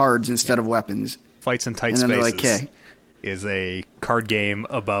weapons cards instead of weapons." Fights in Tight And then they're Spaces like, "Okay." is a card game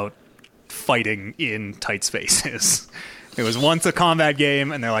about fighting in tight spaces. It was once a combat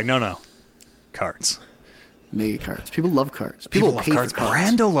game, and they're like, no, cards. Make cards. People love cards. People love pay cards. for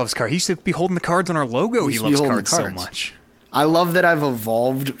cards. Brando loves cards. He used to be holding the cards on our logo. He used to be loves holding cards the so cards. much. I love that I've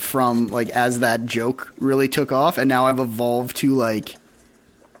evolved from like as that joke really took off, and now I've evolved to like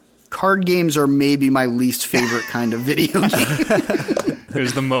card games are maybe my least favorite kind of video game. It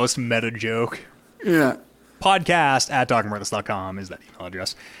was the most meta joke. Yeah. Podcast at talkingworthless.com is that email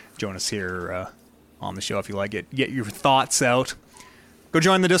address. Join us here on the show if you like it. Get your thoughts out. Go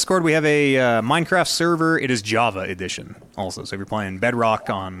join the Discord. We have a Minecraft server. It is Java edition also. So if you're playing Bedrock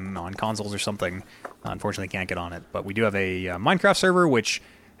on consoles or something, unfortunately can't get on it. But we do have a Minecraft server which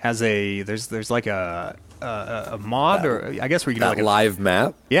has there's like a mod, or I guess where you can do That like live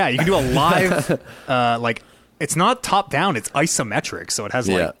map. yeah, you can do a live like it's not top down, it's isometric, so it has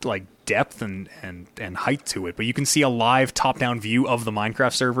Yeah. like depth and height to it, but you can see a live top down view of the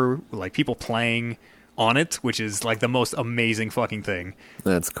Minecraft server, like people playing on it, which is like the most amazing fucking thing.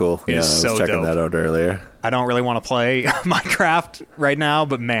 That's cool. It Yeah, I is was so checking dope. that out earlier. I don't really want to play Minecraft right now,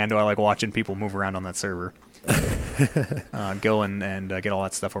 but man, do I like watching people move around on that server. Go and get all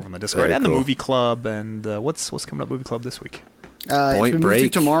that stuff over on the Discord. Very And the cool. movie club, and what's coming up movie club this week? It's been moved to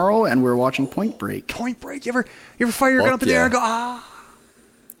Break. tomorrow, and we're watching Point Break. Point Break. You ever fire your gun Fuck up in the air yeah. and go, ah?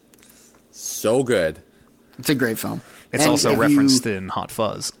 So good. It's a great film. It's And also if referenced in Hot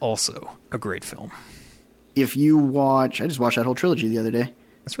Fuzz. Also a great film. If you watch, I just watched that whole trilogy the other day.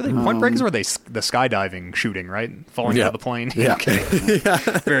 That's where Point Break is where the skydiving shooting, right? Falling Yeah. out of the plane. Yeah. Okay.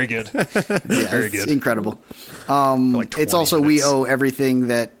 Very good. Yeah, Very it's good. incredible. Like It's 20 also minutes. we owe everything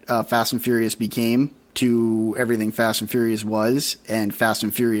that Fast and Furious became to everything Fast and Furious was, and Fast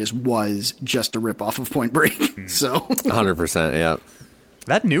and Furious was just a ripoff of Point Break. Hmm. So 100%. Yeah.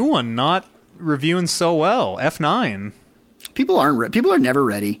 That new one not reviewing so well. F9. people are never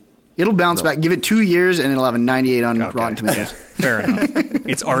ready. It'll bounce back. Give it 2 years, and it'll have a 98 on Okay. Rotten Tomatoes. Fair enough.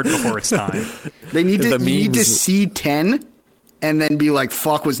 It's art before its time. They need to The you need to memes- see 10, and then be like,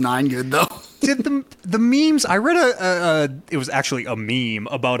 "Fuck, was 9 good though?" Did the memes? I read it was actually a meme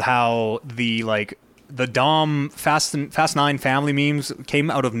about how the Dom Fast 9 family memes came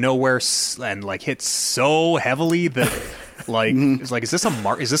out of nowhere and like hit so heavily that Like, it's like, is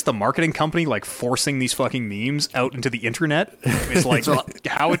this the marketing company like forcing these fucking memes out into the internet? It's like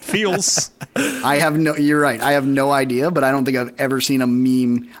how it feels. You're right. I have no idea, but I don't think I've ever seen a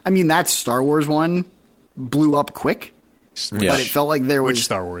meme. I mean, that Star Wars one blew up quick, but it felt like there was Which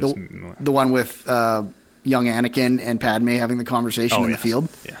Star Wars? the one with young Anakin and Padme having the conversation in the field.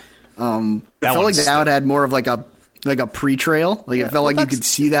 Yeah. It felt like that had more of like a pre-trail. Like it felt like you could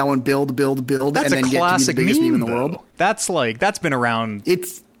see that one build, and That's then a get to be classic the biggest meme in the though. world. That's been around.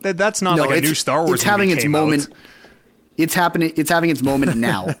 That's not No, like a new Star Wars. It's having movie its came moment. out. It's happening. It's having its moment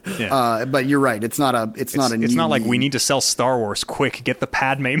now. But you're right. It's not a. It's not a. It's new not like we meme. need to sell Star Wars quick. Get the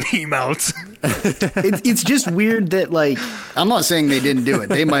Padme meme out. It's just weird that like I'm not saying they didn't do it.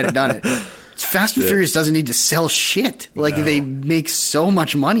 They might have done it. Fast and Furious doesn't need to sell shit. Like they make so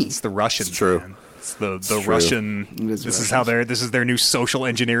much money. It's the Russians. It's true. Man. It's the Russian. This is their new social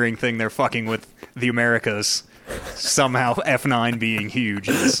engineering thing. They're fucking with the Americas. Somehow F9 being huge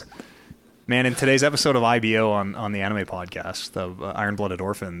is. Man, in today's episode of IBO on the anime podcast, the Iron Blooded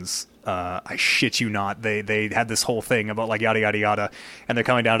Orphans, I shit you not, they had this whole thing about like yada yada yada, and they're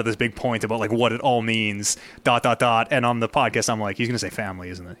coming down to this big point about like what it all means, ... And on the podcast, I'm like, he's gonna say family,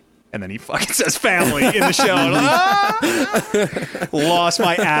 isn't it? And then he fucking says family in the show. Lost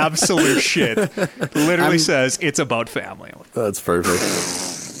my absolute shit. Literally says it's about family. That's perfect.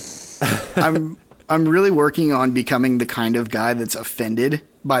 I'm really working on becoming the kind of guy that's offended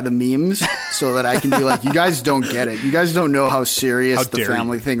by the memes so that I can be like, you guys don't get it. You guys don't know how serious the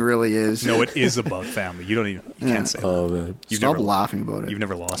family thing really is. No, it is about family. You can't say that. Oh man, Stop laughing about it. You've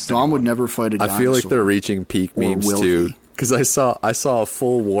never lost. Dom would never fight a dinosaur. I feel like they're reaching peak memes will too. he? Because I saw a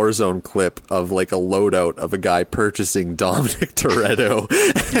full Warzone clip of like a loadout of a guy purchasing Dominic Toretto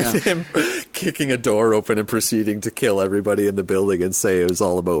and him kicking a door open and proceeding to kill everybody in the building and say it was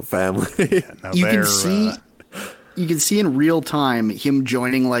all about family. You can see in real time him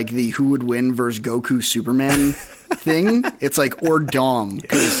joining like the who would win versus Goku Superman thing. It's like or Dom.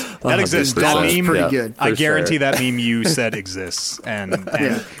 That exists. That Dom's meme, pretty good. I guarantee sure. that meme you said exists,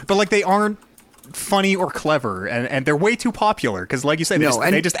 but like they aren't funny or clever, and they're way too popular because, like you said,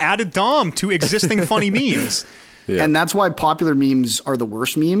 they just added Dom to existing funny memes. Yeah. And that's why popular memes are the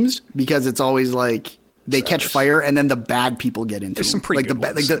worst memes because it's always like they catch fire and then the bad people get into There's them. some pretty like good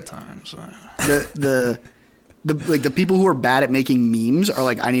ones like sometimes. the people who are bad at making memes are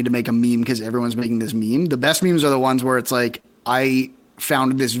like, I need to make a meme because everyone's making this meme. The best memes are the ones where it's like, I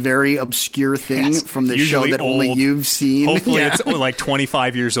found this very obscure thing from this show that only you've seen. Hopefully it's like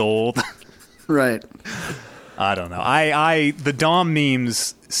 25 years old. Right. I don't know. The Dom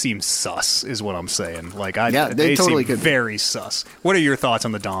memes seem sus, is what I'm saying. Like, they totally seem could. very sus. What are your thoughts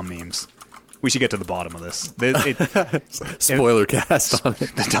on the Dom memes? We should get to the bottom of this. Spoiler cast on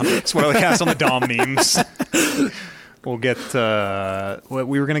it. Spoiler cast on the Dom memes. We'll get.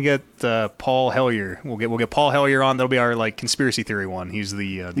 We were gonna get Paul Hellyer. We'll get Paul Hellyer on. That'll be our like conspiracy theory one. He's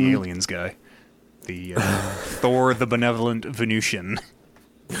the aliens guy, the Thor the benevolent Venusian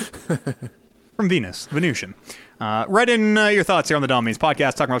from Venus, Venusian. Write in your thoughts here on the Dom memes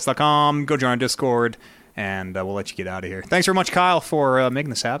podcast. TalkingRocks.com. Go join our Discord. And we'll let you get out of here. Thanks very much, Kyle, for making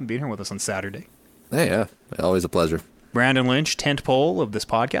this happen, being here with us on Saturday. Hey, yeah. Always a pleasure. Brandon Lynch, tent pole of this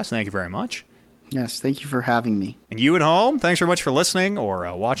podcast. Thank you very much. Yes, thank you for having me. And you at home, thanks very much for listening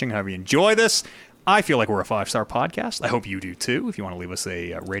or watching, however you enjoy this. I feel like we're a 5-star podcast. I hope you do, too. If you want to leave us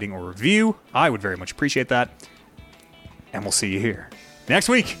a rating or review, I would very much appreciate that. And we'll see you here next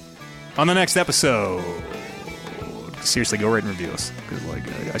week on the next episode. Seriously, go rate and review us. Because, like,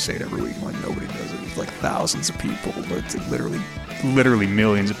 I say it every week, like, nobody does it. It's like thousands of people, but it's like literally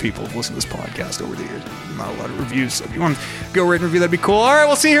millions of people have listened to this podcast over the years. Not a lot of reviews, so if you want to go rate and review, that'd be cool. All right,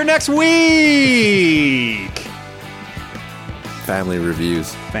 we'll see you here next week. Family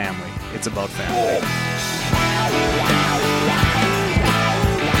reviews. Family. It's about family.